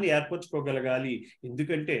బంధాన్ని ఏర్పరచుకోగలగాలి.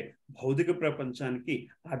 ఎందుకంటే భౌతిక ప్రపంచానికి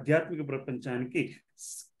ఆధ్యాత్మిక ప్రపంచానికి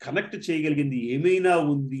కనెక్ట్ చేయగలిగింది ఏమైనా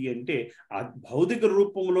ఉంది అంటే ఆ భౌతిక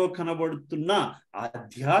రూపంలో కనబడుతున్న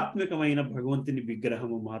ఆధ్యాత్మికమైన భగవంతుని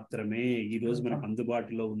విగ్రహము మాత్రమే ఈ రోజు మనకు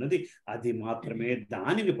అందుబాటులో ఉన్నది. అది మాత్రమే.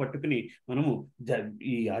 దానిని పట్టుకుని మనము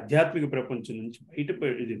ఈ ఆధ్యాత్మిక ప్రపంచం నుంచి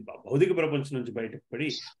బయటపడి, భౌతిక ప్రపంచం నుంచి బయటపడి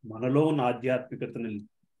మనలో ఉన్న ఆధ్యాత్మికతను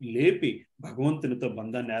లేపి భగవంతునితో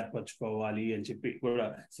బంధాన్ని ఏర్పరచుకోవాలి అని చెప్పి కూడా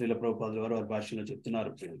శ్రీల ప్రభుపాదుల వారు వారి భాషలో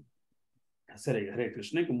చెప్తున్నారు. సరే, హరే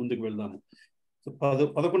కృష్ణ. ఇంక ముందుకు వెళ్దాము.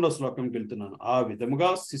 11వ శ్లోకంకి వెళ్తున్నాను. ఆ విధముగా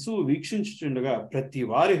శిశువు వీక్షించుచుండగా ప్రతి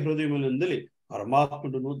వారి హృదయములందలి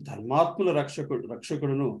పరమాత్ముడును ధర్మాత్ముల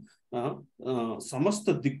రక్షకుడును సమస్త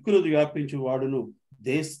దిక్కులు వ్యాపించు వాడును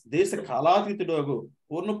దేశ కాలాతీతుడు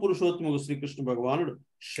పూర్ణ పురుషోత్తముడు శ్రీకృష్ణ భగవానుడు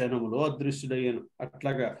క్షణములో అదృశ్యుడయ్యాను.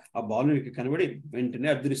 అట్లాగా ఆ బాలునికి కనబడి వెంటనే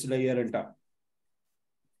అదృశ్యుడయ్యారంట.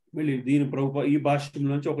 మళ్ళీ దీని ఈ భాష్యం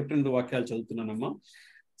నుంచి 1-2 వాక్యాలు చదువుతున్నానమ్మా.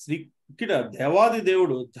 ఇక్కడ దేవాది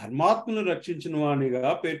దేవుడు ధర్మాత్మను రక్షించిన వానిగా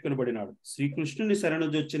పేర్కొనబడినాడు. శ్రీకృష్ణుని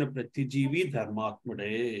శరణుజొచ్చిన ప్రతి జీవి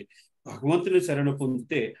ధర్మాత్ముడే. భగవంతుని శరణు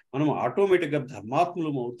పొందితే మనం ఆటోమేటిక్ గా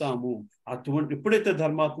ధర్మాత్ములం అవుతాము. ఎప్పుడైతే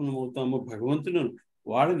ధర్మాత్ములం అవుతామో భగవంతుని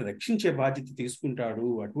వాళ్ళని రక్షించే బాధ్యత తీసుకుంటాడు.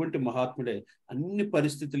 అటువంటి మహాత్ముడే అన్ని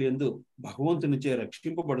పరిస్థితులు యందు భగవంతునిచే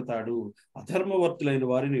రక్షింపబడతాడు. అధర్మవర్తులైన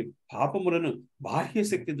వారిని పాపములను బాహ్య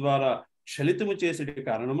శక్తి ద్వారా క్షలితము చేసే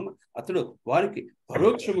కారణమున అతడు వారికి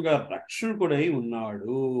పరోక్షముగా రక్షకుడై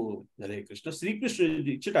ఉన్నాడు. హరే కృష్ణ.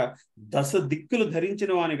 శ్రీకృష్ణుడు ఇచ్చట 10 దిక్కులు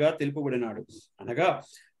ధరించిన వానిగా తెలుపబడినాడు. అనగా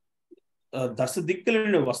 10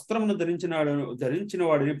 దిక్కుల వస్త్రమును ధరించిన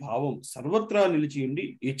వాడిని భావం సర్వత్రా నిలిచి ఉండి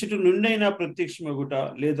ఇచ్చటి నుండైనా ప్రత్యక్షమగుట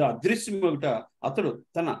లేదా అదృశ్యమగుట అతడు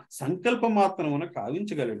తన సంకల్ప మాత్రమున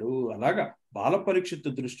కావించగలడు. అలాగా బాల పరీక్షిత్తు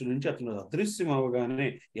దృష్టి నుంచి అతను అదృశ్యం అవగానే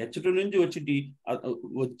ఎచ్చటి నుంచి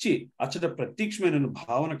వచ్చి అచ్చట ప్రత్యక్షమైన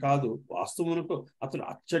భావన కాదు, వాస్తవమునకు అతడు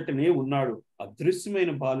అచ్చటనే ఉన్నాడు.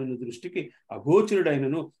 అదృశ్యమైన బాలుని దృష్టికి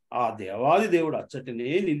అగోచరుడైనను ఆ దేవాది దేవుడు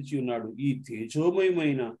అచ్చటనే నిలిచి ఉన్నాడు. ఈ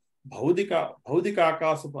తేజోమయమైన భౌతిక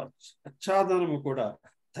ఆకాశపు ఆచ్ఛాదనము కూడా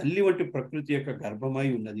తల్లి వంటి ప్రకృతి యొక్క గర్భమై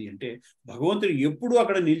ఉన్నది. అంటే భగవంతుడు ఎప్పుడు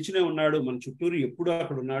అక్కడ నిలిచినే ఉన్నాడు, మన చుట్టూరు ఎప్పుడు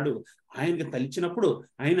అక్కడ ఉన్నాడు. ఆయనకి తలిచినప్పుడు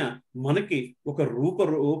ఆయన మనకి ఒక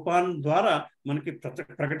రూపాన్ని ద్వారా మనకి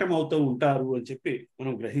ప్రకటమవుతూ ఉంటారు అని చెప్పి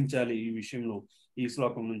మనం గ్రహించాలి ఈ విషయంలో, ఈ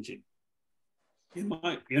శ్లోకం నుంచి.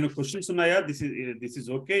 ఏమైనా క్వశ్చన్స్ ఉన్నాయా? దిస్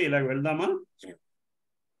ఇస్ ఓకే, ఇలా వెళ్దామా?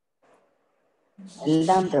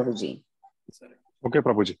 వెళ్దాం ప్రభుజీ. సరే, ఓకే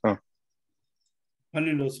ప్రభుజీ.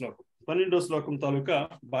 12వ శ్లోకం తాలూకా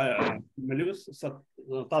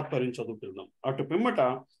తాత్పర్యం చదువుకుందాం. అటు పిమ్మట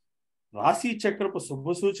రాశి చక్రపు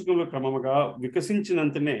శుభసూచకముల క్రమముగా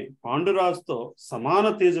వికసించినంతనే పాండురాజుతో సమాన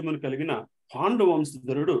తేజమును కలిగిన పాండు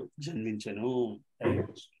వంశధరుడు జన్మించెను.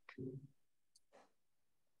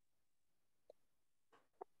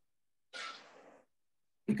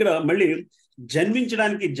 ఇక్కడ మళ్ళీ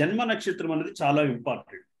జన్మించడానికి జన్మ నక్షత్రం అనేది చాలా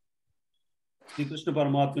ఇంపార్టెంట్. శ్రీకృష్ణ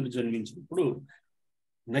పరమాత్మను జన్మించినప్పుడు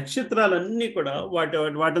నక్షత్రాలన్నీ కూడా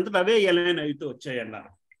వాటంతట అవే ఎలైన అయితే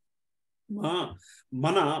వచ్చాయన్నారు.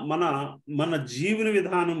 మన మన మన జీవన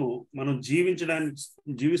విధానము మనం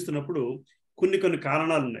జీవిస్తున్నప్పుడు కొన్ని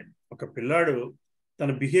కారణాలు ఉన్నాయి. ఒక పిల్లాడు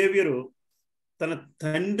తన బిహేవియర్ తన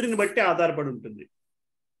తండ్రిని బట్టి ఆధారపడి ఉంటుంది.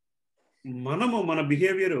 మన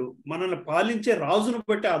బిహేవియర్ మనల్ని పాలించే రాజును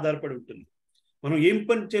బట్టి ఆధారపడి ఉంటుంది. మనం ఏం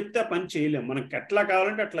పని చెప్తే ఆ పని చేయలేం. మనకి ఎట్లా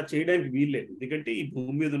కావాలంటే అట్లా చేయడానికి వీల్లేదు. ఎందుకంటే ఈ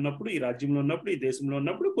భూమి మీద ఉన్నప్పుడు, ఈ రాజ్యంలో ఉన్నప్పుడు, ఈ దేశంలో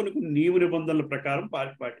ఉన్నప్పుడు కొన్ని నియమ నిబంధనల ప్రకారం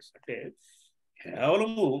పాటిస్తే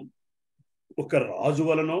కేవలము ఒక రాజు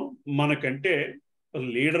వలనో మనకంటే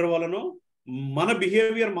లీడర్ వలనో మన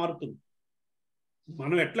బిహేవియర్ మారుతుంది.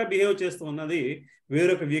 మనం ఎట్లా బిహేవ్ చేస్తాం అన్నది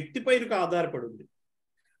వేరొక వ్యక్తి పైన ఆధారపడి ఉంది.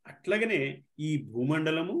 అట్లాగనే ఈ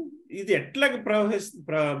భూమండలము ఇది ఎట్లాగ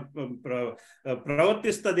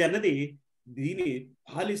ప్రవర్తిస్తుంది అన్నది దీని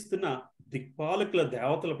పాలిస్తున్న దిక్పాలకుల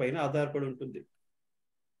దేవతల పైన ఆధారపడి ఉంటుంది.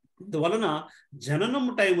 అందువలన జననం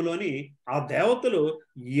టైంలోని ఆ దేవతలు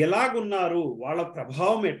ఎలాగున్నారు, వాళ్ళ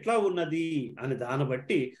ప్రభావం ఎట్లా ఉన్నది అని దాన్ని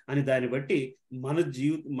బట్టి మన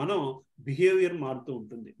బిహేవియర్ మారుతూ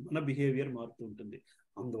ఉంటుంది.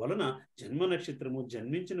 అందువలన జన్మ నక్షత్రము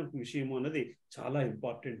జన్మించిన విషయము అన్నది చాలా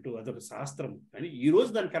ఇంపార్టెంట్. అదొక శాస్త్రం. కానీ ఈ రోజు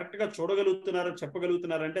దాన్ని కరెక్ట్ గా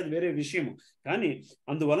చెప్పగలుగుతున్నారంటే అది వేరే విషయము. కానీ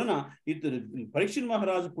అందువలన పరీక్షిత్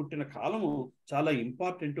మహారాజు పుట్టిన కాలము చాలా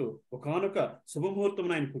ఇంపార్టెంట్. ఒకానొక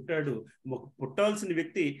శుభముహూర్తం ఆయన పుట్టాడు. పుట్టాల్సిన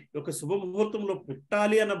వ్యక్తి ఒక శుభముహూర్తంలో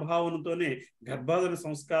పుట్టాలి అన్న భావనతోనే గర్భాధాన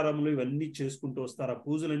సంస్కారములు ఇవన్నీ చేసుకుంటూ వస్తారు. ఆ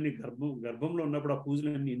పూజలన్నీ గర్భంలో ఉన్నప్పుడు ఆ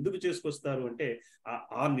పూజలన్నీ ఎందుకు చేసుకొస్తారు అంటే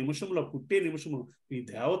ఆ నిమిషంలో, పుట్టే నిమిషము ఈ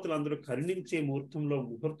దేవతలందరూ కరుణించే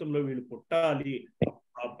ముహూర్తంలో వీళ్ళు పుట్టాలి,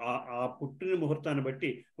 ఆ పుట్టిన ముహూర్తాన్ని బట్టి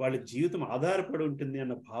వాళ్ళ జీవితం ఆధారపడి ఉంటుంది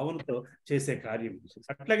అన్న భావనతో చేసే కార్యం.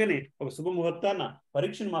 అట్లాగనే ఒక శుభముహూర్తాన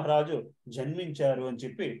పరీక్షణ్ మహారాజు జన్మించారు అని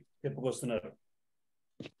చెప్పి చెప్పుకొస్తున్నారు.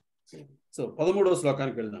 సో 13వ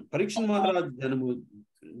శ్లోకానికి వెళ్దాం. పరీక్షణ్ మహారాజు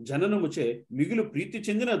జననముచే మిగులు ప్రీతి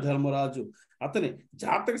చెందిన ధర్మరాజు అతని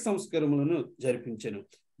జాతక సంస్కారములను జరిపించెను.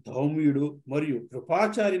 ధౌమ్యుడు మరియు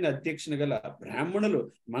కృపాచార్యుని అధ్యక్షన గల బ్రాహ్మణులు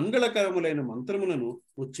మంగళకరములైన మంత్రములను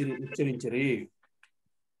ఉచ్చరించరి.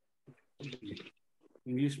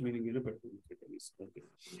 ఇంగ్లీష్ మీనింగ్ పెట్టుకుంటే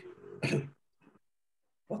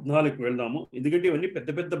 14కి వెళ్దాము. ఎందుకంటే ఇవన్నీ పెద్ద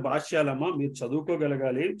పెద్ద భాష్యాలమ్మా, మీరు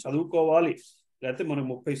చదువుకోవాలి, లేకపోతే మనం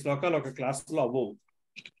 30 శ్లోకాలు ఒక క్లాసులో అవ్వవు.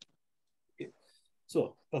 సో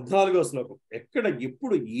 14వ శ్లోకం. ఎక్కడ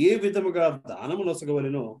ఎప్పుడు ఏ విధముగా దానము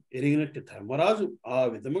నొసగవలెనో ఎరిగినట్టు ధర్మరాజు ఆ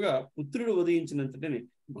విధముగా పుత్రుడు ఉదయించినంతటిని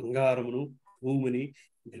బంగారమును, భూమిని,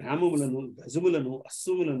 గ్రామములను, గజములను,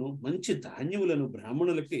 అశ్వములను, మంచి ధాన్యములను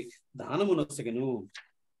బ్రాహ్మణులకి దానము నొసగను.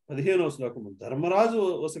 15వ శ్లోకము. ధర్మరాజు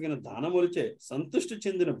ఒసగిన దానములచే సంతుష్టి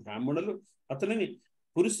చెందిన బ్రాహ్మణులు అతనిని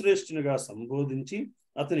పురుశ్రేష్ఠునిగా సంబోధించి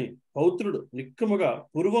అతని పౌత్రుడు నిక్కముగా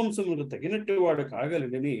పూర్వంశములకు తగినట్టు వాడు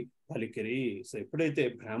కాగలడని పలికిరి. సో ఎప్పుడైతే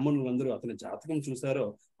బ్రాహ్మణులందరూ అతని జాతకం చూశారో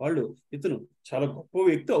వాళ్ళు ఇతను చాలా గొప్ప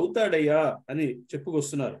వ్యక్తి అవుతాడయ్యా అని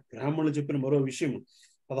చెప్పుకొస్తున్నారు. బ్రాహ్మణులు చెప్పిన మరో విషయం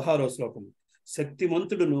 16వ శ్లోకము.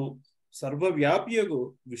 శక్తిమంతుడును సర్వవ్యాపియగు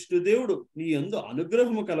విష్ణుదేవుడు నీ యందు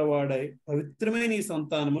అనుగ్రహము కలవాడై పవిత్రమైన నీ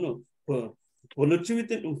సంతానమును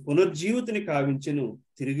పునర్జీవితిని కావించెను.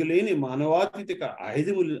 తిరుగులేని మానవాతీతిక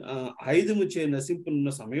ఆయుధము చే నశింపున్న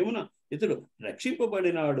సమయమున ఇతడు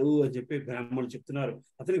రక్షింపబడినాడు అని చెప్పి బ్రాహ్మణులు చెప్తున్నారు.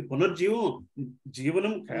 అతనికి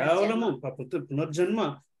జీవనం కేవలము పునర్జన్మ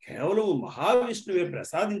కేవలము మహావిష్ణువే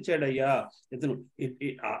ప్రసాదించాడయ్యా. ఇతను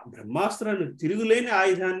ఆ బ్రహ్మాస్త్రాన్ని తిరుగులేని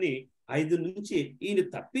ఆయుధం నుంచి ఈయన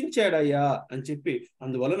తప్పించాడయ్యా అని చెప్పి,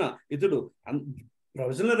 అందువలన ఇతడు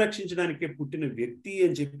ప్రజలను రక్షించడానికి పుట్టిన వ్యక్తి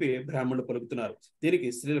అని చెప్పి బ్రాహ్మణులు పలుకుతున్నారు. దీనికి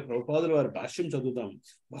శ్రీల ప్రభుపాదుల వారి భాష్యం చదువుతాం.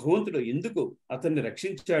 భగవంతుడు ఎందుకు అతన్ని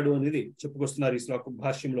రక్షించాడు అనేది చెప్పుకొస్తున్నారు ఈ శ్లోక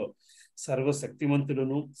భాష్యంలో.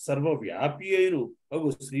 సర్వశక్తిమంతుడును సర్వవ్యాపి అయిను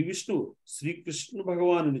శ్రీ విష్ణువు శ్రీకృష్ణ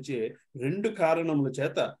భగవానునిచే 2 కారణముల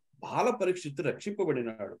చేత బాల పరీక్షిత్తు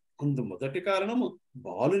రక్షింపబడినాడు. అందు మొదటి కారణము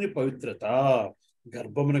బాలుని పవిత్రత.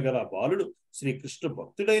 గర్భమున గల బాలుడు శ్రీకృష్ణ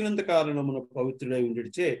భక్తుడైనంత కారణమున పవిత్రుడై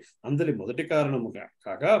ఉండిచే అందరి మొదటి కారణము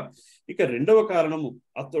కాగా, ఇక 2వ కారణము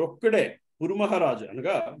అతడొక్కడే పురుమహారాజు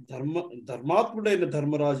అనగా ధర్మాత్ముడైన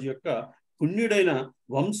ధర్మరాజు యొక్క పుణ్యుడైన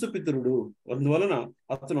వంశపితరుడు. అందువలన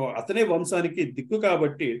అతనే వంశానికి దిక్కు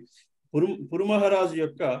కాబట్టి పురుమహారాజు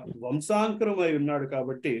యొక్క వంశాంకరమై ఉన్నాడు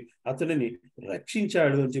కాబట్టి అతనిని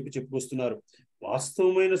రక్షించాడు అని చెప్పి చెప్పుకొస్తున్నారు.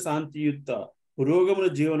 వాస్తవమైన శాంతియుక్త పురోగమన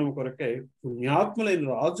జీవనం కొరకై పుణ్యాత్ములైన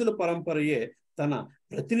రాజుల పరంపరయే తన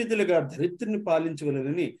ప్రతినిధులుగా ధరిత్రిని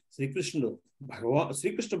పాలించవలనని శ్రీకృష్ణ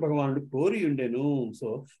భగవానుడు కోరి ఉండెను. సో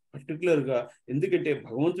పర్టికులర్ గా ఎందుకంటే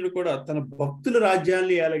భగవంతుడు కూడా తన భక్తుల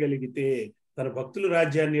రాజ్యాన్ని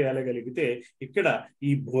ఏలగలిగితే ఇక్కడ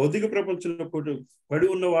ఈ భౌతిక ప్రపంచంలో పడి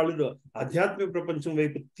ఉన్న వాళ్ళు ఆధ్యాత్మిక ప్రపంచం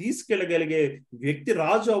వైపు తీసుకెళ్లగలిగే వ్యక్తి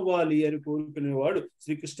రాజు అవ్వాలి అని కోరుకునేవాడు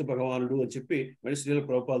శ్రీకృష్ణ భగవానుడు అని చెప్పి మళ్ళీ శ్రీల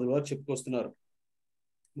ప్రభుపాదుల వారు చెప్పుకొస్తున్నారు.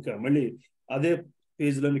 ఇంకా మళ్ళీ అదే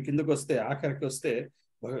పేజీలోని కిందకు వస్తే ఆఖరికి వస్తే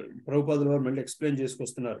ప్రభుపాదుల వారు మళ్ళీ ఎక్స్ప్లెయిన్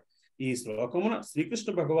చేసుకొస్తున్నారు. ఈ శ్లోకమున శ్రీకృష్ణ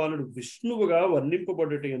భగవానుడు విష్ణువుగా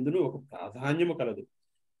వర్ణింపబడట ఎందును ఒక ప్రాధాన్యము కలదు.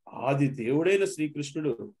 ఆది దేవుడైన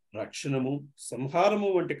శ్రీకృష్ణుడు రక్షణము, సంహారము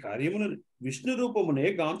వంటి కార్యములను విష్ణు రూపమునే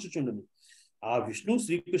గాంచుచుండును. ఆ విష్ణు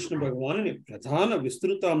శ్రీకృష్ణ భగవానుని ప్రధాన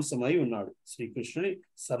విస్తృతాంశమై ఉన్నాడు. శ్రీకృష్ణుని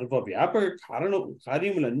సర్వవ్యాపక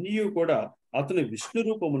కార్యములన్నీ కూడా అతని విష్ణు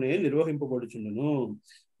రూపమునే నిర్వహింపబడుచుండును.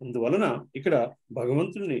 అందువలన ఇక్కడ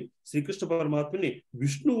భగవంతుని శ్రీకృష్ణ పరమాత్మని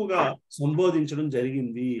విష్ణువుగా సంబోధించడం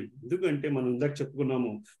జరిగింది. ఎందుకంటే మనం ఇందాక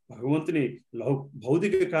చెప్పుకున్నాము, భగవంతుని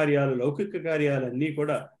భౌతిక కార్యాలు, లౌకిక కార్యాలన్నీ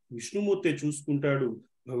కూడా విష్ణుమూర్తి చూసుకుంటాడు,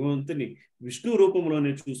 భగవంతుని విష్ణు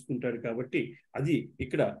రూపంలోనే చూసుకుంటాడు. కాబట్టి అది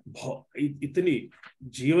ఇక్కడ ఇతని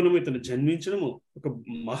జీవనము, ఇతను జన్మించడము ఒక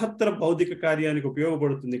మహత్తర భౌతిక కార్యానికి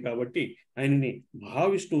ఉపయోగపడుతుంది. కాబట్టి ఆయనని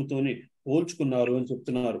మహావిష్ణువుతోని పోల్చుకున్నారు అని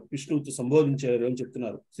చెప్తున్నారు, విష్ణువుతో సంబోధించారు అని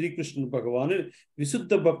చెప్తున్నారు. శ్రీకృష్ణుడు భగవాను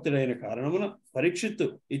విశుద్ధ భక్తుడైన కారణమున పరీక్షిత్తు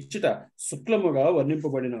ఇచ్చట శుక్లముగా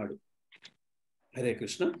వర్ణింపబడినాడు. హరే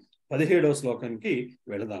కృష్ణ. 17వ శ్లోకానికి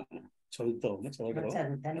వెళదాము.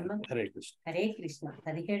 చదువుతానమ్మా. హరే కృష్ణ. హరే కృష్ణ.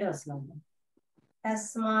 17వ శ్లోకం.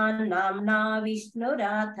 తస్మాన్ నామ్నా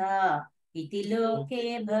విష్ణురాథ ఇతి లోకే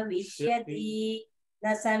భవిష్యతి న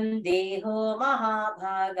సందేహో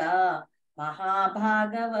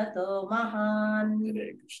మహాభాగవతో మహాన్. హరే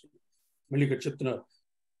కృష్ణ. మళ్ళీ ఇక్కడ చెప్తున్నారు,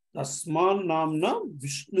 తస్మాన్ నామ్న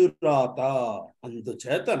విష్ణురాత,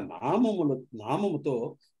 అందుచేత నామముతో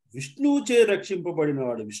విష్ణువుచే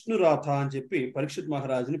రక్షింపబడినవాడు విష్ణురాథ అని చెప్పి పరీక్షిత్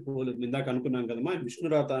మహారాజుని ఇందాక అనుకున్నాం కదమ్మా,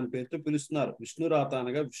 విష్ణురాథ అని పేరుతో పిలుస్తున్నారు. విష్ణురాథ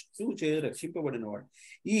అనగా విష్ణువుచే రక్షింపబడినవాడు.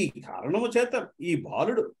 ఈ కారణము చేత ఈ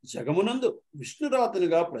బాలుడు జగమునందు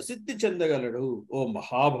విష్ణురాథునిగా ప్రసిద్ధి చెందగలడు. ఓ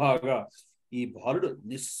మహాభాగా, ఈ బాలుడు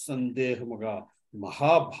నిస్సందేహముగా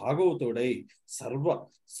మహాభాగవతుడై సర్వ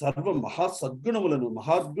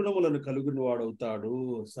మహాద్గుణములను కలిగిన వాడవుతాడు.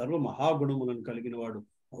 సర్వ మహాగుణములను కలిగిన వాడు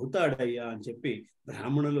అవుతాడయ్యా అని చెప్పి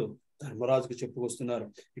బ్రాహ్మణులు ధర్మరాజుకు చెప్పుకొస్తున్నారు.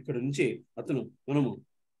 ఇక్కడ నుంచి మనము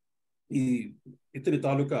ఇతని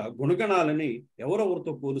తాలూకా గుణగణాలని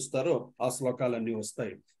ఎవరెవరితో పోలుస్తారో ఆ శ్లోకాలన్నీ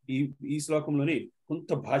వస్తాయి. ఈ శ్లోకంలోని కొంత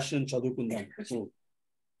భాష్యం చదువుకుందాం.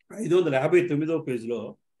 559వ పేజీలో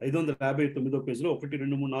 1,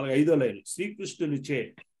 2, 3, 4, 5వ లైన్ శ్రీకృష్ణునిచే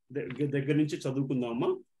దగ్గర నుంచి చదువుకుందామా.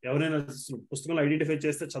 ఎవరైనా పుస్తకంలో ఐడెంటిఫై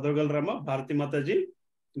చేస్తే చదవగలరామా? భారతీ మాతాజీ,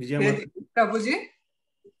 విజయమాతాజీ. ప్రభుజీ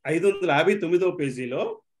 559వ పేజీలో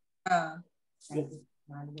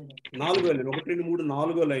 4వ లైన్ 1, 2, 3,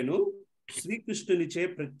 4వ లైను శ్రీకృష్ణునిచే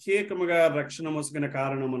ప్రత్యేకముగా రక్షణ మొసగిన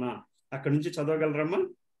కారణమున. అక్కడి నుంచి చదవగలరమ్మా?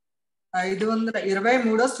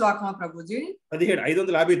 523వ శ్లోకమా ప్రభుజీ?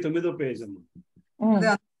 559వ పేజ్ అమ్మా.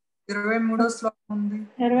 23వ శ్లోకం ఉంది.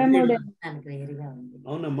 23.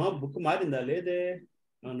 అవునమ్మా, బుక్ మారిందా? లేదే.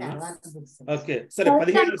 అవునా? తర్వాత books. ఓకే సరే.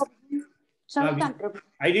 17 చదువుతాను ప్రభు.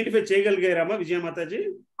 ఐడెంటిఫై చేయగలిగారమ్మా విజయమాతాజీ?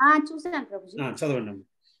 చూసాను ప్రభుజీ. చదవండి అమ్మా.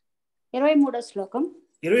 23వ శ్లోకం.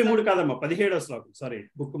 23 కాదమ్మా, 17వ శ్లోకం. సారీ,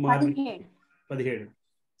 బుక్ మారి 17.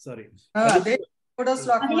 సారీ, అదే 3వ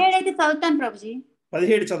శ్లోకం. 17 అయితే చదువుతాను ప్రభుజీ.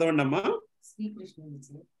 17 చదవండి అమ్మా.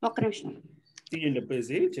 శ్రీకృష్ణునిచే ఒక్క నిమిషం తీయండి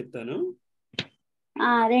పేజీ, చెప్తాను.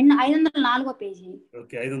 504వ పేజీ.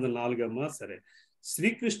 ఓకే, 504 అమ్మా. సరే.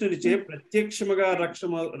 శ్రీకృష్ణునిచే ప్రత్యక్షముగా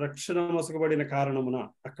రక్షణ మొసగబడిన కారణమున,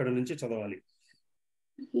 అక్కడ నుంచి చదవాలి.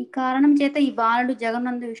 ఈ కారణం చేత ఈ బాలుడు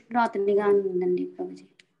జగన్నందు విష్ణురాతునిగా ఉందండి ప్రభుజీ.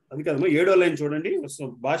 అది కదమ్మా, 7వ లైన్ చూడండి.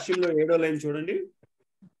 భాష్యంలో 7వ లైన్ చూడండి.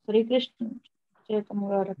 శ్రీకృష్ణ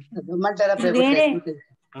చేతముగా వేరే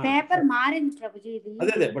పేపర్ మారింది ప్రభుజీ. ఇది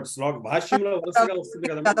అదే బట్ భాష్యంలో వరుసగా వస్తుంది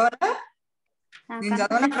కదా. చదవనా? నేను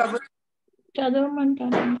చదవనా ప్రభు?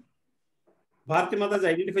 చదవమంటాను. భారతీ మాతాజీ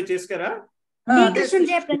ఐడెంటిఫై చేశారా?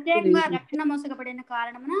 శ్రీకృష్ణునిచే ప్రత్యేకంగా రక్షణ మోసగబడిన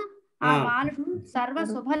కారణమున ఆ బాలుడు సర్వ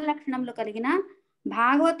శుభ లక్షణములు కలిగిన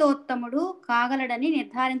భాగవతోత్తముడు కాగలడని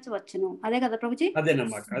నిర్ధారించవచ్చును. అదే కదా ప్రభుజీ?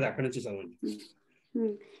 అదేనమాట, అదే అక్కడి నుంచి చదవండి.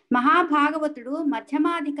 మహాభాగవతుడు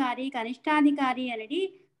మధ్యమాధికారి, కనిష్టాధికారి అనేది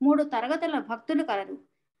 3 తరగతుల భక్తులు కలరు.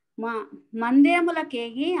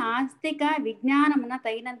 మందిరములకేగి ఆస్తిక విజ్ఞానమున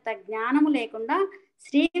తగినంత జ్ఞానము లేకుండా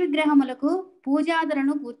శ్రీ విగ్రహములకు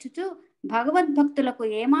పూజాదులను కూర్చుచు భగవద్భక్తులకు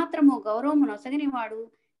ఏమాత్రము గౌరవము నొసగనివాడు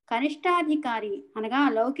కనిష్టాధికారి అనగా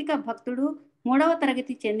లౌకిక భక్తుడు 3వ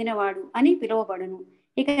తరగతి చెందినవాడు అని పిలువబడును.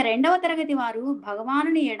 ఇక 2వ తరగతి వారు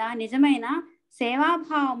భగవానుని ఎడ నిజమైన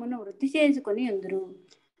సేవాభావమును వృద్ధి చేసుకుని ఉందురు.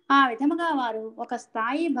 ఆ విధముగా వారు ఒక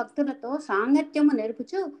స్థాయి భక్తులతో సాంగత్యము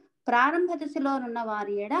నేర్పుచు ప్రారంభ దశలోనున్న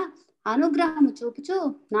వారి ఎడ అనుగ్రహము చూపుచు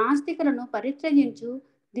నాస్తికులను పరిత్యజించు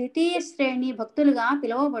ద్వితీయ శ్రేణి భక్తులుగా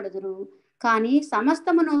పిలువబడుదురు. కానీ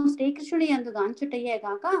సమస్తమును శ్రీకృష్ణుడి యందు గాంచుటయే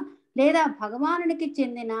కాక, లేదా భగవానునికి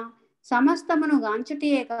చెందిన సమస్తమును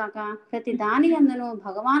గాంచుటయే కాక, ప్రతి దాని యందును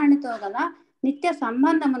భగవానునితో గల నిత్య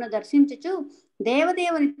సంబంధమును దర్శించుచు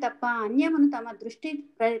దేవదేవుని తప్ప అన్యమును తమ దృష్టి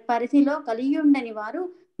పరిధిలో కలిగి ఉండని వారు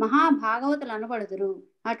మహాభాగవతులు అనబడుదురు.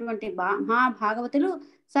 అటువంటి మహాభాగవతులు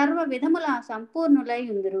సర్వ విధముల సంపూర్ణులై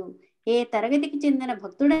ఉందురు. ఏ తరగతికి చెందిన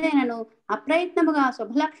భక్తుడైనను అప్రయత్నముగా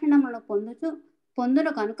శుభలక్షణములను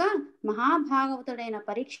పొందును కనుక మహాభాగవతుడైన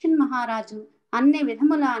పరీక్షిత్ మహారాజు అన్ని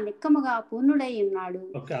విధముల నిక్కముగా పూర్ణుడై ఉన్నాడు.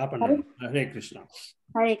 హరే కృష్ణ.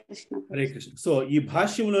 హరే కృష్ణ. హరే కృష్ణ. సో ఈ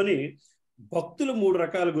భాష్యంలోని భక్తులు 3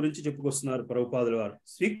 రకాల గురించి చెప్పుకొస్తున్నారు ప్రభుపాదుల వారు.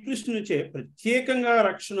 శ్రీకృష్ణునిచే ప్రత్యేకంగా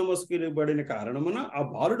రక్షణ మోసగిబడిన కారణమున ఆ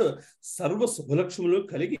బాలుడు సర్వ శుభలక్ష్యములు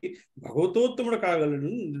కలిగి భగవతోత్తముడు కాగలను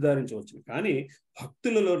నిర్ధారించవచ్చు. కానీ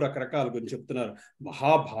భక్తులలో రకరకాల గురించి చెప్తున్నారు.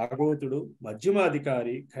 మహాభాగవతుడు,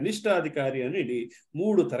 మధ్యమాధికారి, కనిష్టాధికారి అనేది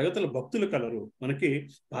 3 తరగతుల భక్తులు కలరు. మనకి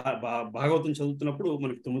భాగవతం చదువుతున్నప్పుడు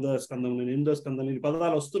మనకి 9వ స్కందంలో 8వ స్కందంలో ఈ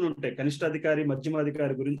పదాలు వస్తుంటాయి కనిష్టాధికారి,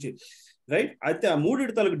 మధ్యమాధికారి గురించి, రైట్? అయితే ఆ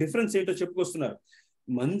 3 తలకు డిఫరెన్స్ ఏంటో చెప్పుకొస్తున్నారు.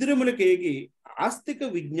 మందిరములకు ఏగి ఆస్తిక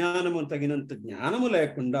విజ్ఞానము తగినంత జ్ఞానము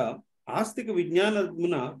లేకుండా, ఆస్తిక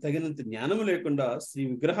విజ్ఞానమున తగినంత జ్ఞానము లేకుండా శ్రీ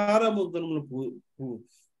విగ్రహారాముద్రములు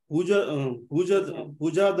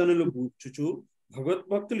పూజాదనులు పూచుచు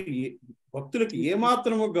భక్తులకు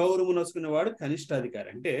ఏమాత్రము గౌరవం నసుకునేవాడు కనిష్టాధికారి.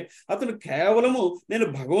 అంటే అతను కేవలము నేను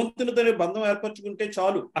భగవంతునితోనే బంధం ఏర్పరచుకుంటే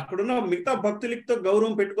చాలు, అక్కడున్న మిగతా భక్తులతో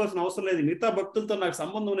గౌరవం పెట్టుకోవాల్సిన అవసరం లేదు, మిగతా భక్తులతో నాకు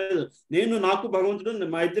సంబంధం లేదు, నాకు భగవంతుడు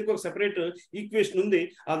మా ఇద్దరికి ఒక సెపరేట్ ఈక్వేషన్ ఉంది,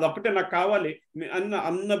 అది ఒక్కటే నాకు కావాలి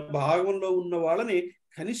అన్న భాగంలో ఉన్న వాళ్ళని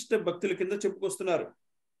కనిష్ట భక్తుల కింద చెప్పుకొస్తున్నారు.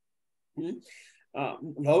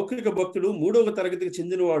 లౌకిక భక్తుడు 3వ తరగతికి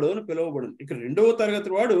చెందినవాడు అని పిలువబడును. ఇక 2వ తరగతి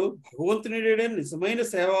వాడు భగవంతుని నిజమైన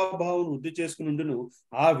సేవాభావం వృద్ధి చేసుకుని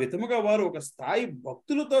ఆ విధముగా వారు ఒక స్థాయి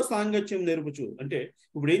భక్తులతో సాంగత్యం నేర్పుచు. అంటే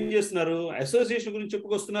ఇప్పుడు ఏం చేస్తున్నారు, అసోసియేషన్ గురించి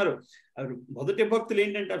చెప్పుకొస్తున్నారు. మొదటి భక్తులు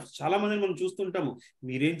ఏంటంటే చాలా మందిని మనం చూస్తుంటాము,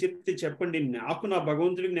 మీరేం చెప్తే చెప్పండి, నాకు నా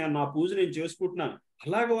భగవంతుడికి నా పూజ నేను చేసుకుంటున్నాను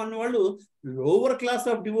అలాగే అన్నవాళ్ళు లోవర్ క్లాస్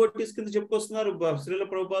ఆఫ్ డివోటీస్ కింద చెప్పుకొస్తున్నారు శ్రీల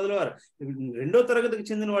ప్రభుపాదుల వారు. 2వ తరగతికి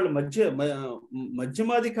చెందిన వాళ్ళు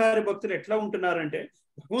మధ్యమాధికారి భక్తులు ఎట్లా ఉంటున్నారంటే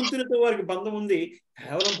భగవంతునితో వారికి బంధం ఉంది,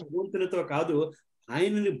 కేవలం భగవంతునితో కాదు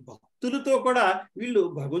ఆయనని భక్తులతో కూడా వీళ్ళు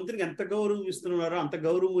భగవంతునికి ఎంత గౌరవం ఇస్తున్నారో అంత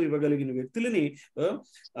గౌరవం ఇవ్వగలిగిన వ్యక్తులని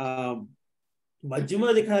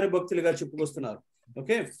మధ్యమాధికారి భక్తులుగా చెప్పుకొస్తున్నారు.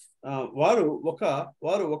 ఓకే, వారు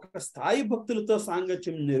ఒక స్థాయి భక్తులతో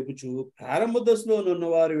సాంగత్యం నేర్పుచు ప్రారంభ దశలో ఉన్న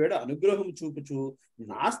వారి వేడ అనుగ్రహం చూపుచు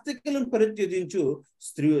నాస్తికులను పరిత్యజించు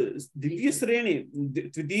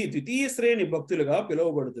ద్వితీయ శ్రేణి భక్తులుగా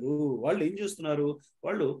పిలువబడుతురు. వాళ్ళు ఏం చేస్తున్నారు,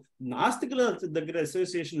 వాళ్ళు నాస్తికుల దగ్గర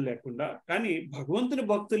అసోసియేషన్ లేకుండా కానీ భగవంతుని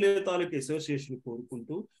భక్తుల తాలూకు అసోసియేషన్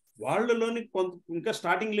కోరుకుంటూ వాళ్ళలోని ఇంకా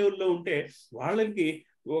స్టార్టింగ్ లెవెల్లో ఉంటే వాళ్ళకి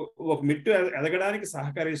ఒక మెట్టు ఎదగడానికి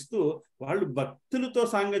సహకరిస్తూ వాళ్ళు భక్తులతో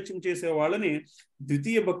సాంగత్యం చేసే వాళ్ళని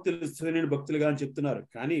ద్వితీయ భక్తులు శ్రేణి భక్తులుగా అని చెప్తున్నారు.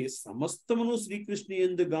 కానీ సమస్తమును శ్రీకృష్ణు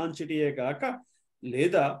యందు గాంచటియే గాక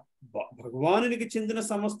లేదా భగవానునికి చెందిన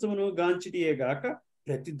సమస్తమును గాంచటియే గాక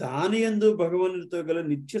ప్రతి దాని యందు భగవానుడితో గల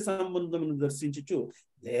నిత్య సంబంధమును దర్శించుచు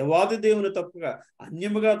దేవాది దేవుని తప్పక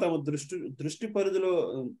అన్యముగా తమ దృష్టి పరిధిలో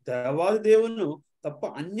దేవాది దేవును తప్ప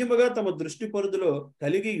అన్యముగా తమ దృష్టి పరిధిలో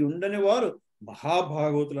కలిగి ఉండని వారు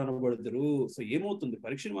మహాభాగవతులు అనబడుతురు. సో ఏమవుతుంది,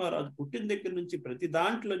 పరీక్ష మహారాజు పుట్టిన దగ్గర నుంచి ప్రతి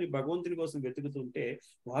దాంట్లోని భగవంతుని కోసం వెతుకుతుంటే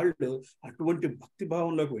వాళ్ళు అటువంటి భక్తి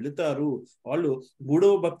భావంలోకి వెళుతారు. వాళ్ళు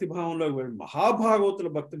 3వ భక్తి భావంలోకి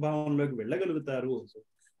మహాభాగవతుల భక్తి భావంలోకి వెళ్ళగలుగుతారు.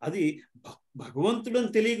 అది భగవంతుడని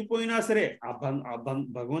తెలియకపోయినా సరే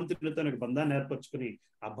భగవంతుడితో తనకు బంధాన్ని ఏర్పరచుకుని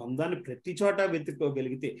ఆ బంధాన్ని ప్రతి చోట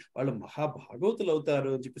వెతుక్కోగలిగితే వాళ్ళు మహాభాగవతులు అవుతారు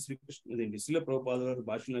అని చెప్పి శ్రీల ప్రభుపాదుల వారి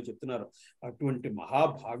భాషలో చెప్తున్నారు. అటువంటి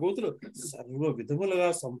మహాభాగవతులు సర్వ విధములుగా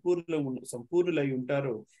సంపూర్ణులై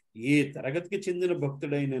ఉంటారు. ఏ తరగతికి చెందిన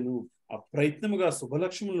భక్తుడైనను అప్రయత్నముగా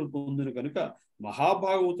శుభలక్ష్ములను పొందును కనుక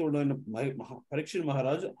మహాభాగవతుడైన పరీక్ష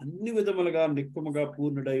మహారాజు అన్ని విధములుగా నిక్కుముగా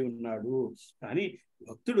పూర్ణుడై ఉన్నాడు. కానీ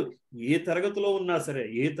భక్తుడు ఏ తరగతిలో ఉన్నా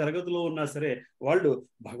సరే వాళ్ళు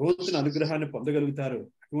భగవంతుని అనుగ్రహాన్ని పొందగలుగుతారు.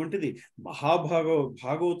 అటువంటిది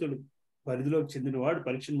భాగవతుడు పరిధిలోకి చెందినవాడు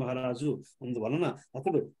పరీక్ష మహారాజు. అందువలన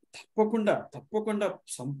అతడు తప్పకుండా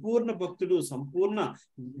సంపూర్ణ భక్తుడు, సంపూర్ణ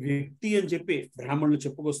వ్యక్తి అని చెప్పి బ్రాహ్మణులు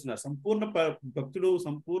చెప్పుకొస్తున్నారు. సంపూర్ణ భక్తుడు,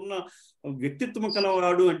 సంపూర్ణ వ్యక్తిత్వం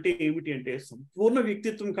కలవాడు అంటే ఏమిటి అంటే సంపూర్ణ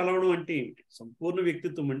వ్యక్తిత్వం కలవడం అంటే ఏమిటి? సంపూర్ణ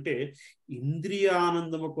వ్యక్తిత్వం అంటే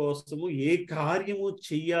ఇంద్రియానందము కోసము ఏ కార్యము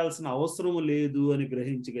చెయ్యాల్సిన అవసరము లేదు అని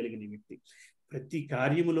గ్రహించగలిగిన వ్యక్తి. ప్రతి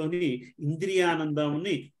కార్యములోని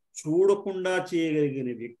ఇంద్రియానందాన్ని చూడకుండా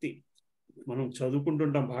చేయగలిగిన వ్యక్తి. మనం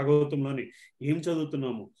చదువుకుంటుంటాం భాగవతంలోని ఏం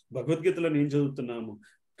చదువుతున్నాము, భగవద్గీతలోని ఏం చదువుతున్నాము,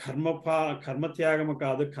 కర్మత్యాగము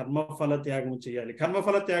కాదు కర్మఫల త్యాగము చేయాలి.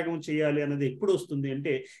 కర్మఫల త్యాగం చేయాలి అన్నది ఎప్పుడు వస్తుంది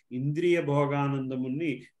అంటే ఇంద్రియ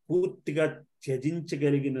భోగానందముని పూర్తిగా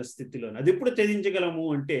త్యజించగలిగిన స్థితిలో. అది ఎప్పుడు త్యజించగలము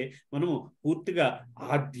అంటే మనము పూర్తిగా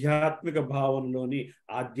ఆధ్యాత్మిక భావనలోని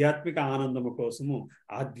ఆధ్యాత్మిక ఆనందము కోసము,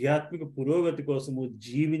 ఆధ్యాత్మిక పురోగతి కోసము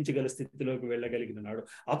జీవించగల స్థితిలోకి వెళ్ళగలిగిన నాడు.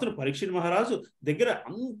 అతను పరీక్ష మహారాజు దగ్గర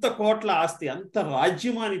అంత కోట్ల ఆస్తి, అంత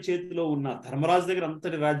రాజ్యం ఆయన చేతిలో ఉన్నా, ధర్మరాజు దగ్గర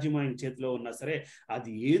అంతటి రాజ్యం ఆయన చేతిలో ఉన్నా సరే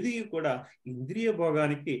అది ఏది కూడా ఇంద్రియ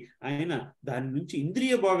భోగానికి ఆయన దాని నుంచి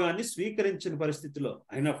ఇంద్రియ భోగాన్ని స్వీకరించిన పరిస్థితిలో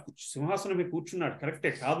ఆయన సింహాసనం మీద కూర్చున్నాడు.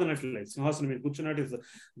 కరెక్టే కాదనట్లేదు, సింహాసనం మీద కూర్చున్నాడు,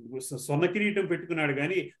 స్వర్ణ కిరీటం పెట్టుకున్నాడు,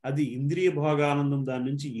 కానీ అది ఇంద్రియ భోగానందం దాని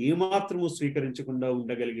నుంచి ఏమాత్రము స్వీకరించకుండా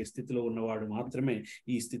ఉండగలిగే స్థితిలో ఉన్నవాడు మాత్రమే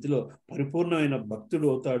ఈ స్థితిలో పరిపూర్ణమైన భక్తుడు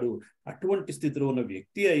అవుతాడు. అటువంటి స్థితిలో ఉన్న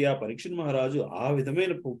వ్యక్తి అయ్యా పరీక్ష మహారాజు ఆ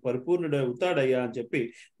విధమైన పరిపూర్ణుడు అవుతాడయ్యా అని చెప్పి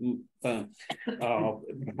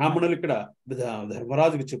బ్రాహ్మణులు ఇక్కడ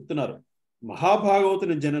ధర్మరాజుకి చెప్తున్నారు.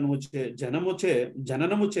 మహాభాగవతుని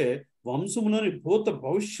జననముచే వంశములోని భూత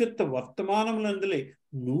భవిష్యత్ వర్తమానములందలి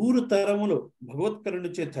 100 తరములు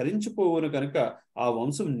భగవత్కరునిచే ధరించిపోవును కనుక ఆ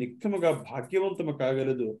వంశం నిక్కముగా భాగ్యవంతము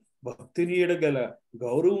కాగలదు. భక్తిని ఎడగల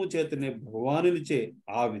గౌరవము చేతనే భగవానునిచే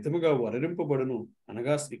ఆ విధముగా వరరింపబడును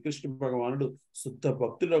అనగా శ్రీకృష్ణ భగవానుడు శుద్ధ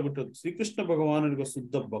భక్తుడొకట, శ్రీకృష్ణ భగవానుడికి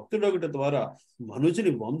శుద్ధ భక్తుడొకటి ద్వారా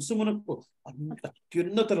మనుజుని వంశమునకు అంత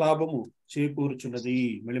అత్యున్నత లాభము చేకూరుచున్నది.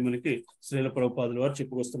 మళ్ళీ మనకి శ్రీల ప్రభుపాదుల వారు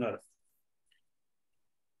చెప్పుకొస్తున్నారు.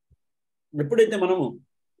 ఎప్పుడైతే మనము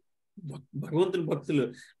భగవంతుని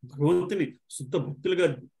శుద్ధ భక్తులుగా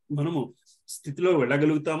మనము స్థితిలో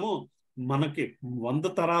వెళ్ళగలుగుతామో మనకి 100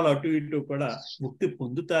 తరాలు అటు ఇటు కూడా ముక్తి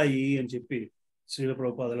పొందుతాయి అని చెప్పి శ్రీల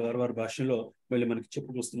ప్రభుపాదుల వారి భాషలో మళ్ళీ మనకి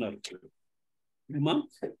చెప్పుకొస్తున్నారు.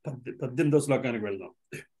 18వ శ్లోకానికి వెళ్దాం.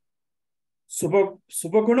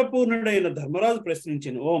 శుభగుణపూర్ణుడైన ధర్మరాజు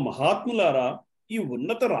ప్రశ్నించిన, ఓ మహాత్ములారా, ఈ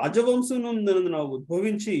ఉన్నత రాజవంశం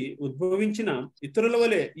ఉద్భవించిన ఇతరుల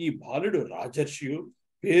వలె ఈ బాలుడు రాజర్షియు,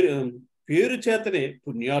 పేరు చేతనే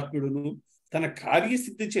పుణ్యాత్ముడును, తన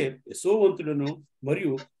కార్యసిద్ధిచే యశోవంతుడును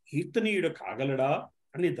మరియు కీర్తనీయుడు కాగలడా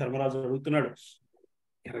అని ధర్మరాజు అడుగుతున్నాడు.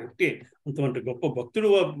 అంటే అంతవంటి గొప్ప భక్తుడు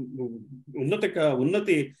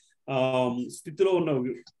ఉన్నతి స్థితిలో ఉన్న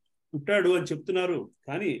పుట్టాడు అని చెప్తున్నారు.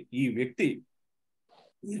 కానీ ఈ వ్యక్తి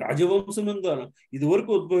ఈ రాజవంశం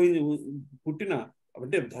ఇదివరకు పుట్టిన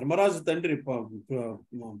అంటే ధర్మరాజు తండ్రి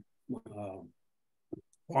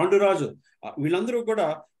పాండురాజు, వీళ్ళందరూ కూడా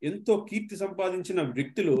ఎంతో కీర్తి సంపాదించిన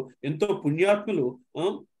వ్యక్తులు, ఎంతో పుణ్యాత్ములు.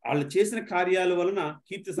 వాళ్ళు చేసిన కార్యాల వలన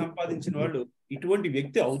కీర్తి సంపాదించిన వాళ్ళు ఇటువంటి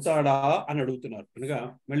వ్యక్తి అవుతాడా అని అడుగుతున్నారు. అనగా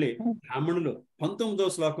మళ్ళీ బ్రాహ్మణులు 19వ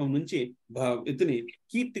శ్లోకం నుంచి ఇతని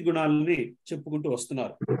కీర్తి గుణాలని చెప్పుకుంటూ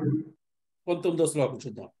వస్తున్నారు. 19వ శ్లోకం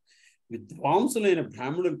చూద్దాం. విద్వాంసులైన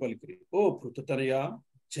బ్రాహ్మణులు పలికిరి, ఓ పృథుతనయ,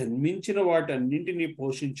 జన్మించిన వాటన్నింటినీ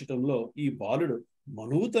పోషించటంలో ఈ బాలుడు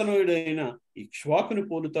మనువుతనయుడైన ఇక్ష్వాకుని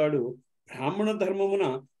పోలుతాడు. బ్రాహ్మణ ధర్మమున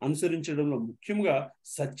అనుసరించడంలో ముఖ్యంగా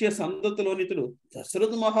సత్య సంతతిలోనితుడు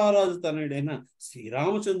దశరథ మహారాజు తనయుడైన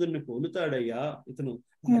శ్రీరామచంద్రుని పోలుతాడయ్యా. ఇతను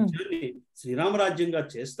రాజ్యాన్ని శ్రీరామరాజ్యంగా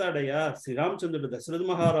చేస్తాడయ్యా. శ్రీరామచంద్రుడు దశరథ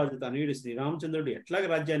మహారాజు తనయుడు శ్రీరామచంద్రుడు ఎట్లాగ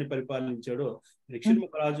రాజ్యాన్ని పరిపాలించాడో పరీక్షిత్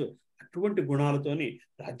మహారాజు అటువంటి గుణాలతోని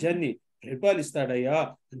రాజ్యాన్ని పరిపాలిస్తాడయ్యా.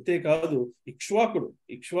 అంతేకాదు ఇక్ష్వాకు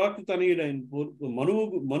తనయుడైన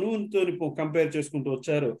మనువుతో కంపేర్ చేసుకుంటూ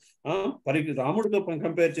వచ్చారు. రాముడితో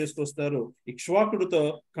కంపేర్ చేసుకొస్తారు, ఇక్ష్వాకుడితో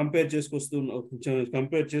కంపేర్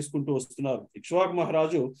చేసుకుంటూ వస్తున్నారు. ఇక్ష్వాకు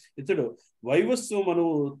మహారాజు ఇతడు వైవస్వ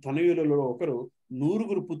మనువు తనయులలో ఒకరు.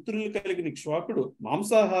 9 పుత్రులు కలిగిన ఇక్ష్వాకుడు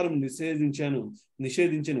మాంసాహారం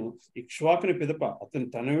నిషేధించను. ఇక్ష్వాకుని పిదప అతని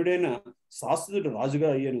తనయుడైన శాస్త్రుడు రాజుగా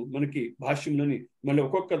అయ్యాను. మనకి భాష్యంలోని మళ్ళీ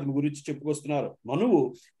ఒక్కొక్క గురించి చెప్పుకొస్తున్నారు. మనువు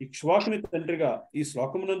ఇక్ష్వాకుని తండ్రిగా ఈ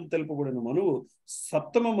శ్లోకమునందు తెలుపబడిన మనువు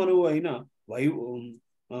సప్తమ మనువు అయిన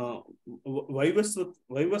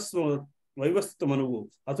వైవస్వత మనువు.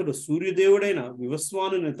 అతడు సూర్యదేవుడైన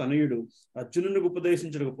వివస్వానుని తనయుడు. అర్జునునికి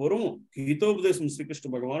ఉపదేశించక పూర్వము గీతోపదేశం శ్రీకృష్ణ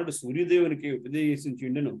భగవానుడు సూర్యదేవునికి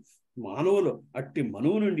ఉపదేశించిండెను. మానవులు అట్టి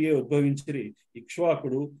మనువు నుండి ఉద్భవించిరి.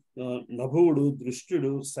 ఇక్ష్వాకుడు, నభువుడు,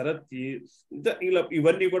 దృష్టుడు, శరత్తి, ఇలా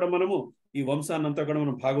ఇవన్నీ కూడా మనము ఈ వంశాన్నంతా కూడా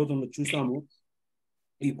మనం భాగవతంలో చూసాము.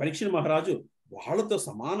 ఈ పరీక్షిత్ మహారాజు వాళ్ళతో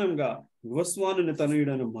సమానంగా వివస్వానుని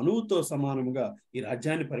తనయుడైన మనువుతో సమానంగా ఈ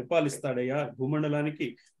రాజ్యాన్ని పరిపాలిస్తాడయ్యా. భూమండలానికి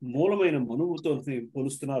మూలమైన మనువుతో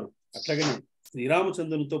పోలుస్తున్నారు. అట్లాగనే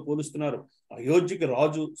శ్రీరామచంద్రునితో పోలుస్తున్నారు. అయోధ్యకి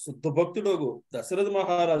రాజు శుద్ధ భక్తుడు దశరథ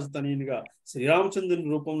మహారాజు తనయునిగా శ్రీరామచంద్రుని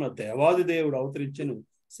రూపంలో దేవాది దేవుడు అవతరించెను.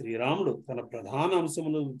 శ్రీరాముడు తన ప్రధాన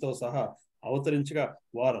అంశములతో సహా అవతరించగా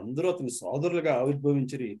వారందరూ అతని సోదరులుగా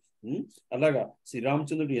ఆవిర్భవించిరి. అలాగా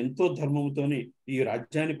శ్రీరామచంద్రుడు ఎంతో ధర్మముతోని ఈ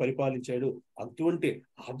రాజ్యాన్ని పరిపాలించాడు. అటువంటి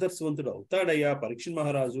ఆదర్శవంతుడు అవుతాడయ్యా పరీక్షిత్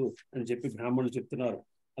మహారాజు అని చెప్పి బ్రాహ్మణులు చెప్తున్నారు.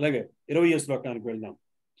 అలాగే 20వ శ్లోకానికి వెళ్దాం.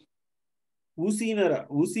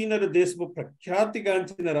 ఊసీనర దేశపు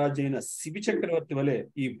ప్రఖ్యాతిగాంచిన రాజైన శిబి చక్రవర్తి వలె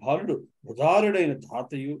ఈ బాలుడు ఉదారుడైన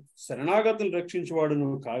ధాతయు, శరణాగతులు రక్షించేవాడును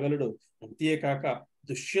కాగలడు. అంతేకాక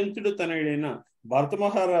దుష్యంతుడు తనయుడైన భరత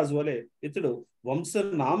మహారాజు వలె ఇతడు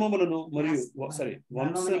వంశనామములను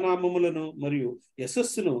మరియు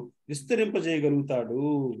యశస్సును విస్తరింపజేయగలుగుతాడు.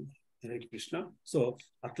 హరే కృష్ణ. సో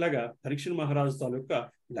అట్లాగా పరీక్షిత్ మహారాజు తాలూకా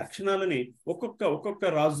లక్షణాలని ఒక్కొక్క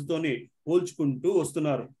రాజుతోని పోల్చుకుంటూ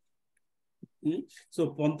వస్తున్నారు. సో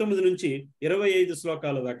 19 నుంచి 25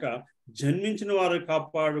 శ్లోకాల దాకా జన్మించిన వారు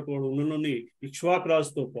కాపాడుకోవడంలోని ఇక్ష్వాకు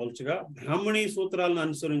రాజుతో పోల్చగా బ్రాహ్మణీ సూత్రాలను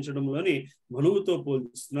అనుసరించడంలోని మనువుతో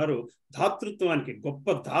పోల్చుతున్నారు. దాతృత్వానికి గొప్ప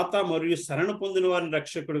దాత మరియు శరణ పొందిన వారిని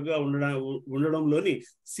రక్షకుడుగా ఉండడంలోని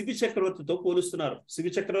శిబి చక్రవర్తితో పోలుస్తున్నారు.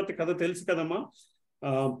 శిబి చక్రవర్తి కథ తెలుసు కదమ్మా.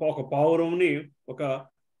 ఒక పావురంని ఒక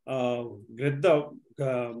గ్రద్ద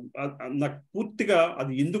నాకు పూర్తిగా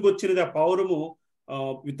అది ఎందుకు వచ్చినది, ఆ పావురము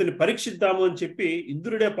ఇతన్ని పరీక్షిద్దాము అని చెప్పి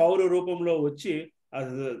ఇంద్రుడే పావుర రూపంలో వచ్చి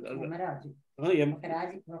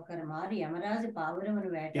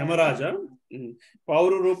యమరాజా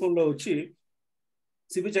పావుర రూపంలో వచ్చి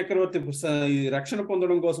శిబి చక్రవర్తి రక్షణ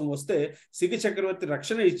పొందడం కోసం వస్తే శిబి చక్రవర్తి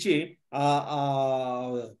రక్షణ ఇచ్చి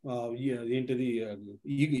ఏంటిది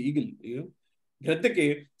ఈగిల్ గ్రద్దకి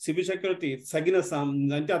శిబి చక్రవర్తి సగిన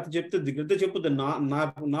అంటే అతను చెప్తుంది, గ్రద్ద చెప్పుద్ది,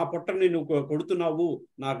 నా పొట్టని నువ్వు కొడుతున్నావు,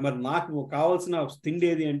 నాకు కావాల్సిన తిండి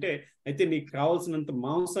ఏది అంటే, అయితే నీకు కావాల్సినంత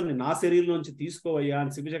మాంసాన్ని నా శరీరంలోంచి తీసుకోవయ్యా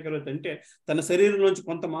అని శిబి చక్రవర్తి అంటే, తన శరీరంలోంచి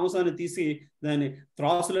కొంత మాంసాన్ని తీసి దాన్ని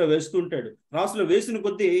త్రాసులో వేస్తుంటాడు. త్రాసులో వేసిన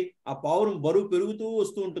కొద్దీ ఆ పావురం బరువు పెరుగుతూ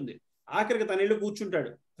వస్తూ ఉంటుంది. ఆఖరికి తన ఇల్లు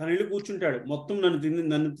కూర్చుంటాడు మొత్తం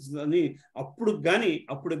నన్ను అప్పుడు గాని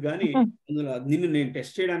అందులో నిన్ను నేను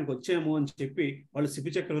టెస్ట్ చేయడానికి వచ్చాము అని చెప్పి వాళ్ళు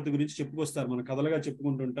శిబి చక్రవర్తి గురించి చెప్పుకొస్తారు, మన కథలుగా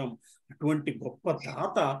చెప్పుకుంటుంటాం. అటువంటి గొప్ప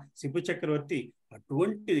దాత శిబి చక్రవర్తి,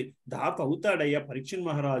 అటువంటి దాత అవుతాడయ్యా పరీక్షణ్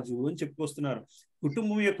మహారాజు అని చెప్పుకొస్తున్నారు.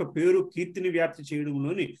 కుటుంబం యొక్క పేరు కీర్తిని వ్యాప్తి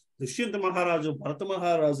చేయడంలోని దుష్యంత మహారాజు, భరత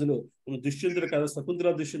మహారాజులు, దుష్యంతుల కథ, శకుంతల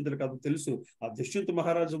దుష్యంతుల కథ తెలుసు. ఆ దుష్యంత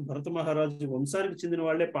మహారాజు, భరత మహారాజు వంశానికి చెందిన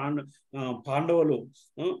వాళ్ళే పాండవులు.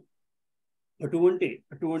 అటువంటి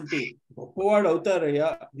గొప్పవాడు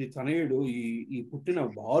అవుతారయ్యా ఈ తనయుడు, ఈ పుట్టిన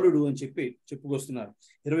బాలుడు అని చెప్పి చెప్పుకొస్తున్నారు.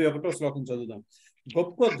 21వ శ్లోకం చదువుదాం.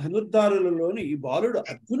 గొప్ప ధనుర్ధారులలోని ఈ బాలుడు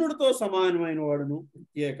అర్జునుడితో సమానమైన వాడును,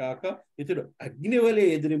 అంతేకాక ఇతడు అగ్ని వలె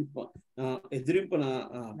ఎదిరింపన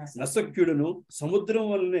నసక్యుడును, సముద్రం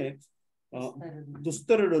వల్లనే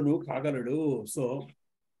దుస్తరుడును కాగలడు. సో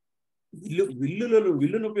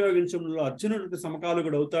విల్లును ఉపయోగించడంలో అర్జునుడికి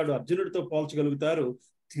సమకాలుగుడు అవుతాడు, అర్జునుడితో పోల్చగలుగుతారు.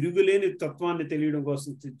 తిరుగులేని తత్వాన్ని తెలియడం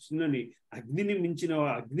కోసం చిన్నని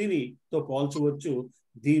అగ్నితో పోల్చవచ్చు.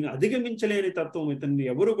 దీన్ని అధిగమించలేని తత్వం ఇతన్ని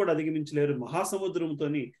ఎవరు కూడా అధిగమించలేరు,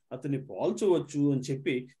 మహాసముద్రంతోని అతన్ని పోల్చవచ్చు అని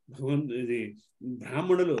చెప్పి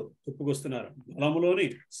బ్రాహ్మణులు చెప్పుకొస్తున్నారు. బలములోని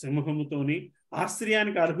సింహముతోని,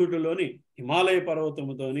 ఆశ్రయానికి అర్హుడులోని హిమాలయ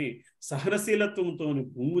పర్వతముతోని, సహనశీలత్వముతోని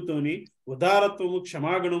భూమితోని, ఉదారత్వము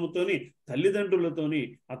క్షమాగుణముతోని తల్లిదండ్రులతోని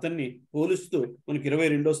అతన్ని పోలుస్తూ మనకి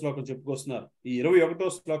 22వ శ్లోకం చెప్పుకొస్తున్నారు. ఈ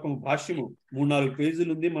 21వ శ్లోకం భాష్యము 3-4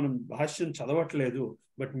 పేజీలు ఉంది. మనం భాష్యం చదవట్లేదు,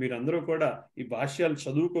 బట్ మీరందరూ కూడా ఈ భాష్యాలు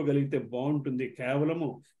చదువుకోగలిగితే బాగుంటుంది.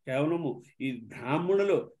 కేవలము ఈ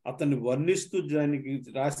బ్రాహ్మణులు అతన్ని వర్ణిస్తూ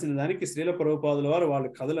రాసిన దానికి శ్రీల ప్రభుపాదుల వారు వాళ్ళ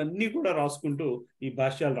కథలన్నీ కూడా రాసుకుంటూ ఈ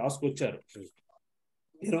భాష్యాలు రాసుకొచ్చారు.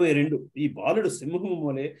 22 ఈ బాలుడు సింహము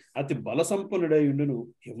వలె అతి బల సంపన్నుడై ఉండును,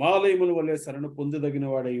 హిమాలయముల వలె శరణ పొందదగిన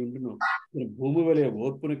వాడై ఉండును, భూమి వలె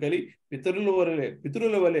ఓర్పును కలిగి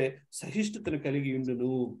పితరుల వలె సహిష్ణుతను కలిగి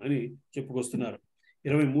ఉండును అని చెప్పుకొస్తున్నారు.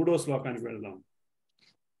 23వ శ్లోకానికి వెళ్దాం.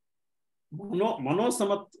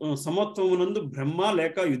 సమత్వమునందు బ్రహ్మ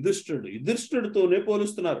లేక యుధిష్ఠుడితోనే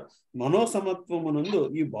పోలుస్తున్నారు. మనోసమత్వమునందు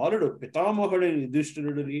ఈ బాలుడు పితామహుడైన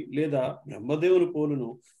యుధిష్ఠిరుడిని లేదా బ్రహ్మదేవుని పోలును.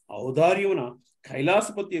 ఔదార్యమున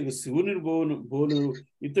కైలాసపతి శివుని బోలు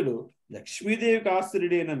ఇతడు లక్ష్మీదేవికి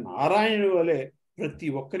ఆశ్చర్యుడైన నారాయణుడి వలె ప్రతి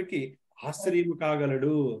ఒక్కరికి ఆశ్చర్యము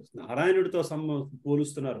కాగలడు. నారాయణుడితో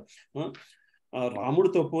పోలుస్తున్నారు.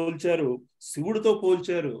 రాముడితో పోల్చారు, శివుడితో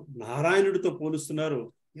పోల్చారు, నారాయణుడితో పోలుస్తున్నారు.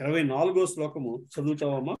 24వ శ్లోకము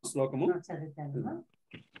చదువుతావమ్మా? శ్లోకము చదువుతానమ్మా.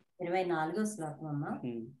 24వ శ్లోకం అమ్మా.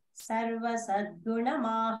 సర్వ సద్గుణ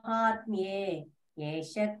మాహాత్మ్యే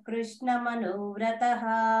ఏష కృష్ణ మనోవ్రతః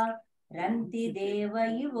రంతి దేవ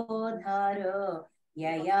యువోధారో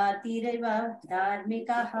యయాతిరివ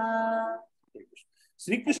ధార్మికః.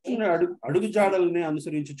 శ్రీకృష్ణుని అడుగుజాడల్ని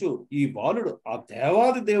అనుసరించుచు ఈ బాలుడు ఆ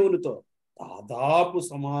దేవాది దేవునితో దాదాపు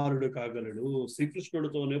సమానుడు కాగలడు.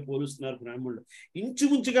 శ్రీకృష్ణుడితోనే పోలుస్తున్నారు బ్రాహ్మణుడు.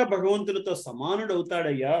 ఇంచుమించుగా భగవంతుడితో సమానుడు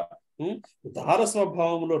అవుతాడయ్యా. ఉదార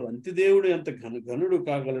స్వభావంలో రంతిదేవుడు ఎంత ఘనుడు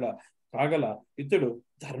కాగల ఇతడు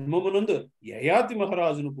ధర్మమునందు యయాతి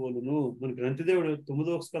మహారాజును పోలును. మనకి రంతిదేవుడు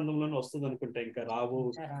 9వ స్కందంలోనే వస్తుంది అనుకుంటా, ఇంకా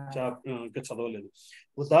ఇంకా చదవలేదు.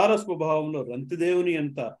 ఉదార స్వభావంలో రంతిదేవుని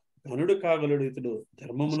ఎంత ఘనుడు కాగలడు ఇతడు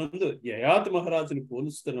ధర్మమునందు యయాతి మహారాజుని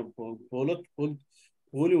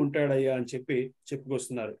పోలి ఉంటాడయ్యా అని చెప్పి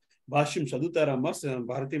చెప్పుకొస్తున్నారు. భాష్యం చదువుతారమ్మా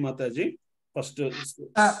భారతీ మాతాజీ?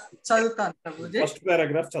 చదువుతాను ప్రభుజీ. ఫస్ట్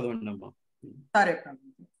పారాగ్రాఫ్ చదవండి అమ్మా. సరే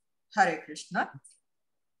ప్రభుజీ. హరే కృష్ణ.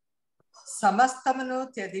 సమస్తమును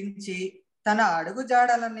త్యజించి తన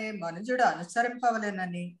అడుగుజాడలనే మనుజుడు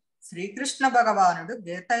అనుసరింపవలెనని శ్రీకృష్ణ భగవానుడు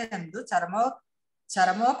గీతయందు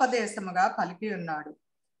చరమోపదేశముగా పలికి ఉన్నాడు.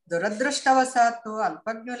 దురదృష్టవశాత్తు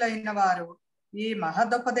అల్పజ్ఞులైన వారు ఈ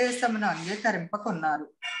మహదుపదేశమును అంగీకరింపకున్నారు.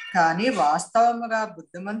 కానీ వాస్తవముగా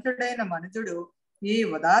బుద్ధిమంతుడైన మనుజుడు ఈ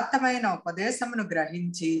ఉదాత్తమైన ఉపదేశమును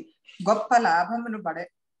గ్రహించి గొప్ప లాభమును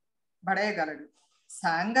పడేయగలడు.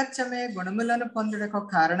 సాంగత్యమే గుణములను పొందుటకు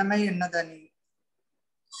కారణమై ఉన్నదని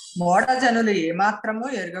మూఢజనులు ఏమాత్రము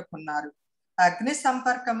ఎరుగకున్నారు. అగ్ని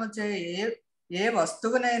సంపర్కముచే ఏ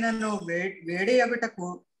వస్తువునైనను వేడియగుటకు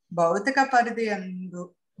భౌతిక పరిధి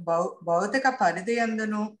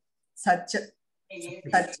అందును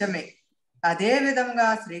సత్యమే. అదే విధంగా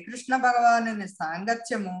శ్రీకృష్ణ భగవానుని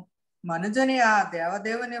సాంగత్యము మనుజుని ఆ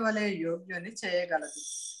దేవదేవుని వలె యోగ్యుని చేయగలదు.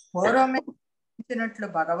 పూర్వమే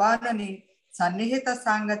భగవానుని సన్నిహిత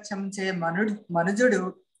సాంగత్యం చే మనుజుడు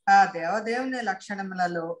ఆ దేవదేవుని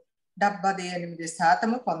లక్షణములలో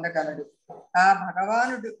 78% పొందగలడు. ఆ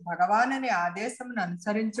భగవానుని ఆదేశమును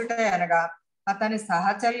అనుసరించుట అనగా అతని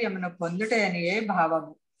సహచర్యమును పొందుట అని ఏ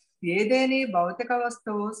భావము. ఏదేని భౌతిక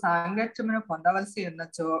వస్తువు సాంగత్యమును పొందవలసి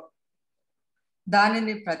ఉన్నచో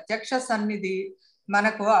దానిని ప్రత్యక్ష సన్నిధి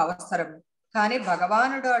మనకు అవసరము. కానీ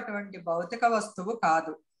భగవానుడు అటువంటి భౌతిక వస్తువు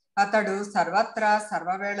కాదు. అతడు సర్వత్రా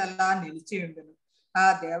సర్వవేళలా నిలిచి ఉండును. ఆ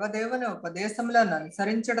దేవదేవుని ఉపదేశములను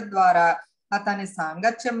అనుసరించడం ద్వారా అతని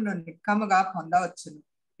సాంగత్యమును నిక్కముగా పొందవచ్చును.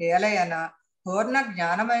 ఏలయన పూర్ణ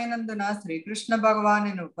జ్ఞానమైనందున శ్రీకృష్ణ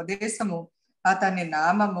భగవానుని ఉపదేశము అతని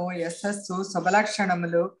నామము, యశస్సు,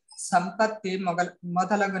 శుభలక్షణములు, సంపత్తి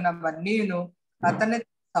మొదలగునవన్నీను అతని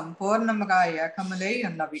సంపూర్ణముగా ఏకములై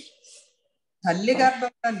ఉన్నవి. తల్లి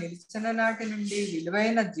గర్భంలో నిలిచిన నాటి నుండి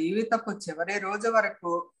విలువైన జీవితపు చివరి రోజు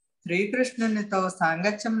వరకు శ్రీకృష్ణునితో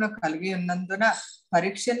సాంగత్యమును కలిగి ఉన్నందున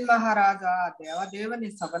పరీక్షిత్ మహారాజు ఆ దేవదేవుని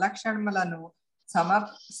శుభలక్షణములను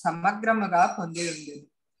సమగ్రముగా పొంది ఉంది.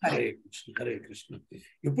 హరే కృష్ణ, హరే కృష్ణ.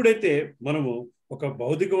 ఎప్పుడైతే మనము ఒక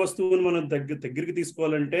భౌతిక వస్తువును మనం దగ్గరికి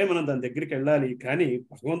తీసుకోవాలంటే మనం దాని దగ్గరికి వెళ్ళాలి. కానీ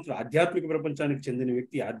భగవంతుడు ఆధ్యాత్మిక ప్రపంచానికి చెందిన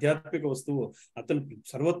వ్యక్తి, ఆధ్యాత్మిక వస్తువు అతను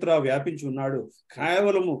సర్వత్రా వ్యాపించి ఉన్నాడు.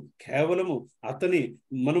 కేవలము అతని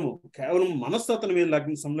కేవలం మనస్సు అతని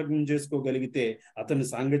మీద సంలగ్నం చేసుకోగలిగితే అతని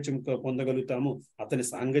సాంగత్యం పొందగలుగుతాము. అతని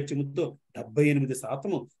సాంగత్యముతో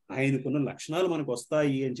 78% ఆయనకున్న లక్షణాలు మనకు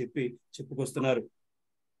వస్తాయి అని చెప్పుకొస్తున్నారు.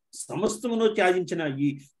 సమస్తమును త్యాజించిన ఈ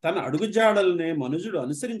తన అడుగుజాడలనే మనుజుడు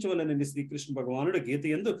అనుసరించవలనని శ్రీకృష్ణ భగవానుడు గీత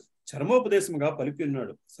యందు చరమోపదేశముగా పలికి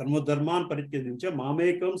ఉన్నాడు. సర్వధర్మాన్ని పరిత్యజించే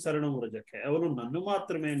మామేకం శరణం వ్రజ, కేవలం నన్ను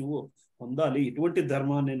మాత్రమే నువ్వు పొందాలి, ఇటువంటి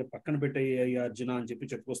ధర్మాన్ని నేను పక్కన పెట్టేయ్యా అర్జున అని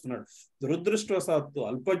చెప్పుకొస్తున్నాడు. దురదృష్టవశాత్తు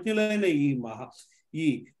అల్పజ్ఞులైన ఈ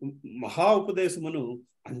మహా ఉపదేశమును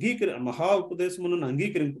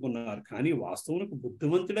అంగీకరింపుకున్నారు. కానీ వాస్తవునికి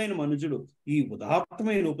బుద్ధిమంతుడైన మనుజుడు ఈ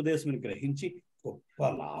ఉదాత్తమైన ఉపదేశమును గ్రహించి గొప్ప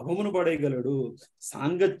లాభమును పడేయగలడు.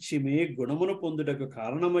 సాంగత్యమే గుణమును పొందుటకు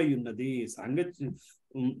కారణమై ఉన్నది.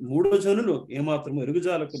 మూడో జనులు ఏమాత్రం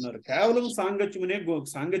ఎరుగుజాలకున్నారు. కేవలం సాంగత్యమే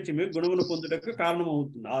గుణమును పొందుటకు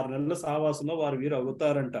కారణమవుతుంది. 6 నెలల సావాసంలో వీరు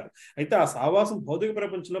అవుతారంటారు. అయితే ఆ సావాసం భౌతిక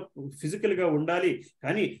ప్రపంచంలో ఫిజికల్ గా ఉండాలి.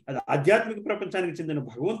 కానీ అది ఆధ్యాత్మిక ప్రపంచానికి చెందిన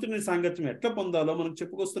భగవంతుని సాంగత్యం ఎట్లా పొందాలో మనకు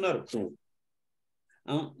చెప్పుకొస్తున్నారు.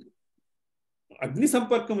 అగ్ని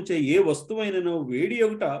సంపర్కము చే ఏ వస్తువైనను వేడి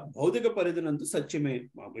ఒకట భౌతిక పరిధినందు సత్యమే.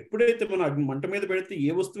 ఎప్పుడైతే మనం మంట మీద పెడితే ఏ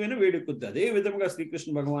వస్తువైనా వేడెక్కుద్ది. అదే విధంగా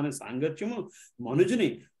శ్రీకృష్ణ భగవాని సాంగత్యము మనుజుని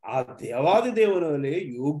ఆ దేవాది దేవునివలే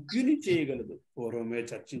యోగ్యుని చేయగలదు. పూర్వమే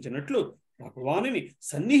చర్చించినట్లు భగవానుని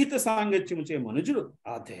సన్నిహిత సాంగత్యము చే మనుజుడు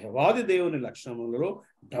ఆ దేవాది దేవుని లక్షణములలో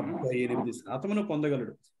 78%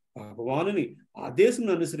 పొందగలడు. భగవానుని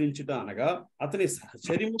ఆదేశమును అనుసరించుట అనగా అతని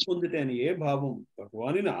సహచర్యము పొందుట అని ఏ భావం.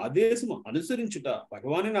 భగవానుని ఆదేశము అనుసరించుట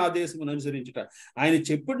ఆయన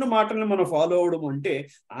చెప్పిన మాటలను మనం ఫాలో అవడం అంటే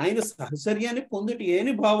ఆయన సహచర్యాన్ని పొందుట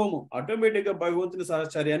ఏని భావము. ఆటోమేటిక్ గా భగవంతుని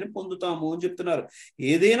సహచర్యాన్ని పొందుతాము అని చెప్తున్నారు.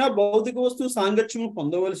 ఏదైనా భౌతిక వస్తువు సాంగత్యము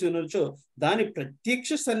పొందవలసి ఉన్నచో దాని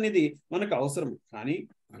ప్రత్యక్ష సన్నిధి మనకు అవసరం. కానీ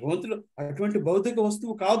భగవంతుడు అటువంటి భౌతిక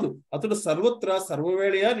వస్తువు కాదు. అతడు సర్వత్రా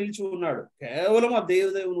సర్వవేళయా నిలిచి ఉన్నాడు. కేవలం ఆ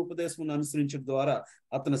దేవదేవుని ఉపదేశం అనుసరించడం ద్వారా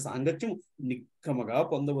అతని సాంగత్యం నిక్కమగా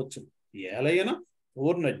పొందవచ్చు. ఏలైనా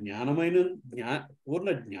పూర్ణ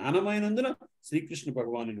జ్ఞానమైనందున శ్రీకృష్ణ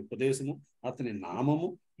భగవానుని ఉపదేశము, అతని నామము,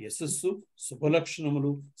 యశస్సు,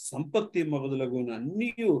 శుభలక్షణములు, సంపత్తి మొదలగున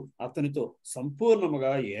అన్నీ అతనితో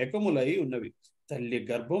సంపూర్ణముగా ఏకములై ఉన్నవి. తల్లి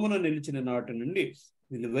గర్భమున నిలిచిన నాటి నుండి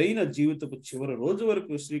విలువైన జీవితపు చివరి రోజు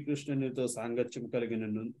వరకు శ్రీకృష్ణునితో సాంగత్యం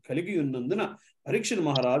కలిగి ఉన్నందున పరీక్షిత్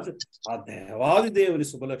మహారాజు ఆ దేవాది దేవుని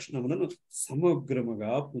శుభలక్షణములను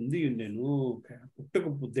సమగ్రముగా పొంది ఉండెను. పుట్టక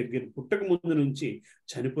ముందు నుంచి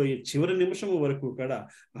చనిపోయే చివరి నిమిషం వరకు కూడా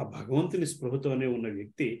ఆ భగవంతుని స్పృహతోనే ఉన్న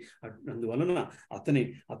వ్యక్తి. అందువలన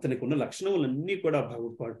అతనికి ఉన్న లక్షణములన్నీ కూడా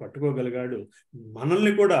పట్టుకోగలిగాడు.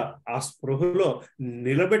 మనల్ని కూడా ఆ స్పృహలో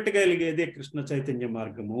నిలబెట్టగలిగేదే కృష్ణ చైతన్య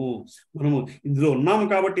మార్గము. మనము ఇందులో ఉన్నాము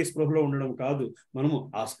కాబట్టి స్పృహలో ఉండడం కాదు, మనము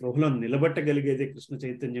ఆ స్పృహలో నిలబెట్టగలిగేదే కృష్ణ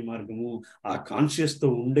చైతన్య మార్గము. ఆ కాన్షియస్ తో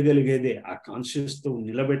ఉండగలిగేదే, ఆ కాన్షియస్ తో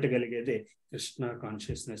నిలబెట్టగలిగేదే కృష్ణ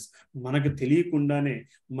కాన్షియస్నెస్. మనకు తెలియకుండానే,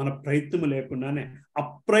 మన ప్రయత్నం లేకుండానే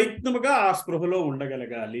అప్రయత్నముగా ఆ స్పృహలో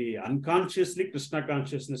ఉండగలగాలి. అన్కాన్షియస్లీ కృష్ణ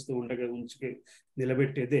కాన్షియస్నెస్ తో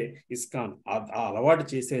నిలబెట్టేదే ఇస్కాన్. ఆ అలవాటు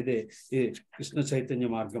చేసేదే ఈ కృష్ణ చైతన్య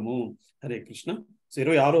మార్గము. హరే కృష్ణ.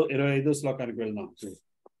 25వ శ్లోకానికి వెళ్దాం.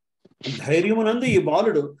 ధైర్యమునందు ఈ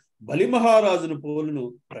బాలుడు బలిమహారాజును పోలును,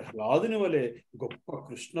 ప్రహ్లాదుని వలె గొప్ప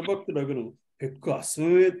కృష్ణ భక్తుడగును, ఎక్కువ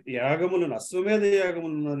అశ్వమేధ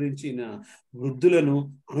యాగములను నరించిన వృద్ధులను,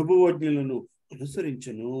 అనుభవజ్ఞులను,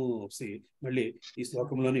 అనుసరించును. మళ్ళీ ఈ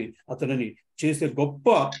శ్లోకంలోని అతనిని చేసే గొప్ప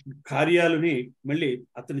కార్యాలని మళ్ళీ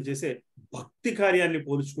అతను చేసే భక్తి కార్యాన్ని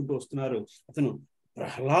పోల్చుకుంటూ వస్తున్నారు. అతను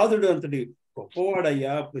ప్రహ్లాదుడు అంతటి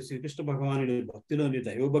గొప్పవాడయ్యా, శ్రీకృష్ణ భగవానుడి భక్తిలోని,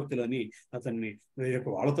 దైవభక్తిలోని అతన్ని వేరొక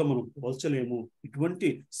వాళ్ళతో మనం పోల్చలేము. ఇటువంటి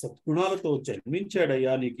సద్గుణాలతో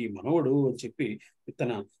జన్మించాడయ్యా నీకు ఈ మనవడు అని చెప్పి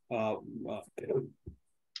తన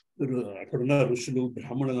అక్కడున్న ఋషులు,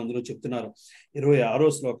 బ్రాహ్మణులు అందరూ చెప్తున్నారు.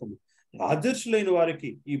 26వ శ్లోకము. రాజర్షులైన వారికి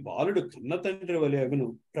ఈ బాలుడు కన్న తండ్రి వలెగును.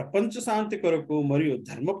 ప్రపంచ శాంతి కొరకు మరియు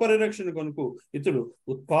ధర్మ పరిరక్షణ కొరకు ఇతడు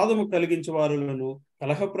ఉత్పాదము కలిగించే వారులను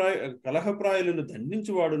కలహప్రాయులను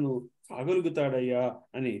దండించువాడును కాగలుగుతాడయ్యా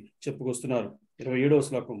అని చెప్పుకొస్తున్నారు. 27వ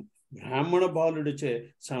శ్లోకం. బ్రాహ్మణ బాలుడిచే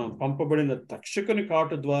పంపబడిన తక్షకుని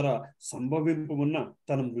కాటు ద్వారా సంభవింపమున్న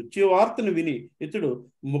తన మృత్యువార్తను విని ఇతడు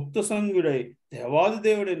ముక్త సంగుడై దేవాది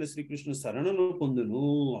దేవుడైన శ్రీకృష్ణ శరణను పొందును.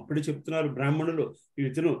 అప్పుడు చెప్తున్నారు బ్రాహ్మణులు,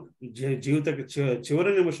 ఇతను జీవిత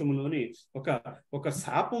చివరి నిమిషంలోని ఒక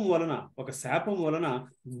శాపం వలన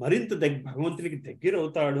మరింత భగవంతునికి దగ్గర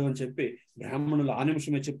అవుతాడు అని చెప్పి బ్రాహ్మణులు ఆ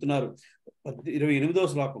నిమిషమే చెప్తున్నారు. 28వ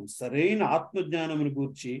శ్లోకం. సరైన ఆత్మజ్ఞానమును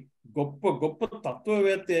గూర్చి గొప్ప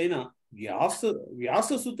తత్వవేత్త అయిన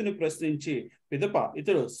వ్యాససుతుని ప్రశ్నించి పిదప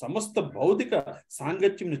ఇతడు సమస్త భౌతిక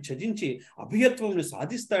సాంగత్యమును త్యజించి అభియత్వమును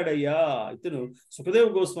సాధిస్తాడయ్యా. ఇతను సుఖదేవ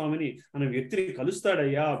గోస్వామిని అనే వ్యక్తిని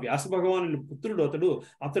కలుస్తాడయ్యా. వ్యాస భగవాను పుత్రుడు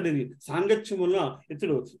అతడిని సాంగత్యమున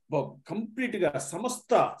ఇతడు కంప్లీట్ గా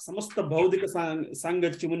సమస్త భౌతిక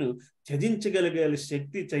సాంగత్యమును త్యజించగలిగే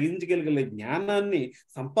శక్తి, త్యజించగలిగే జ్ఞానాన్ని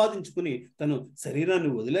సంపాదించుకుని తను శరీరాన్ని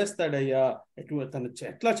వదిలేస్తాడయ్యా. తను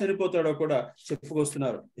ఎట్లా చనిపోతాడో కూడా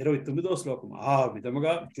చెప్పుకొస్తున్నారు. 29వ శ్లోకం. ఆ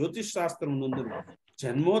విధముగా జ్యోతిష్ శాస్త్రం నందు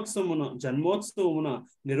జన్మోత్సవమున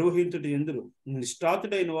నిర్వహించుట ఎందురు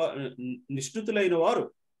నిష్ఠుతులైన వారు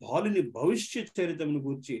బాలుని భవిష్య చరితమును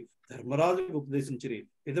గూర్చి ధర్మరాజుకు ఉపదేశించిరి.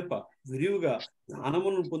 పిదప విరివిగా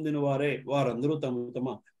జ్ఞానమును పొందిన వారందరూ తమ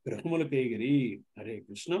గ్రహములకు ఎగిరి. హరే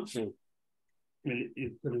కృష్ణ.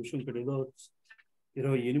 నిమిషం ఇక్కడ ఏదో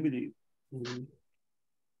 28.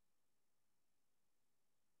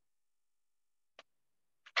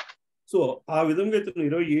 సో ఆ విధంగా ఇతను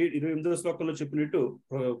 28వ శ్లోకంలో చెప్పినట్టు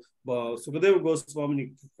సుఖదేవ గోస్వామిని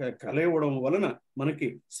కలయవడం వలన మనకి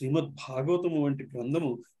శ్రీమద్ భాగవతము వంటి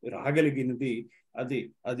గ్రంథము రాగలిగినది.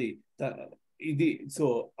 ఇది సో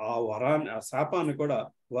ఆ శాపాన్ని కూడా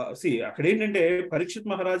అక్కడ ఏంటంటే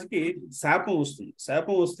పరీక్షిత్ మహారాజుకి శాపం వస్తుంది.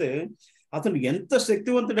 శాపం వస్తే అతను ఎంత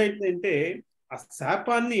శక్తివంతుడైతే ఆ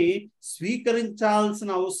శాపాన్ని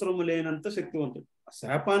స్వీకరించాల్సిన అవసరం లేనంత శక్తివంతుడు. ఆ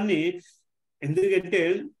శాపాన్ని ఎందుకంటే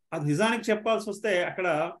అది నిజానికి చెప్పాల్సి వస్తే అక్కడ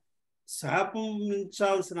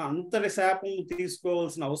శాపించాల్సిన అంతటి శాపం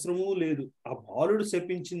తీసుకోవాల్సిన అవసరమూ లేదు. ఆ బాలుడు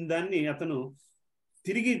శపించిన దాన్ని అతను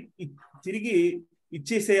తిరిగి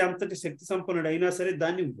ఇచ్చేసే అంతటి శక్తి సంపన్నుడు అయినా సరే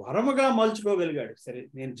దాన్ని వరముగా మలుచుకోగలిగాడు. సరే,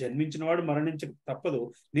 నేను జన్మించిన వాడు మరణించక తప్పదు,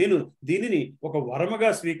 నేను దీనిని ఒక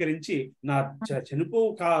వరముగా స్వీకరించి నా చనిపో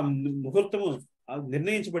ముహూర్తము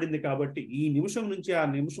నిర్ణయించబడింది కాబట్టి ఈ నిమిషం నుంచి ఆ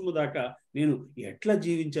నిమిషము దాకా నేను ఎట్లా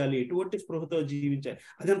జీవించాలి, ఎటువంటి స్పృహతో జీవించాలి,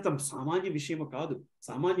 అదంత సామాన్య విషయం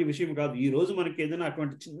కాదు. ఈ రోజు మనకి ఏదైనా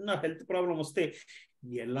అటువంటి చిన్న హెల్త్ ప్రాబ్లం వస్తే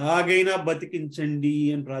ఎలాగైనా బతికించండి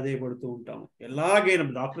అని ప్రాధేయపడుతూ ఉంటాము. ఎలాగైనా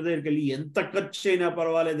డాక్టర్ దగ్గరికి వెళ్ళి ఎంత ఖర్చు అయినా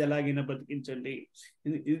పర్వాలేదు, ఎలాగైనా బతికించండి.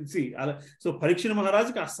 సో పరీక్ష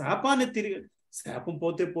మహారాజుకి ఆ శాపాన్ని శాపం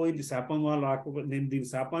పోతే పోయింది, శాపం వాళ్ళు రాకపోతే నేను దీని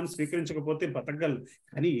శాపాన్ని స్వీకరించకపోతే బతకగలను,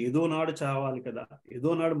 కానీ ఏదో నాడు చావాలి కదా, ఏదో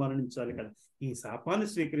నాడు మరణించాలి కదా. ఈ శాపాన్ని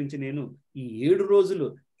స్వీకరించి నేను ఈ 7 రోజులు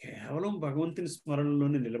కేవలం భగవంతుని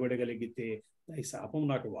స్మరణలోనే నిలబడగలిగితే ఈ శాపం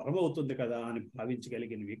నాకు వరం అవుతుంది కదా అని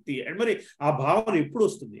భావించగలిగిన వ్యక్తి. మరి ఆ భావన ఎప్పుడు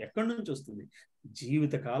వస్తుంది, ఎక్కడి నుంచి వస్తుంది?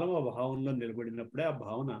 జీవితకాలం ఆ భావనలో నిలబడినప్పుడే ఆ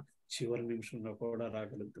భావన చివరి నిమిషంలో కూడా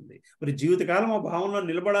రాగలుగుతుంది. మరి జీవితకాలం ఆ భావనలో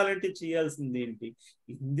నిలబడాలంటే చేయాల్సింది ఏంటి?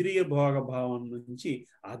 ఇంద్రియ భోగ భావం నుంచి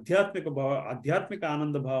ఆధ్యాత్మిక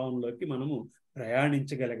ఆనంద భావంలోకి మనము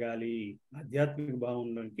ప్రయాణించగలగాలి, ఆధ్యాత్మిక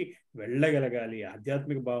భావంలోకి వెళ్ళగలగాలి.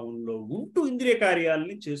 ఆధ్యాత్మిక భావంలో ఉంటూ ఇంద్రియ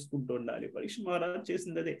కార్యాలని చేసుకుంటూ ఉండాలి. పరీక్ష మహారాజు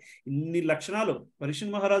చేసింది అదే. ఇన్ని లక్షణాలు పరీక్ష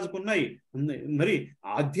మహారాజుకు ఉన్నాయి. మరి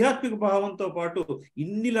ఆధ్యాత్మిక భావంతో పాటు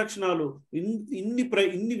ఇన్ని లక్షణాలు,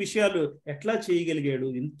 ఇన్ని విషయాలు ఎట్లా చేయగలిగాడు?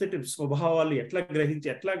 ఇంతటి స్వభావాలు ఎట్లా గ్రహించి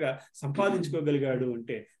ఎట్లాగా సంపాదించుకోగలిగాడు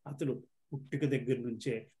అంటే అతడు పుట్టుక దగ్గర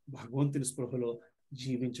నుంచే భగవంతుని స్పృహలో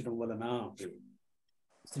జీవించడం వలన.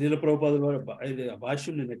 శ్రీల ప్రభుపాదుల వారు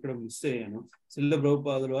భాష్యం నేను ఎక్కడ మిస్ అయ్యాను. శ్రీల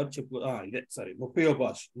ప్రభుపాదుల వారు ఇదే 30వ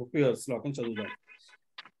శ్లోకం చదువుదాం.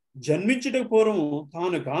 జన్మించుటకు పూర్వము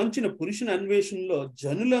తాను గాంచిన పురుషుని అన్వేషణలో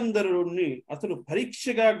జనులందరినీ అతను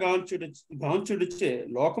పరీక్షగా గాంచుడిచే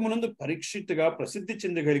లోకమునందు పరీక్షితుగా ప్రసిద్ధి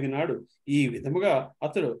చెందగలిగినాడు. ఈ విధముగా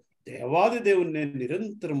అతడు దేవాది దేవుని నేను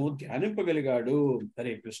నిరంతరము ధ్యానింపగలిగాడు.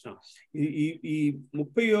 హరే కృష్ణ. ఈ ఈ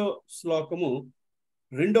 30వ శ్లోకము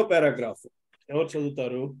 2వ పారాగ్రాఫ్ ఎవరు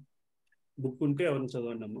చదువుతారు? బుక్ ఉంటే ఎవరిని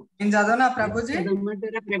చదవండి అమ్మ. నేను చదవనా ప్రభుజీ?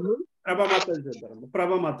 ప్రభు ప్రభామాతాజీ చదువుతారు.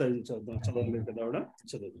 ప్రభామాతాజీ చదవలేదు కదా ఆవిడ?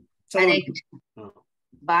 చదువు.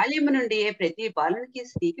 బాల్యము నుండి ప్రతి బాలునికి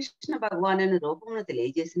శ్రీకృష్ణ భగవాను రూపమును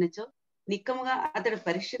తెలియజేసినచో నిక్కముగా అతడు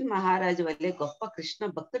పరీక్షిత్ మహారాజు వల్లే గొప్ప కృష్ణ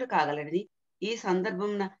భక్తుడు కాగలడని ఈ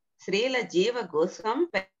సందర్భమున శ్రీల జీవ గోస్వామి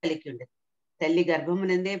పలికి ఉండేది. తల్లి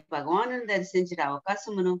గర్భమునందే భగవాను దర్శించిన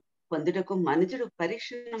అవకాశమును పొందుటకు మనుజుడు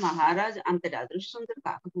పరీక్షిత్ మహారాజు అంతటి అదృష్టవంతుడు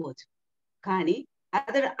కాకపోవచ్చు. కానీ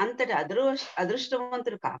అతడు అంతటి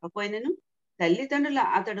అదృష్టవంతుడు కాకపోయినను తల్లిదండ్రుల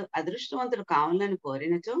అతడు అదృష్టవంతుడు కావాలని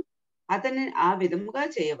కోరినచో అతన్ని ఆ విధముగా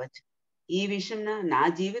చేయవచ్చు. ఈ విషయంలో నా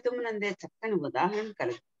జీవితమునందే చక్కని ఉదాహరణ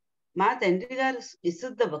కలదు. మా తండ్రి గారు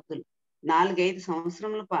విశుద్ధ భక్తులు. 4-5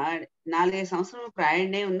 సంవత్సరములు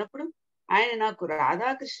ప్రాయుడై ఉన్నప్పుడు ఆయన నాకు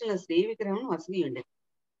రాధాకృష్ణుల శ్రీ విగ్రహం వసగి ఉండేది.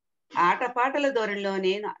 ఆటపాటల ధోరణిలో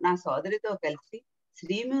నేను నా సోదరితో కలిసి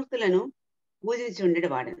శ్రీమూర్తులను పూజించి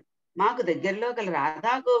ఉండేవాడను. మాకు దగ్గరలో గల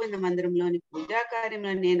రాధా గోవింద మందిరంలోని పూజా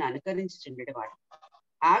కార్యములను నేను అనుకరించుచుండేవాడు.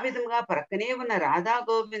 ఆ విధముగా ప్రక్కనే ఉన్న రాధా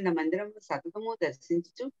గోవింద మందిరం సతతము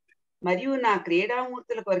దర్శించుచు మరియు నా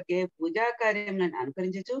క్రీడామూర్తుల కొరకే పూజా కార్యములను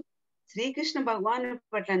అనుకరించుచు శ్రీకృష్ణ భగవాను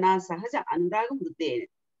పట్ల నా సహజ అనురాగం వృద్ధి అయినది.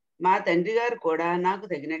 మా తండ్రి గారు కూడా నాకు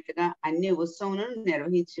తగినట్లుగా అన్ని ఉత్సవములను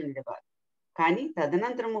నిర్వహించి ఉండేవారు. కానీ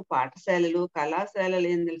తదనంతరము పాఠశాలలు కళాశాలలు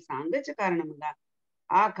ఎందు సాంగత్య కారణంగా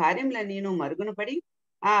ఆ కార్యములను నేను మరుగున పడి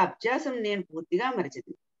ఆ అభ్యాసం నేను పూర్తిగా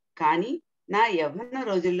మరిచింది. కానీ నా యవ్వన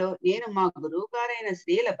రోజుల్లో నేను మా గురువు గారైన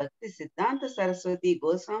శ్రీల భక్తి సిద్ధాంత సరస్వతి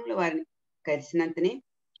గోస్వాముల వారిని కలిసినంతనే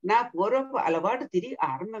నా పూర్వపు అలవాటు తిరిగి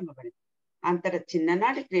ఆరంభింపబడింది. అంతట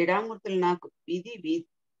చిన్ననాటి క్రీడామూర్తులు నాకు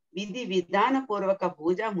విధి విధాన పూర్వక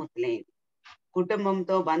పూజామూర్తులైంది.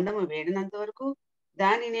 కుటుంబంతో బంధము వేడినంత వరకు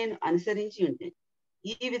దాన్ని నేను అనుసరించి ఉండేది.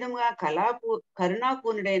 ఈ విధముగా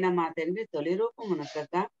కరుణాపూర్ణుడైన మా తండ్రి తొలి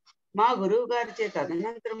రూపమునొక్కగా మా గురువు గారి చేత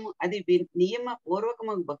తదనంతరము అది నియమ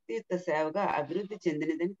పూర్వకము భక్తియుక్త సేవగా అభివృద్ధి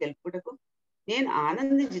చెందినదని తెలుపుటకు నేను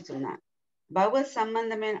ఆనందించుచున్నాను. భగవత్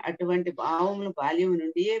సంబంధమైన అటువంటి భావములు బాల్యం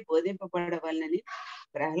నుండియే బోధింపబడవలనని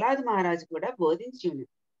ప్రహ్లాద్ మహారాజు కూడా బోధించి ఉన్నది.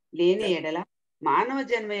 లేని ఎడల మానవ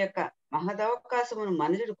జన్మ యొక్క మహదవకాశమును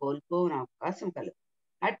మనుషుడు కోల్పోవన అవకాశం కలదు.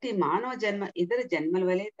 అట్టి మానవ జన్మ ఇతర జన్మల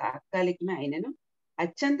వలె తాత్కాలికమే అయినను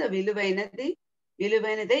అత్యంత విలువైనదే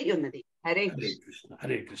ఉన్నది. హరే కృష్ణ.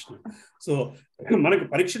 హరే కృష్ణ. సో మనకు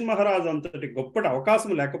పరీక్షిత్ మహారాజు అంతటి గొప్పటి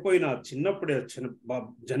అవకాశం లేకపోయినా, చిన్నప్పుడే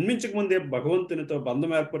జన్మించక ముందే భగవంతునితో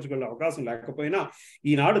బంధం ఏర్పరచుకునే అవకాశం లేకపోయినా,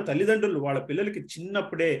 ఈనాడు తల్లిదండ్రులు వాళ్ళ పిల్లలకి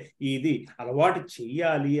చిన్నప్పుడే ఇది అలవాటు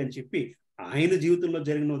చెయ్యాలి అని చెప్పి ఆయన జీవితంలో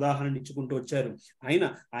జరిగిన ఉదాహరణ ఇచ్చుకుంటూ వచ్చారు.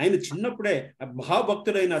 ఆయన చిన్నప్పుడే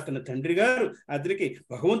మహాభక్తుడైన అతని తండ్రి గారు అతనికి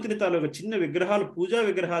భగవంతుని తాలూకు చిన్న విగ్రహాలు, పూజా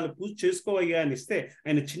విగ్రహాలు పూజ చేసుకోవయ్యా అని ఇస్తే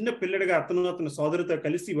ఆయన చిన్న పిల్లడిగా అతని సోదరితో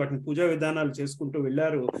కలిసి వాటిని పూజా విధానాలు చేసుకుంటూ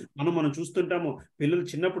వెళ్ళారు. మనం చూస్తుంటాము, పిల్లలు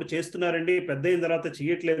చిన్నప్పుడు చేస్తున్నారండి, పెద్ద అయిన తర్వాత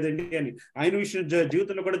చేయట్లేదండి అని. ఆయన విషయం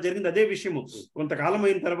జీవితంలో కూడా జరిగింది అదే విషయము. కొంతకాలం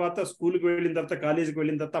అయిన తర్వాత స్కూల్కి వెళ్ళిన తర్వాత, కాలేజీకి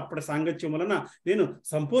వెళ్ళిన తర్వాత అప్పటి సాంగత్యం వలన నేను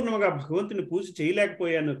సంపూర్ణంగా భగవంతుని పూజ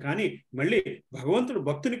చేయలేకపోయాను. కానీ మళ్ళీ భగవంతుడు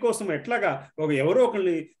భక్తుని కోసం ఎట్లాగా ఎవరో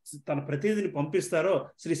ఒకరిని తన ప్రతినిధిని పంపిస్తారో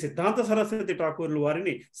శ్రీ సిద్ధాంత సరస్వతి ఠాకూర్లు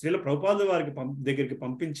వారిని శ్రీల ప్రభుపాదుల వారికి దగ్గరికి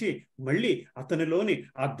పంపించి మళ్ళీ అతనిలోని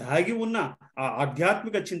ఆ దాగి ఉన్న ఆ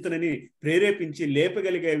ఆధ్యాత్మిక చింతనని ప్రేరేపించి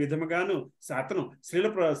లేపగలిగే విధముగాను అతను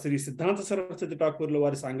శ్రీ సిద్ధాంత సరస్వతి ఠాకూర్ల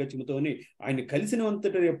వారి సాంగత్యంతోని ఆయన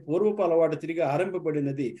కలిసినంతటి పూర్వపు అలవాటు తిరిగి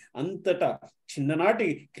ఆరంభపడినది. అంతటా చిన్ననాటి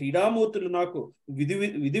క్రీడామూర్తులు నాకు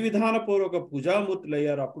విధి విధాన పూర్వక పూజామూర్తులు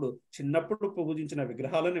అయ్యారు. అప్పుడు చిన్నప్పుడు పూజించిన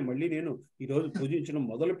విగ్రహాలని మళ్ళీ నేను ఈరోజు పూజించడం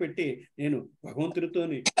మొదలుపెట్టి నేను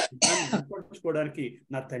భగవంతుడితోని ఏర్పరచుకోవడానికి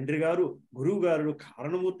నా తండ్రి గారు, గురువు గారు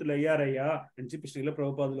కారణమూర్తులు అయ్యారయ్యా అని చెప్పి శ్రీల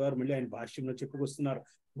ప్రభుపాదుల వారు మళ్ళీ ఆయన భాష్యంలో చెప్పుకొస్తున్నారు.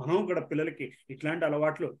 మనం కూడా పిల్లలకి ఇట్లాంటి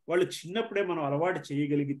అలవాట్లు వాళ్ళు చిన్నప్పుడే మనం అలవాటు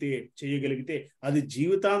చేయగలిగితే అది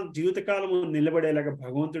జీవితకాలము నిలబడేలాగా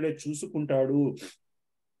భగవంతుడే చూసుకుంటాడు.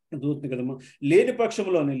 కదమ్మా. లేని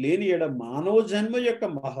పక్షంలోనే లేని ఎడ మానవ జన్మ యొక్క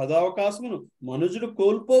మహదవకాశమును మనుషుడు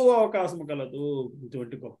కోల్పోయే అవకాశం కలదు.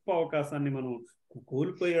 ఇటువంటి గొప్ప అవకాశాన్ని మనం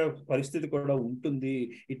కోల్పోయే పరిస్థితి కూడా ఉంటుంది.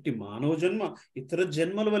 ఇట్టి మానవ జన్మ ఇతర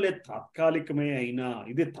జన్మల వలె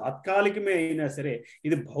ఇది తాత్కాలికమే అయినా సరే,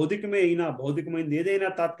 ఇది భౌతికమైనది ఏదైనా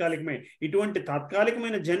తాత్కాలికమే. ఇటువంటి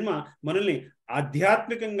తాత్కాలికమైన జన్మ మనల్ని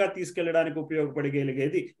ఆధ్యాత్మికంగా తీసుకెళ్లడానికి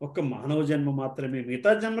ఉపయోగపడగలిగేది ఒక్క మానవ జన్మ మాత్రమే.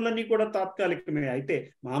 మిగతా జన్మలన్నీ కూడా తాత్కాలికమే. అయితే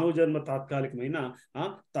మానవ జన్మ తాత్కాలికమైనా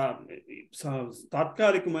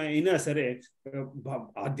సరే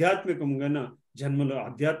ఆధ్యాత్మికంగా జన్మలో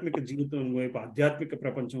ఆధ్యాత్మిక జీవితం వైపు, ఆధ్యాత్మిక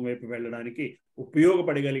ప్రపంచం వైపు వెళ్ళడానికి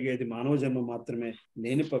ఉపయోగపడగలిగేది మానవ జన్మ మాత్రమే.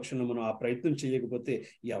 లేని పక్షంలో మనం ఆ ప్రయత్నం చేయకపోతే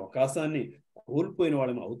ఈ అవకాశాన్ని కోల్పోయిన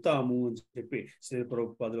వాళ్ళం అవుతాము అని చెప్పి శ్రీ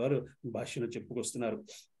ప్రభుపాద వారు భాష్యంలో చెప్పుకొస్తున్నారు.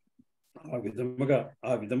 ఆ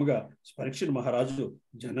విధముగా పరీక్షిత్ మహారాజు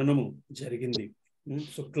జననము జరిగింది.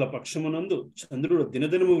 శుక్ల పక్షమునందు చంద్రుడు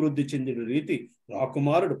దినదినము వృద్ధి చెందిన రీతి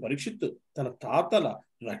రాకుమారుడు పరీక్షిత్తు తన తాతల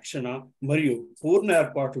రక్షణ మరియు పూర్ణ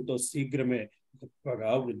ఏర్పాట్లతో శీఘ్రమే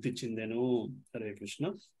గొప్పగా వృద్ధి చెందెను. హరే కృష్ణ.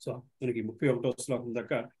 సో మనకి 31వ శ్లోకం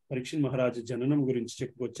దాకా పరీక్షిత్ మహారాజు జననం గురించి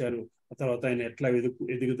చెప్పుకొచ్చారు. ఆ తర్వాత ఆయన ఎట్లా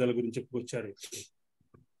ఎదుగుదల గురించి చెప్పుకొచ్చారు.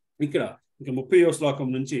 ఇక్కడ ఇంకా 30వ శ్లోకం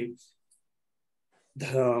నుంచి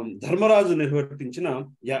ధర్మరాజు నిర్వర్తించిన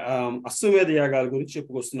అశ్వమేధ యాగాల గురించి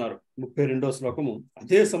చెప్పుకొస్తున్నారు. 32వ శ్లోకము.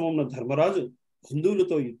 అదే సమయంలో ధర్మరాజు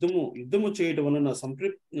బంధువులతో యుద్ధము చేయడం వలన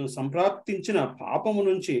సంప్రాప్తించిన పాపము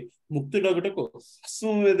నుంచి ముక్తుడగుటకు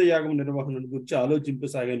అశ్వమేధ యాగం నిర్వహణ గురించి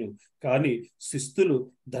ఆలోచింపసాగాను. కానీ శిస్తులు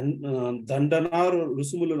దండనారు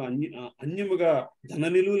రుసుములను అన్యముగా ధన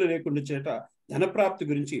నిలువలు లేకుండా చేట ధనప్రాప్తి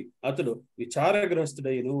గురించి అతడు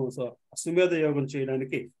విచారగ్రస్తుడైను. సో అశ్వమేధ యోగం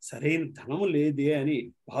చేయడానికి సరైన ధనము లేదే అని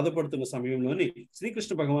బాధపడుతున్న సమయంలోని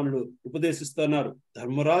శ్రీకృష్ణ భగవానుడు ఉపదేశిస్తున్నారు.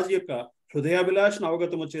 ధర్మరాజు యొక్క హృదయాభిలాషను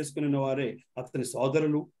అవగతము చేసుకుని వారే అతని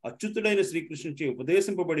సోదరులు అచ్యుతుడైన శ్రీకృష్ణుచే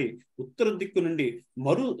ఉపదేశింపబడి ఉత్తర దిక్కు నుండి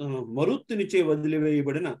మరుత్తునిచే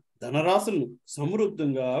వదిలివేయబడిన ధనరాశులను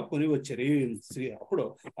సమృద్ధంగా కొని వచ్చరి. అప్పుడు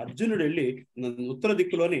అర్జునుడు వెళ్ళి ఉత్తర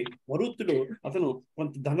దిక్కులోని మరుత్తుడు అతను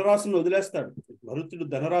కొంత ధనరాశులను వదిలేస్తాడు. మరుత్తుడు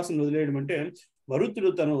ధనరాశులను వదిలేయడం అంటే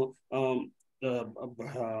మరుత్తుడు తను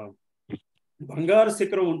బంగారు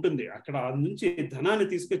శిఖరం ఉంటుంది, అక్కడ నుంచి ధనాన్ని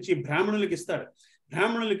తీసుకొచ్చి బ్రాహ్మణులకు ఇస్తాడు.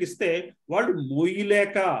 బ్రాహ్మణులకు ఇస్తే వాళ్ళు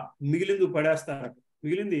మోయలేక మిగిలింది పడేస్తారు.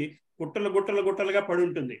 మిగిలింది గుట్టలుగా పడి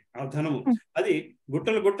ఉంటుంది ఆ ధనము. అది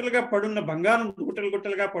గుట్టలుగా పడున్న బంగారం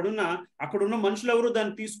గుట్టలుగా పడున్న అక్కడున్న మనుషులు ఎవరు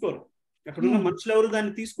దాన్ని తీసుకోరు.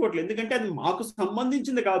 తీసుకోవట్లేదు. ఎందుకంటే అది మాకు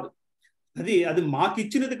సంబంధించింది కాదు, అది మాకు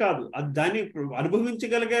ఇచ్చినది కాదు. అది దాన్ని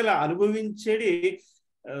అనుభవించేది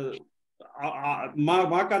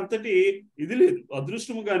మాకు అంతటి ఇది లేదు,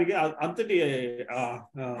 అదృష్టము కానీ అంతటి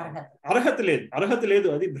అర్హత లేదు.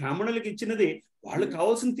 అది బ్రాహ్మణులకు ఇచ్చినది, వాళ్ళు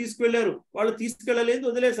కావాల్సింది తీసుకువెళ్ళారు, వాళ్ళు తీసుకెళ్ళలేదు,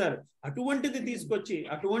 వదిలేశారు. అటువంటిది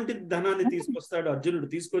అటువంటి ధనాన్ని తీసుకొస్తాడు అర్జునుడు.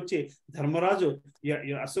 తీసుకొచ్చి ధర్మరాజు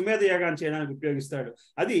అశ్వమేధ యాగాన్ని చేయడానికి ఉపయోగిస్తాడు.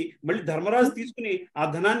 అది మళ్ళీ ధర్మరాజు తీసుకుని ఆ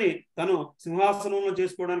ధనాన్ని తను సింహాసనంలో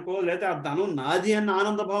చేసుకోవడానికో లేదా ఆ ధనం నాది అన్న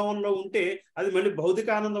ఆనంద భావంలో ఉంటే అది మళ్ళీ భౌతిక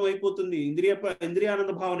ఆనందం అయిపోతుంది,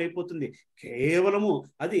 ఇంద్రియానంద భావన అయిపోతుంది. కేవలము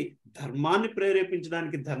అది ధర్మాన్ని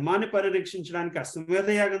ప్రేరేపించడానికి, ధర్మాన్ని పరిరక్షించడానికి, అశ్వమేధ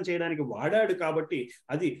యాగం చేయడానికి వాడాడు. కాబట్టి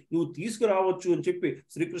అది నువ్వు తీసుకురావచ్చు అని చెప్పి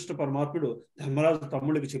శ్రీకృష్ణ పరమాత్ముడు ధర్మరాజు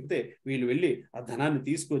తమ్ముడికి చెప్తే వీళ్ళు వెళ్ళి ఆ ధనాన్ని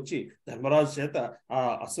తీసుకొచ్చి ధర్మరాజు చేత ఆ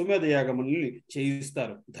అశ్వమేధ యాగముని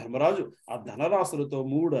చేయిస్తారు. ధర్మరాజు ఆ ధనరాశులతో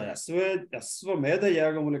 3 అశ్వమేధ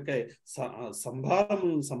యాగములకై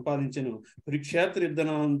సంభారములను సంపాదించను. కురుక్షేత్ర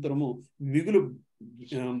యుద్ధనానంతరము మిగులు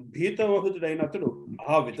భీతవహుతుడైన అతడు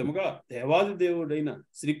ఆ విధముగా దేవాది దేవుడైన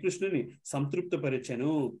శ్రీకృష్ణుని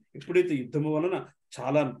సంతృప్తిపరిచెను. ఎప్పుడైతే యుద్ధము వలన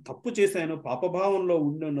చాలా తప్పు చేశానో, పాపభావంలో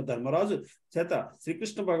ఉన్న ధర్మరాజు చేత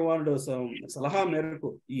శ్రీకృష్ణ భగవానుడు సలహా మేరకు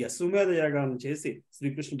ఈ అశ్వమేధ యాగాలను చేసి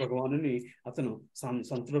శ్రీకృష్ణ భగవానుని అతను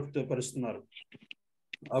సంతృప్తిపరుస్తున్నారు.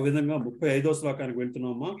 ఆ విధంగా 35వ శ్లోకానికి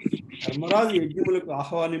వెళ్తున్నామా. ధర్మరాజు యజ్ఞములకు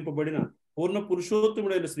ఆహ్వానింపబడిన పూర్ణ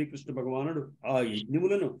పురుషోత్తముడైన శ్రీకృష్ణ భగవానుడు ఆ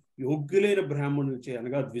యజ్ఞములను యోగ్యులైన బ్రాహ్మణులచే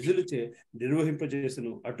అనగా ద్విజులచే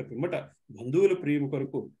నిర్వహింపజేసను. అటు పిమ్మట బంధువుల ప్రియము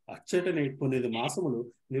కొరకు అచ్చటనే 9 మాసములు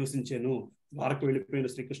నివసించాను. ద్వారకు వెళ్ళిపోయిన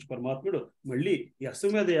శ్రీకృష్ణ పరమాత్ముడు మళ్ళీ ఈ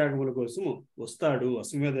అశ్వమేధ యాగముల కోసము వస్తాడు,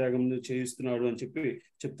 అశ్వమేధ యాగం చేయిస్తున్నాడు అని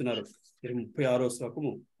చెప్తున్నారు. 36వ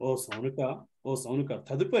శ్లోకము. ఓ సౌనక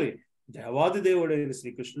తదుపరి దేవాది దేవుడైన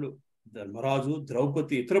శ్రీకృష్ణుడు ధర్మరాజు,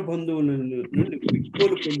 ద్రౌపది, ఇతర బంధువుల నుండి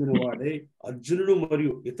విక్కోలు పొందిన వాడే అర్జునుడు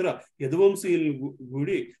మరియు ఇతర యదువంశీయుల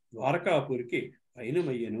గుడి ద్వారకాపురికి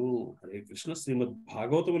పయనమయ్యను. హరే కృష్ణ. శ్రీమద్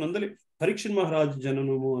భాగవతమునందలి పరీక్షిత్ మహారాజు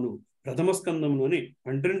జననము అను ప్రథమ స్కందములోని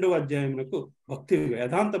 12వ అధ్యాయమునకు భక్తి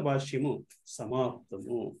వేదాంత భాష్యము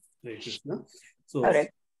సమాప్తము. హరే కృష్ణ. సో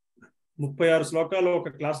 36 శ్లోకాలు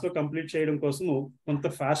ఒక క్లాస్ లో కంప్లీట్ చేయడం కోసము కొంత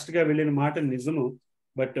ఫాస్ట్ గా వెళ్ళిన మాట నిజము.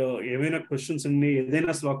 బట్ ఏమైనా క్వశ్చన్స్ ఉన్నాయి,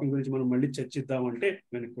 ఏదైనా శ్లోకం గురించి మనం మళ్ళీ చర్చిద్దామంటే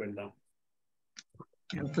వెనక్కి వెళ్దాం.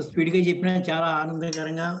 ఎంత స్పీడ్ గా చెప్పినా చాలా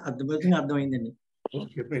ఆనందకరంగా అద్భుతంగా అర్థమైందండి.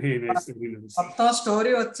 మొత్తం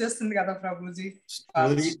స్టోరీ వచ్చేస్తుంది కదా ప్రభుజీ.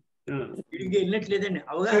 స్పీడ్గా వెళ్ళట్లేదండి,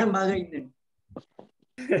 అవగాహన బాగా అయిందండి.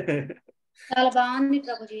 చాలా బాగుంది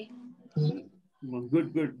ప్రభుజీ.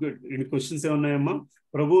 గుడ్. ఇన్ని క్వశ్చన్స్ ఏమున్నాయమ్మా?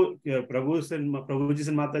 ప్రభుజీ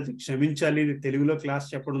మాతాజీ క్షమించాలి, తెలుగులో క్లాస్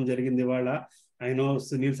చెప్పడం జరిగింది ఇవాళ. I know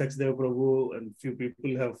Sunil Sachdev Prabhu and few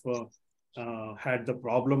people have had the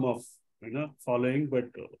problem of following, but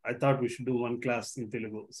I thought we should do one class in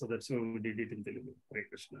Telugu, so that's why we did it in Telugu. Hare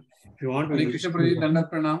Krishna. If you want, Hare Krishna Prabhuji, Dandat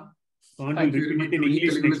Pranam. Repeat it in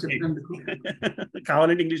English next week.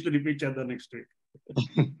 కావాలంటే English లో repeat చేద్దాం next week.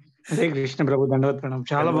 Hare Krishna ప్రభు, దండవత్ ప్రణామం.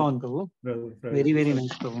 చాలా బాగుంది ప్రభు, very very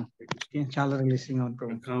nice ప్రభు, చాలా releasing ఉంది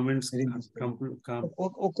ప్రభు. Comments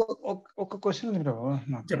ఒక question ఉంది ప్రభు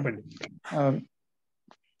నాకు. చెప్పండి.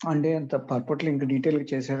 అంటే అంత పర్పట్లో ఇంకా డీటెయిల్ గా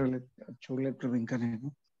చేశారో చూడలేదు ప్రభు ఇంకా నేను.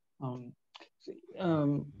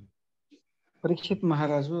 పరీక్షిత్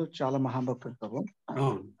మహారాజు చాలా మహాభక్తుడు ప్రభు.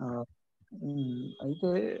 అయితే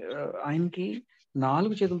ఆయనకి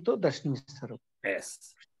 4 చేతులతో దర్శనమిస్తారు.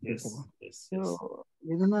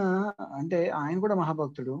 ఏదైనా అంటే ఆయన కూడా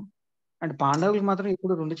మహాభక్తుడు, అంటే పాండవులకు మాత్రం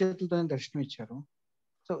ఇప్పుడు 2 చేతులతోనే దర్శనం ఇచ్చారు.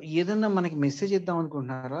 సో ఏదైనా మనకి మెసేజ్ ఇద్దాం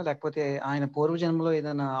అనుకుంటున్నారా, లేకపోతే ఆయన పూర్వజన్మలో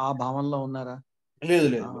ఏదైనా ఆ భావంలో ఉన్నారా? లేదు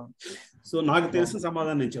లేదు. సో నాకు తెలిసిన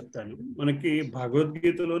సమాధానం నేను చెప్తాను. మనకి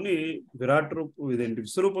భగవద్గీతలోని విరాట్ రూపం ఇదేంటి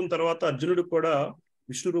విశ్వరూపం తర్వాత అర్జునుడికి కూడా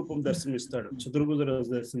విష్ణు రూపం దర్శనమిస్తాడు. చతుర్భుజ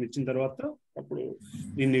దర్శనం ఇచ్చిన తర్వాత అప్పుడు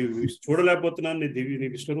నేను చూడలేకపోతున్నాను నీ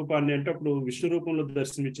విష్ణు రూపాన్ని అంటే, అప్పుడు విష్ణు రూపంలో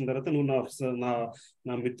దర్శనం ఇచ్చిన తర్వాత నువ్వు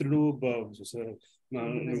నా మిత్రుడు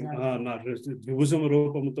నా ద్విభుజం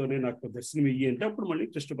రూపంతోనే నాకు దర్శనం ఇయ్యి అంటే, అప్పుడు మళ్ళీ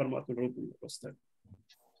కృష్ణ పరమాత్మ రూపంలోకి వస్తాడు.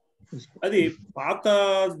 అది పాత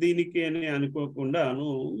దీనికి అని అనుకోకుండాను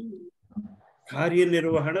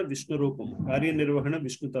కార్యనిర్వహణ విష్ణు రూపం, కార్యనిర్వహణ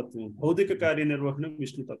విష్ణుతత్వం, భౌతిక కార్యనిర్వహణ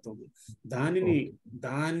విష్ణుతత్వం,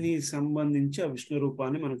 దాన్ని సంబంధించి ఆ విష్ణు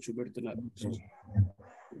రూపాన్ని మనకు చూపెడుతున్నారు.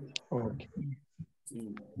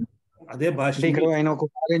 అదే భాష ఆయన ఒక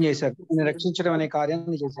కార్యం చేశారు, రక్షించడం అనే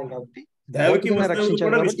కార్యాన్ని చేశారు కాబట్టి దేవకి వసుదేవులు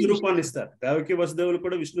కూడా విష్ణు రూపాన్ని ఇస్తారు. దేవకి వసుదేవులు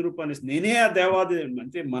కూడా విష్ణు రూపాన్ని ఇస్తారు. నేనే ఆ దేవాది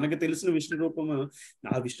అంటే మనకు తెలిసిన విష్ణు రూపము,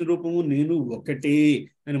 ఆ విష్ణు రూపము నేను ఒకటే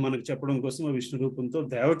అని మనకు చెప్పడం కోసం ఆ విష్ణు రూపంతో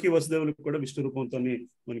దేవకి వసుదేవులకు కూడా విష్ణు రూపంతో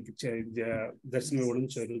మనకి దర్శనం ఇవ్వడం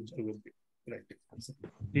జరుగుతుంది. Right.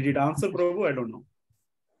 Did it answer Prabhu? I don't know.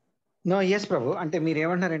 No, yes ప్రభు. అంటే మీరు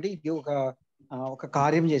ఏమంటున్నారంటే ఇది ఒక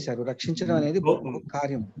కార్యం చేశారు, రక్షించడం అనేది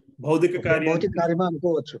కార్యం, భౌతిక కార్యమా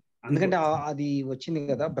అనుకోవచ్చు. ఎందుకంటే అది వచ్చింది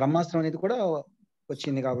కదా, బ్రహ్మాస్త్రం అనేది కూడా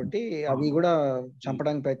వచ్చింది కాబట్టి, అది కూడా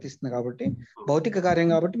చంపడానికి ప్రయత్నిస్తుంది కాబట్టి భౌతిక కార్యం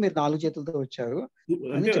కాబట్టి మీరు 4 చేతులతో వచ్చారు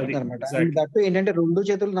అని చెప్తున్నారు అనమాట. దట్టు ఏంటంటే 2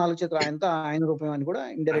 చేతులు 4 చేతులు ఆయనతో ఆయన రూపం అని కూడా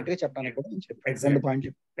ఇండైరెక్ట్ గా చెప్పడానికి కూడా చెప్పారు. పాయింట్.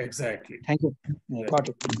 ఎగ్జాక్ట్లీ. Thank you.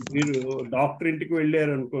 మీరు డాక్టర్ ఇంటికి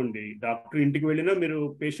వెళ్ళారు అనుకోండి, డాక్టర్ ఇంటికి వెళ్ళినా మీరు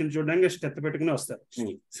పేషెంట్ చూడడానికి స్టెత్ పెట్టుకుని వస్తారు.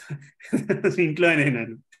 ఇంట్లో అయినా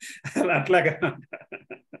అట్లాగా.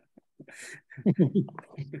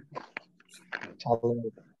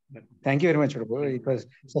 Thank you very much Prabhu. It was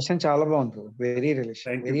session చాలా బాగుంది. Very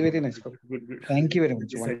relation, very very nice. Thank you very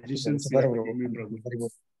much.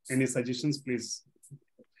 Any suggestions please?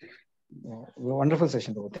 Wonderful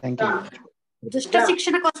session Prabhu. Thank you. దుష్ట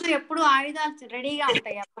శిక్షణ కోసం ఎప్పుడు ఆయుధాలు రెడీగా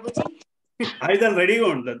ఉంటాయా ప్రభుజీ? ఆయుధాలు రెడీగా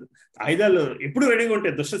ఉండదు. ఆయుధాలు ఎప్పుడు రెడీగా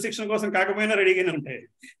ఉంటాయి, దుష్ట శిక్షణ కోసం కాకపోయినా రెడీగానే ఉంటాయి.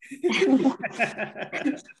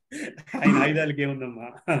 ఆయన ఆయుధాలకి ఏముందమ్మా,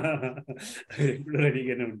 ఎప్పుడు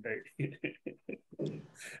రెడీగానే ఉంటాయి.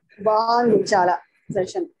 బాగుంది చాలా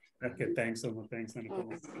సెషన్. ఓకే, థ్యాంక్స్ అమ్మా. థ్యాంక్స్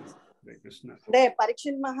అనుకోండి. కృష్ణ అంటే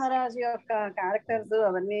పరీక్షిత్ మహారాజ్ యొక్క క్యారెక్టర్స్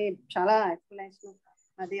అవన్నీ చాలా ఎక్స్ప్లెనేషన్,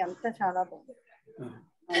 అది అంతా చాలా బాగుంది.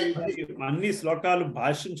 అన్ని శ్లోకాలు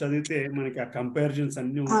భాష్యం చదివితే మనకి ఆ కంపారిజన్స్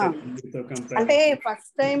అన్ని ఉంటాయి. అంటే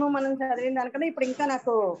ఫస్ట్ టైం మనం చదివిన దానికన్నా ఇప్పుడు ఇంకా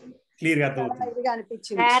నాకు క్లియర్ గా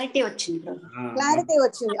అనిపించింది, క్లారిటీ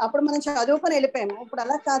వచ్చింది. అప్పుడు మనం చదువుకొని వెళ్ళిపోయాము, ఇప్పుడు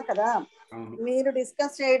అలా కాదు కదా, మీరు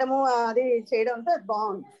డిస్కస్ చేయడము అది చేయడం అంతా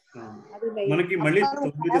బాగుంది. మనకి మళ్ళీ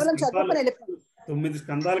చదువుకొని వెళ్ళిపోయాము. 9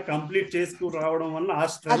 స్కందాలు కంప్లీట్ చేసుకు రావడం వల్ల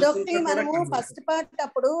అదొకటి. మనము ఫస్ట్ పార్ట్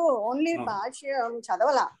అప్పుడు ఓన్లీ భాష్యం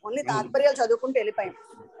చదవాలా, ఓన్లీ తాత్పర్యాలు చదువుకుంటూ వెళ్ళిపోయాం.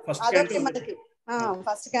 అదొకటి మనకి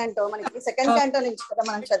ఫస్ట్ క్యాంటో, మనకి సెకండ్ క్యాంటో నుంచి కదా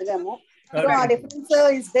మనం చదివాము. ఆ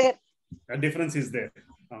difference is there.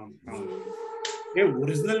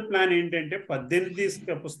 Original plan ఏంటంటే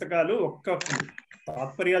 18 పుస్తకాలు ఒక్క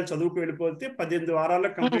తాత్పర్యాలు చదువుకు వెళ్ళిపోతే 18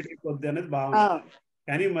 వారాల్లో కంప్లీట్ అయిపోద్ది అనేది బాగుంది.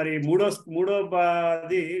 కానీ మరి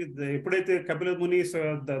మూడోది ఎప్పుడైతే కపిల ముని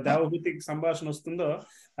దేవహూతికి సంభాషణ వస్తుందో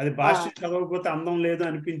అది భాష చదవకపోతే అందం లేదు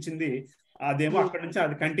అనిపించింది. అదేమో అక్కడ నుంచి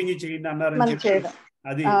అది కంటిన్యూ చేయండి అన్నారని చెప్పి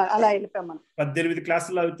అది 18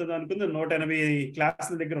 క్లాసులు అవుతుంది అనుకుంది. 180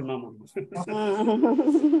 క్లాసుల దగ్గర ఉన్నాము.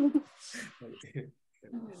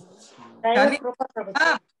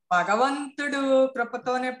 భగవంతుడు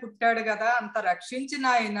కృపతోనే పుట్టాడు కదా, అంత రక్షించిన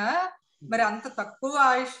ఆయన మరి అంత తక్కువ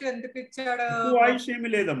ఆయుష్ ఎందుకు ఇచ్చాడు? తక్కువ ఆయుష్ ఏమి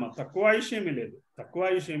లేదమ్మా, తక్కువ ఆయుష్ ఏమి లేదు, తక్కువ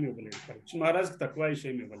ఆయుష్ ఏమి ఇవ్వలేదు. పరీక్ష మహారాజ్కి తక్కువ ఆయుష్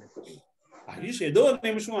ఏమి ఇవ్వలేదు. ఆయుష్ ఏదో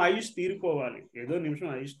నిమిషం ఆయుష్ తీరిపోవాలి, ఏదో నిమిషం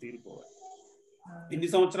ఆయుష్ తీరిపోవాలి. ఎన్ని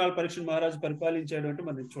సంవత్సరాలు పరీక్ష మహారాజు పరిపాలించాడు అంటే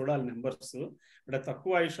మనం చూడాలి నెంబర్స్. ఇక్కడ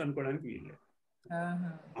తక్కువ ఆయుష్ అనుకోవడానికి వీళ్ళే.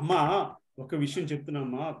 అమ్మా ఒక విషయం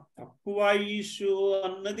చెప్తున్నామ్మా, తక్కువ ఆయుష్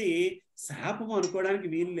అన్నది శాపం అనుకోవడానికి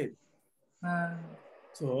వీల్లేదు.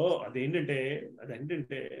 సో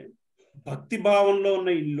అదేంటంటే భక్తి భావంలో ఉన్న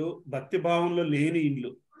ఇల్లు, భక్తి భావంలో లేని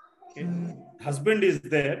ఇల్లు. హస్బెండ్ ఈజ్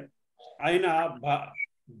దేర్, ఆయన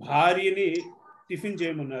భార్యని టిఫిన్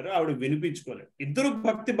చేయమన్నారు, ఆవిడ వినిపించుకోలేదు. ఇద్దరు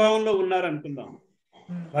భక్తి భావంలో ఉన్నారు అనుకుందాం.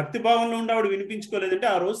 భక్తి భావంలో ఉండి ఆవిడ వినిపించుకోలేదంటే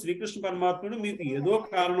ఆ రోజు శ్రీకృష్ణ పరమాత్ముడు మీకు ఏదో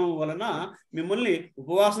కారణం వలన మిమ్మల్ని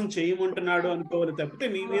ఉపవాసం చేయమంటున్నాడు అనుకోవాలి తప్పితే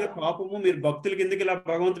మీ మీద పాపము, మీరు భక్తుల కిందకి ఇలా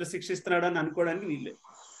భగవంతుడు శిక్షిస్తున్నాడు అని అనుకోవడానికి వీల్లేదు.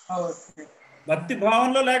 భక్తి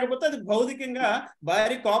భావంలో లేకపోతే అది భౌతికంగా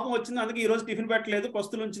భార్య కోపం వచ్చింది అందుకే ఈ రోజు టిఫిన్ పెట్టలేదు,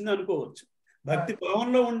 పస్తులు ఉంచింది అనుకోవచ్చు. భక్తి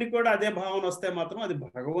భావంలో ఉండి కూడా అదే భావన వస్తే మాత్రం అది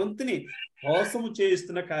భగవంతుని మోసము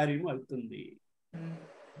చేయిస్తున్న కార్యం అవుతుంది,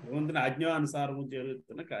 భగవంతుని ఆజ్ఞానుసారము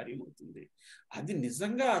జరుగుతున్న కార్యం అవుతుంది. అది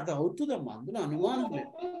నిజంగా అది అవుతుందమ్మా, అందులో అనుమానం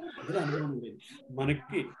లేదు.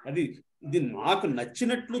 మనకి ఇది నాకు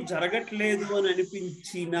నచ్చినట్లు జరగట్లేదు అని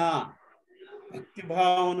అనిపించిన భక్తి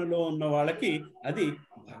భావనలో ఉన్న వాళ్ళకి అది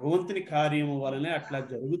భగవంతుని కార్యము వలనే అట్లా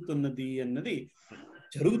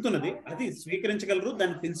జరుగుతున్నది. అది స్వీకరించగలరు,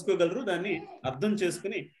 దాన్ని తెలుసుకోగలరు, దాన్ని అర్థం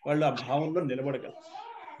చేసుకుని వాళ్ళు ఆ భావంలో నిలబడగలరు.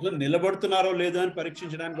 నిలబడుతున్నారో లేదో అని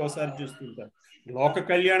పరీక్షించడానికి ఒకసారి చూస్తుంటారు. లోక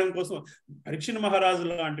కళ్యాణం కోసం పరీక్షణ మహారాజు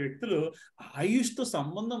లాంటి వ్యక్తులు ఆయుష్తో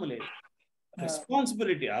సంబంధం లేదు,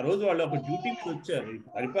 రెస్పాన్సిబిలిటీ. ఆ రోజు వాళ్ళు ఒక డ్యూటీ మీద వచ్చారు,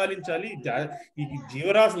 పరిపాలించాలి, ఈ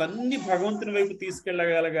జీవరాశులన్నీ భగవంతుని వైపు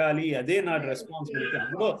తీసుకెళ్ళగలగాలి, అదే నా రెస్పాన్సిబిలిటీ.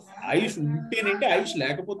 అందులో ఆయుష్ ఉంటేనంటే, ఆయుష్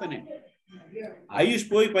లేకపోతేనే. ఆయుష్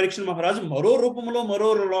పోయి పరీక్ష మహారాజు మరో రూపంలో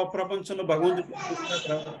మరో ప్రపంచంలో భగవంతుడు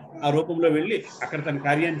ఆ రూపంలో వెళ్ళి అక్కడ తన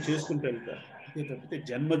కార్యాన్ని చేసుకుంటూ వెళ్తారు. తప్పితే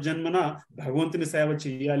జన్మన భగవంతుని సేవ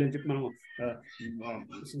చేయాలి అని చెప్పి మనం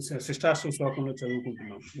శిష్టాష్టమ శ్లోకంలో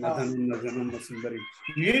చదువుకుంటున్నాం. జనన్న సుందరి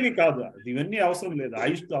ఇవేమి కాదు, ఇవన్నీ అవసరం లేదు,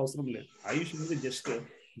 ఆయుష్తో అవసరం లేదు. ఆయుష్ అనేది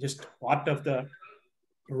just part of the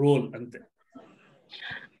role అంతే.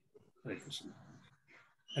 హరే కృష్ణ.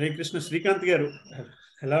 హరే కృష్ణ. శ్రీకాంత్ గారు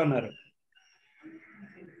ఎలా ఉన్నారు?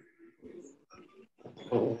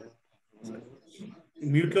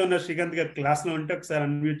 మ్యూట్ లో ఉన్న శ్రీకాంత్ గారు క్లాస్ లో ఉంటే ఒకసారి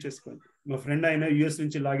అన్మ్యూట్ చేసుకోండి. మా ఫ్రెండ్ ఆయన యుఎస్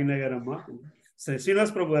నుంచి లాగిన్ అయ్యారమ్మా.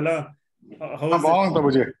 శ్రీనివాస్ ప్రభు ఎలా? బాగుంది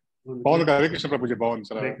ప్రభుజీ, బాగుంది. హరే కృష్ణ ప్రభుజీ, బాగుంది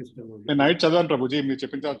సార్. నేను నైట్ చదివాను ప్రభుజీ, మీరు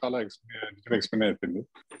చెప్పిన చాలా ఎక్స్ప్లెయిన్ అయిపోయింది.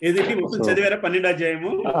 ఏదంటే మొత్తం చదివారా 12వ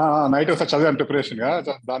అధ్యాయము? నైట్ ఒకసారి చదివాను ప్రిపరేషన్ గా.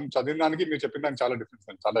 దాన్ని చదివిన దానికి మీరు చెప్పిన దానికి చాలా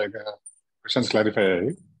డిఫరెన్స్, చాలా క్వశ్చన్స్ క్లారిఫై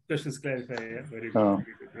అయ్యాయి.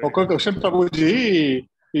 ఒక్కొక్క క్వశ్చన్ ప్రభుజీ,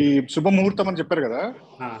 ఈ శుభముహూర్తం అని చెప్పారు కదా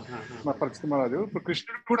మా పరిస్థితి మహారాజు, ఇప్పుడు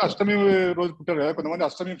కృష్ణుడు కూడా అష్టమి రోజు పుట్టారు కదా, కొంతమంది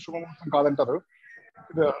అష్టమి శుభముహూర్తం కాదంటారు,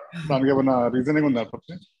 దానికి ఏమన్నా రీజనింగ్ ఉందా?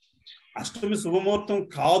 అష్టమి శుభముహూర్తం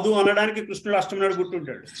కాదు అనడానికి కృష్ణుడు అష్టమి నాడు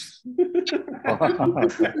పుట్టుంటాడు.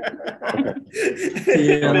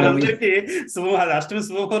 అష్టమి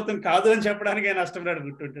శుభముహూర్తం కాదు అని చెప్పడానికి ఆయన అష్టమి నాడు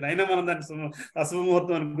పుట్టుంటాడు. అయినా మనం దాన్ని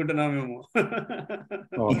అశుభముహూర్తం అనుకుంటున్నామేమో.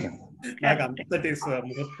 నాకు అంతటి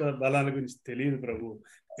ముహూర్త బలాల గురించి తెలియదు ప్రభు,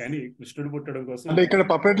 కానీ కృష్ణుడు పుట్టడం కోసం అంటే ఇక్కడ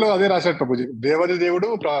పపెట్ లో అదే రాశాడు ప్రభుజీ, దేవది దేవుడు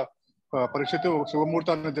పరీక్షిత్తు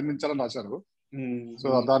శుభముహూర్తాన్ని జన్మించాలని రాశారు. సో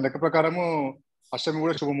దాని లెక్క ప్రకారము అష్టమి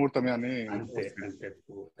కూడా శుభముహూర్తమే అని. అంతే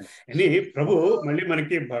అని ప్రభు మళ్ళీ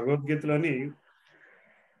మనకి భగవద్గీతలోని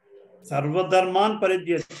సర్వధర్మాన్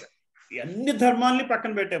పరిత్యజ్య, అన్ని ధర్మాల్ని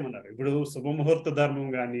పక్కన పెట్టామన్నారు. ఇప్పుడు శుభముహూర్త ధర్మం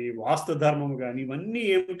కానీ, వాస్తు ధర్మం కానీ, ఇవన్నీ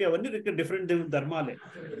ఏమిటి, అవన్నీ డిఫరెంట్ ధర్మాలే,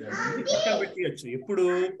 పక్కన పెట్టచ్చు. ఎప్పుడు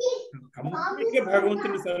కంప్లీట్ గా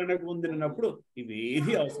భగవంతుని శరణ పొందినప్పుడు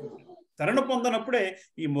ఇవేది అవసరం లేదు. శరణ పొందినప్పుడే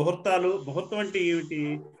ఈ ముహూర్తం అంటే ఏమిటి?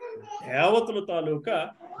 దేవతల తాలూకా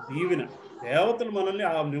దీవెన. దేవతలు మనల్ని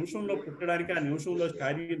ఆ నిమిషంలో పుట్టడానికి, ఆ నిమిషంలో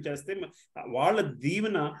కార్యం చేస్తే వాళ్ళ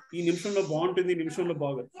దీవెన ఈ నిమిషంలో బాగుంటుంది, ఈ నిమిషంలో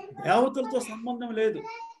బాగోదు. దేవతలతో సంబంధం లేదు.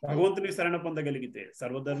 భగవంతుని శరణ పొందగలిగితే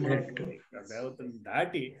సర్వధర్మ దేవతలు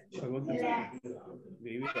దాటి భగవంతుని కానీ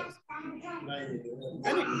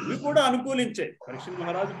ఇవి కూడా అనుకూలించే. పరీక్ష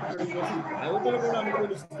మహారాజు దేవతలు కూడా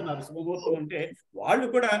అనుకూలిస్తున్నారు. శుభముహూర్తం అంటే వాళ్ళు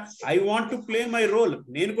కూడా I want to play my role,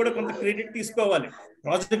 నేను కూడా కొంత క్రెడిట్ తీసుకోవాలి.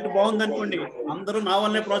 ప్రాజెక్ట్ బాగుంది అనుకోండి, అందరూ నా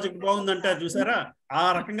వల్లే ప్రాజెక్ట్ బాగుందంటారు చూసారా, ఆ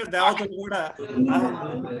రకంగా దేవతలు కూడా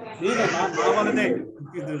నా వల్లనే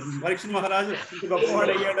పరీక్ష మహారాజు ఇంత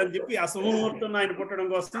గొప్పవాడు అయ్యాడు అని చెప్పి ఆ శుభముహూర్తం ఆయన పుట్టడం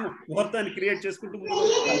కోసం ముహూర్తాన్ని క్రియేట్ చేసుకుంటూ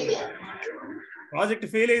ప్రాజెక్ట్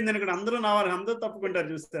ఫెయిల్ అయింది అనుకోండి, అందరూ నా వాళ్ళని అందరూ తప్పుకుంటారు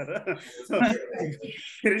చూస్తారా. సో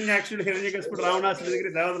హిరణ్యాక్షుడు, హిరణ్యకశిపుడు, రావణాసుడి దగ్గర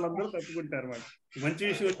దేవతలు అందరూ తప్పుకుంటారు. వాళ్ళు మంచి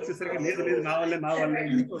విషయం వచ్చేసరికి లేదు నా వల్లే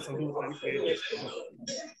శుభముహూర్తాన్ని క్రియేట్ చేసుకుంటారు.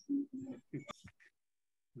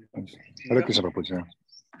 హరే కృష్ణ ప్రభుజీ.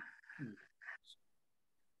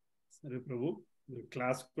 సరే ప్రభు,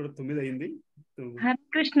 క్లాస్ కూడా 9 అయింది. హరే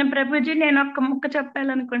కృష్ణ ప్రభుజీ, నేను ఒక్క ముక్క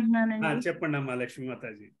చెప్పాలనుకుంటున్నానండి. చెప్పండి అమ్మా లక్ష్మీ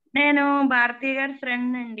మాతాజీ. నేను భారతీయ గారి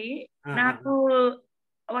ఫ్రెండ్ అండి. నాకు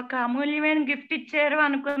ఒక అమూల్యమైన గిఫ్ట్ ఇచ్చారు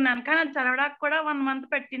అనుకున్నాను, కానీ అది చదవడానికి కూడా 1 మంత్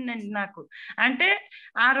పట్టిందండి నాకు. అంటే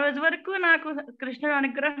ఆ రోజు వరకు నాకు కృష్ణుడు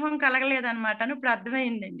అనుగ్రహం కలగలేదన్నమాట అని ఇప్పుడు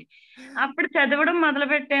అర్థమైందండి. అప్పుడు చదవడం మొదలు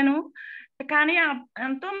పెట్టాను, కానీ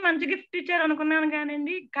ఎంతో మంచి గిఫ్ట్ ఇచ్చారు అనుకున్నాను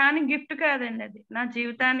కానండి, కానీ గిఫ్ట్ కాదండి, అది నా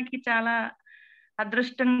జీవితానికి చాలా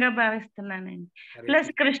అదృష్టంగా భావిస్తున్నానండి. ప్లస్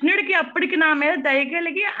కృష్ణుడికి అప్పటికి నా మీద దయ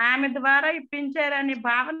కలిగి ఆమె ద్వారా ఇప్పించారనే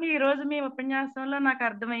భావన ఈ రోజు మీ ఉపన్యాసంలో నాకు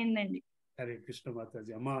అర్థమైందండి. హరే కృష్ణ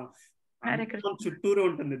మాతాజీ. అమ్మా చుట్టూరు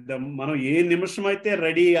ఉంటుంది, మనం ఏ నిమిషం అయితే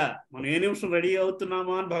మనం ఏ నిమిషం రెడీ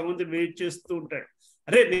అవుతున్నామా అని భగవంతుడు వెయిట్ చేస్తూ ఉంటాడు.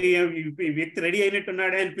 అరే ఈ వ్యక్తి రెడీ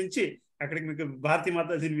అయినట్టున్నాడే అనిపించి అక్కడికి మీకు భారతీ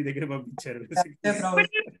మాతాజీని మీ దగ్గర పంపించారు.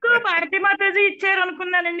 భారతీ మాతాజీ ఇచ్చారు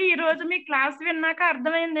అనుకున్నానండి. ఈ రోజు మీ క్లాస్ విన్నాక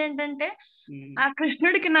అర్థమైంది ఏంటంటే ఆ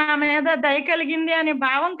కృష్ణుడికి నా మీద దయ కలిగింది అనే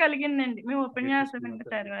భావం కలిగిందండి మీ ఉపన్యాసం విన్న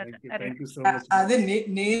తర్వాత. అది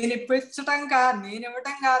నేను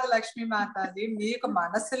ఇవ్వటం కాదు లక్ష్మీ మాతాజీ, మీకు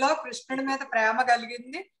మనసులో కృష్ణుడి మీద ప్రేమ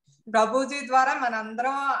కలిగింది. ప్రభుజీ ద్వారా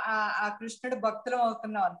మనందరం ఆ కృష్ణుడి భక్తులం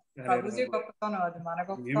అవుతున్నాం. ప్రభుజీ గొప్పతనం, అది మన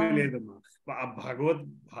గొప్పతనం లేదమ్మా.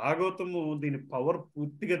 భాగవతము దీని పవర్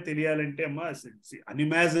పూర్తిగా తెలియాలంటే అమ్మా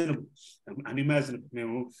అన్ఇమాజినబుల్.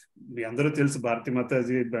 మేము మీ అందరూ తెలుసు Bharati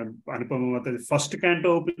Mataji, Anupama Mataji first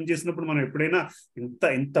canto open చేసినప్పుడు మనం ఎప్పుడైనా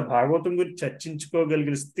ఇంత భాగవతం గురించి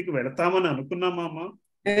చర్చించుకోగలిగిన స్థితికి వెళతామని అనుకున్నామా అమ్మా?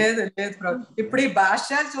 లేదు లేదు ప్రభు. ఇప్పుడు ఈ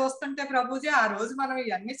భాష్యాలు చూస్తుంటే ప్రభుజీ ఆ రోజు మనం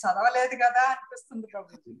ఇవన్నీ చదవలేదు కదా అనిపిస్తుంది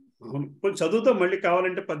ప్రభుజీ. కొంచెం చదువుతాం, మళ్ళీ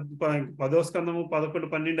కావాలంటే 10వ స్కందము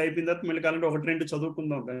 11, 12 అయిపోయిన తర్వాత మళ్ళీ కావాలంటే 1-2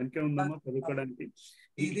 చదువుకుందాం, దానికే ఉందమ్మా చదువుకోవడానికి.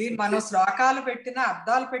 ఇది మనం శ్లోకాలు పెట్టిన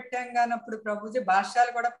అర్థాలు పెట్టాం కానప్పుడు ప్రభుజీ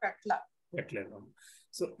భాష్యాలు కూడా పెట్టలేదు.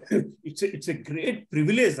 So it's a great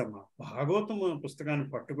privilege అమ్మా. భాగవతం పుస్తకాన్ని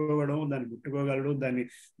పట్టుకోవడం, దాన్ని ముట్టుకోగలడం,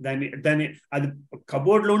 దాన్ని అది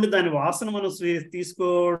కబోర్డ్ లో ఉండి దాని వాసన మనం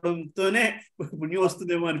తీసుకోవడంతోనే పుణ్యం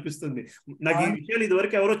వస్తుందేమో అనిపిస్తుంది నాకు. ఈ విషయాలు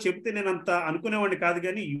ఇదివరకు ఎవరో చెప్తే నేను అంత అనుకునేవాడిని కాదు,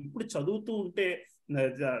 కానీ ఇప్పుడు చదువుతూ ఉంటే,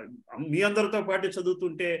 మీ అందరితో పాటు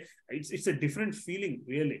చదువుతుంటే it's a different feeling.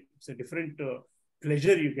 Really it's a different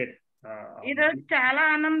pleasure you get. ఈరోజు చాలా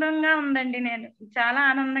ఆనందంగా ఉందండి, నేను చాలా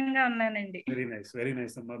ఆనందంగా ఉన్నానండి. వెరీ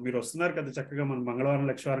నైస్ అమ్మా. మీరు వస్తున్నారు కదా చక్కగా, మన మంగళవారం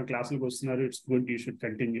లక్షవారం క్లాసులకు వస్తున్నారు. It's good, you should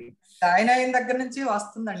continue. Join అయిన దగ్గర నుంచి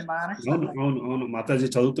వస్తుందండి. అవును మాతాజీ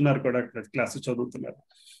చదువుతున్నారు కూడా, ప్రతి క్లాసు చదువుతున్నారు.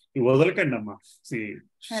 ఇవి వదలకండి అమ్మా.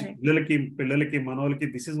 పిల్లలకి మనోళ్ళకి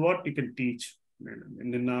this is what you can teach.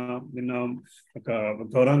 నిన్న ఒక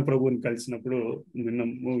గౌరాంగ్ ప్రభుని కలిసినప్పుడు, నిన్న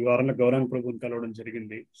వారంలో గౌరాంగ్ ప్రభుని కలవడం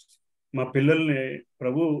జరిగింది. మా పిల్లల్ని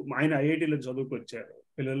ప్రభు, ఆయన ఐఐటీలో చదువుకొచ్చారు.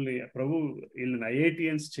 పిల్లల్ని ప్రభు వీళ్ళని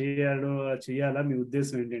ఐఐటియన్స్ చేయాలా, మీ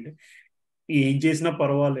ఉద్దేశం ఏంటంటే ఏం చేసినా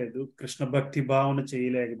పర్వాలేదు, కృష్ణ భక్తి భావన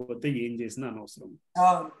చేయలేకపోతే ఏం చేసినా అనవసరం.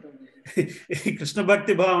 కృష్ణ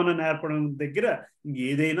భక్తి భావన నేర్పడం దగ్గర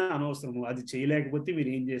ఏదైనా అనవసరము, అది చేయలేకపోతే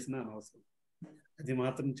మీరు ఏం చేసినా అనవసరం, అది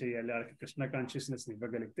మాత్రం చేయాలి. వాళ్ళకి కృష్ణ కాన్షియస్నెస్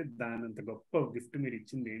ఇవ్వగలిగితే దానంత గొప్ప గిఫ్ట్ మీరు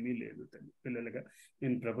ఇచ్చింది ఏమీ లేదు పిల్లలుగా.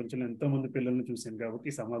 నేను ప్రపంచంలో ఎంతో మంది పిల్లల్ని చూశాను కాబట్టి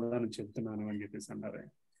సమాధానం చెప్తున్నాను అని చెప్పేసి అన్నారు.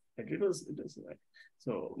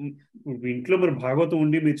 సో ఇంట్లో మరి భాగవతం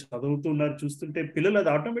ఉండి మీరు చదువుతున్నారు చూస్తుంటే పిల్లలు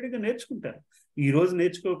అది ఆటోమేటిక్గా నేర్చుకుంటారు. ఈ రోజు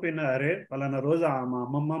నేర్చుకోకపోయినా, అరే పలానా రోజు మా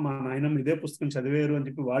అమ్మమ్మ మా నాయనమ్మ ఇదే పుస్తకం చదివారు అని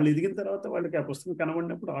చెప్పి వాళ్ళు ఎదిగిన తర్వాత వాళ్ళకి ఆ పుస్తకం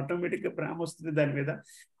కనబడినప్పుడు ఆటోమేటిక్గా ప్రేమ వస్తుంది, దాని మీద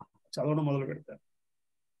చదవడం మొదలు పెడతారు.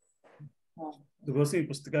 అందుకోసం ఈ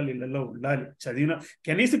పుస్తకాలు ఇళ్లలో ఉండాలి. చదివిన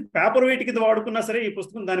కనీసం పేపర్ వెయిట్ కింద వాడుకున్నా సరే ఈ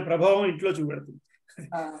పుస్తకం దాని ప్రభావం ఇంట్లో చూపెడుతుంది.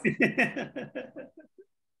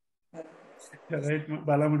 రైట్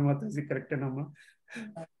బాలామణి మాతాజీ, కరెక్టేనమ్మా.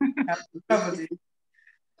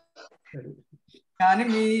 కానీ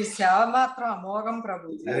మీ సేవ మాత్రం అమోఘం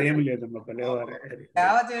ప్రభు. ఏమి లేదమ్మా, భలేవారే.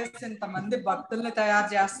 సేవ చేసి ఇంతమంది భక్తుల్ని తయారు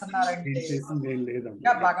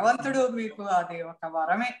చేస్తున్నారంటే భగవంతుడు మీకు అది ఒక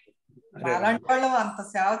వరమే. అలాంటి వాళ్ళు అంత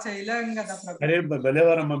సేవ చేయలేం కదా ప్రభు. అరే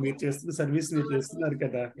భలేవారమ్మా, మీరు చేస్తున్న సర్వీస్ మీరు చేస్తున్నారు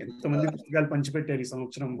కదా, ఎంతమంది పుస్తకాలు పంచిపెట్టారు ఈ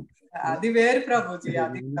సంవత్సరం. అది వేరు ప్రభుజీ,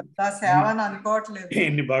 అది పెద్ద సేవ అని అనుకోవట్లేదు.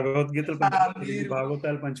 ఎన్ని భగవద్గీతలు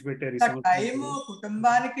భాగవతాలు పంచిపెట్టారు ఈ సంవత్సరం. టైము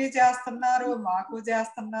కుటుంబానికి చేస్తున్నారు, మాకు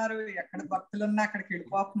చేస్తున్నారు, ఎక్కడ భక్తులున్నా అక్కడికి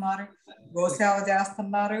వెళ్ళిపోతున్నారు, గోసేవ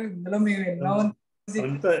చేస్తున్నారు. ఇందులో మేము ఎన్నో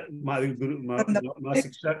అంతా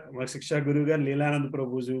మా శిక్షా గురువు గారు లీలానంద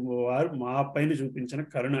ప్రభుజీ వారు మా పైన చూపించిన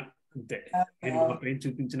కరుణ, అంతే. మా పైన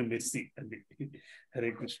చూపించిన మెర్సీ అది. హరే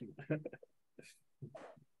కృష్ణ.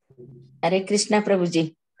 హరే కృష్ణ ప్రభుజీ.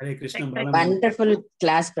 హరే కృష్ణ. Wonderful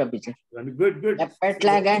class Prabhuji.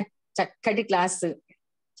 ఎప్పట్లాగా చక్కటి క్లాస్,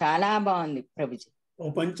 చాలా బాగుంది ప్రభుజీ.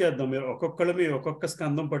 ఓ పని చేద్దాం, మీరు ఒక్కొక్కళ్ళు ఒక్కొక్క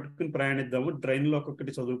స్కందం పట్టుకుని ప్రయాణిద్దాము, ట్రైన్ లో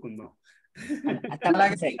ఒక్కొక్కటి చదువుకుందాం.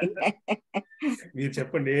 మీరు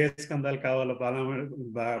చెప్పండి ఏ స్కందాలు కావాలో.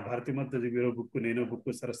 భారతీ మాతాజీ మీరు బుక్, నేను బుక్,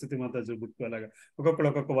 సరస్వతి మాతాజీ బుక్, అలాగా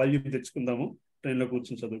ఒక్కొక్క వాల్యూమ్ తెచ్చుకుందాము, ట్రైన్ లో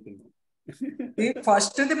కూర్చొని చదువుకుందాం.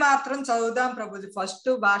 ఫస్ట్ ది మాత్రం చదువుదాం ప్రభుజీ. ఫస్ట్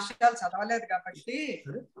భాష్యాలు చదవలేదు కాబట్టి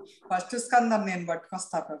ఫస్ట్ స్కందం నేను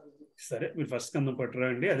పట్టుకొస్తా ప్రభుజీ. సరే, మీరు ఫస్ట్ స్కందం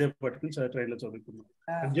పట్టురండి, అదే పట్టుకుని ట్రైన్ లో చదువుకుందాం.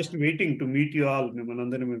 Just waiting to meet you all. మిమ్మల్ని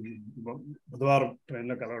అందరినీ బుధవారం ట్రైన్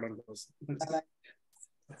లో కలవడం కోసం.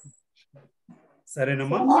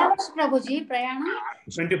 సరేనమ్మా. ప్రభుజీ ప్రయాణం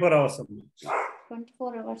 24 hours అమ్మా.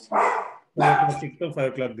 24 hours. 5 o'clock ఎక్కుతాం, 5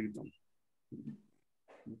 o'clock దిగుతాం.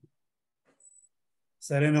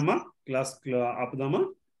 సరేనమ్మా, class ఆపుదామా?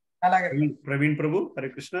 Praveen Prabhu, Hare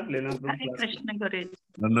Krishna. లీలాంద Prabhu, Hare Krishna Prabhuji,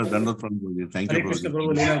 లీలాంద Prabhu,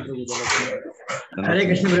 Hare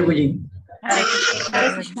Krishna Prabhuji. Hare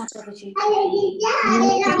Krishna Prabhuji.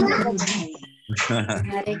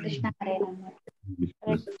 Hare Krishna, Hare Rama. Hare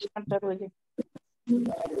Krishna Prabhuji.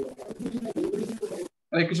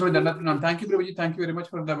 Hare Krishna, Jannath. Thank you, Prabhuji. Thank you very much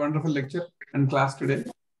for the wonderful lecture and class today.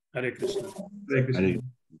 Hare Krishna. Hare Krishna.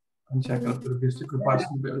 Shakal Prabhuji,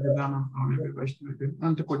 Kripasni, Vedana, Vaishnavi,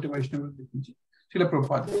 Anta Koti Vaishnavi, Srila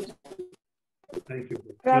Prabhupada. Thank you.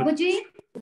 Prabhuji.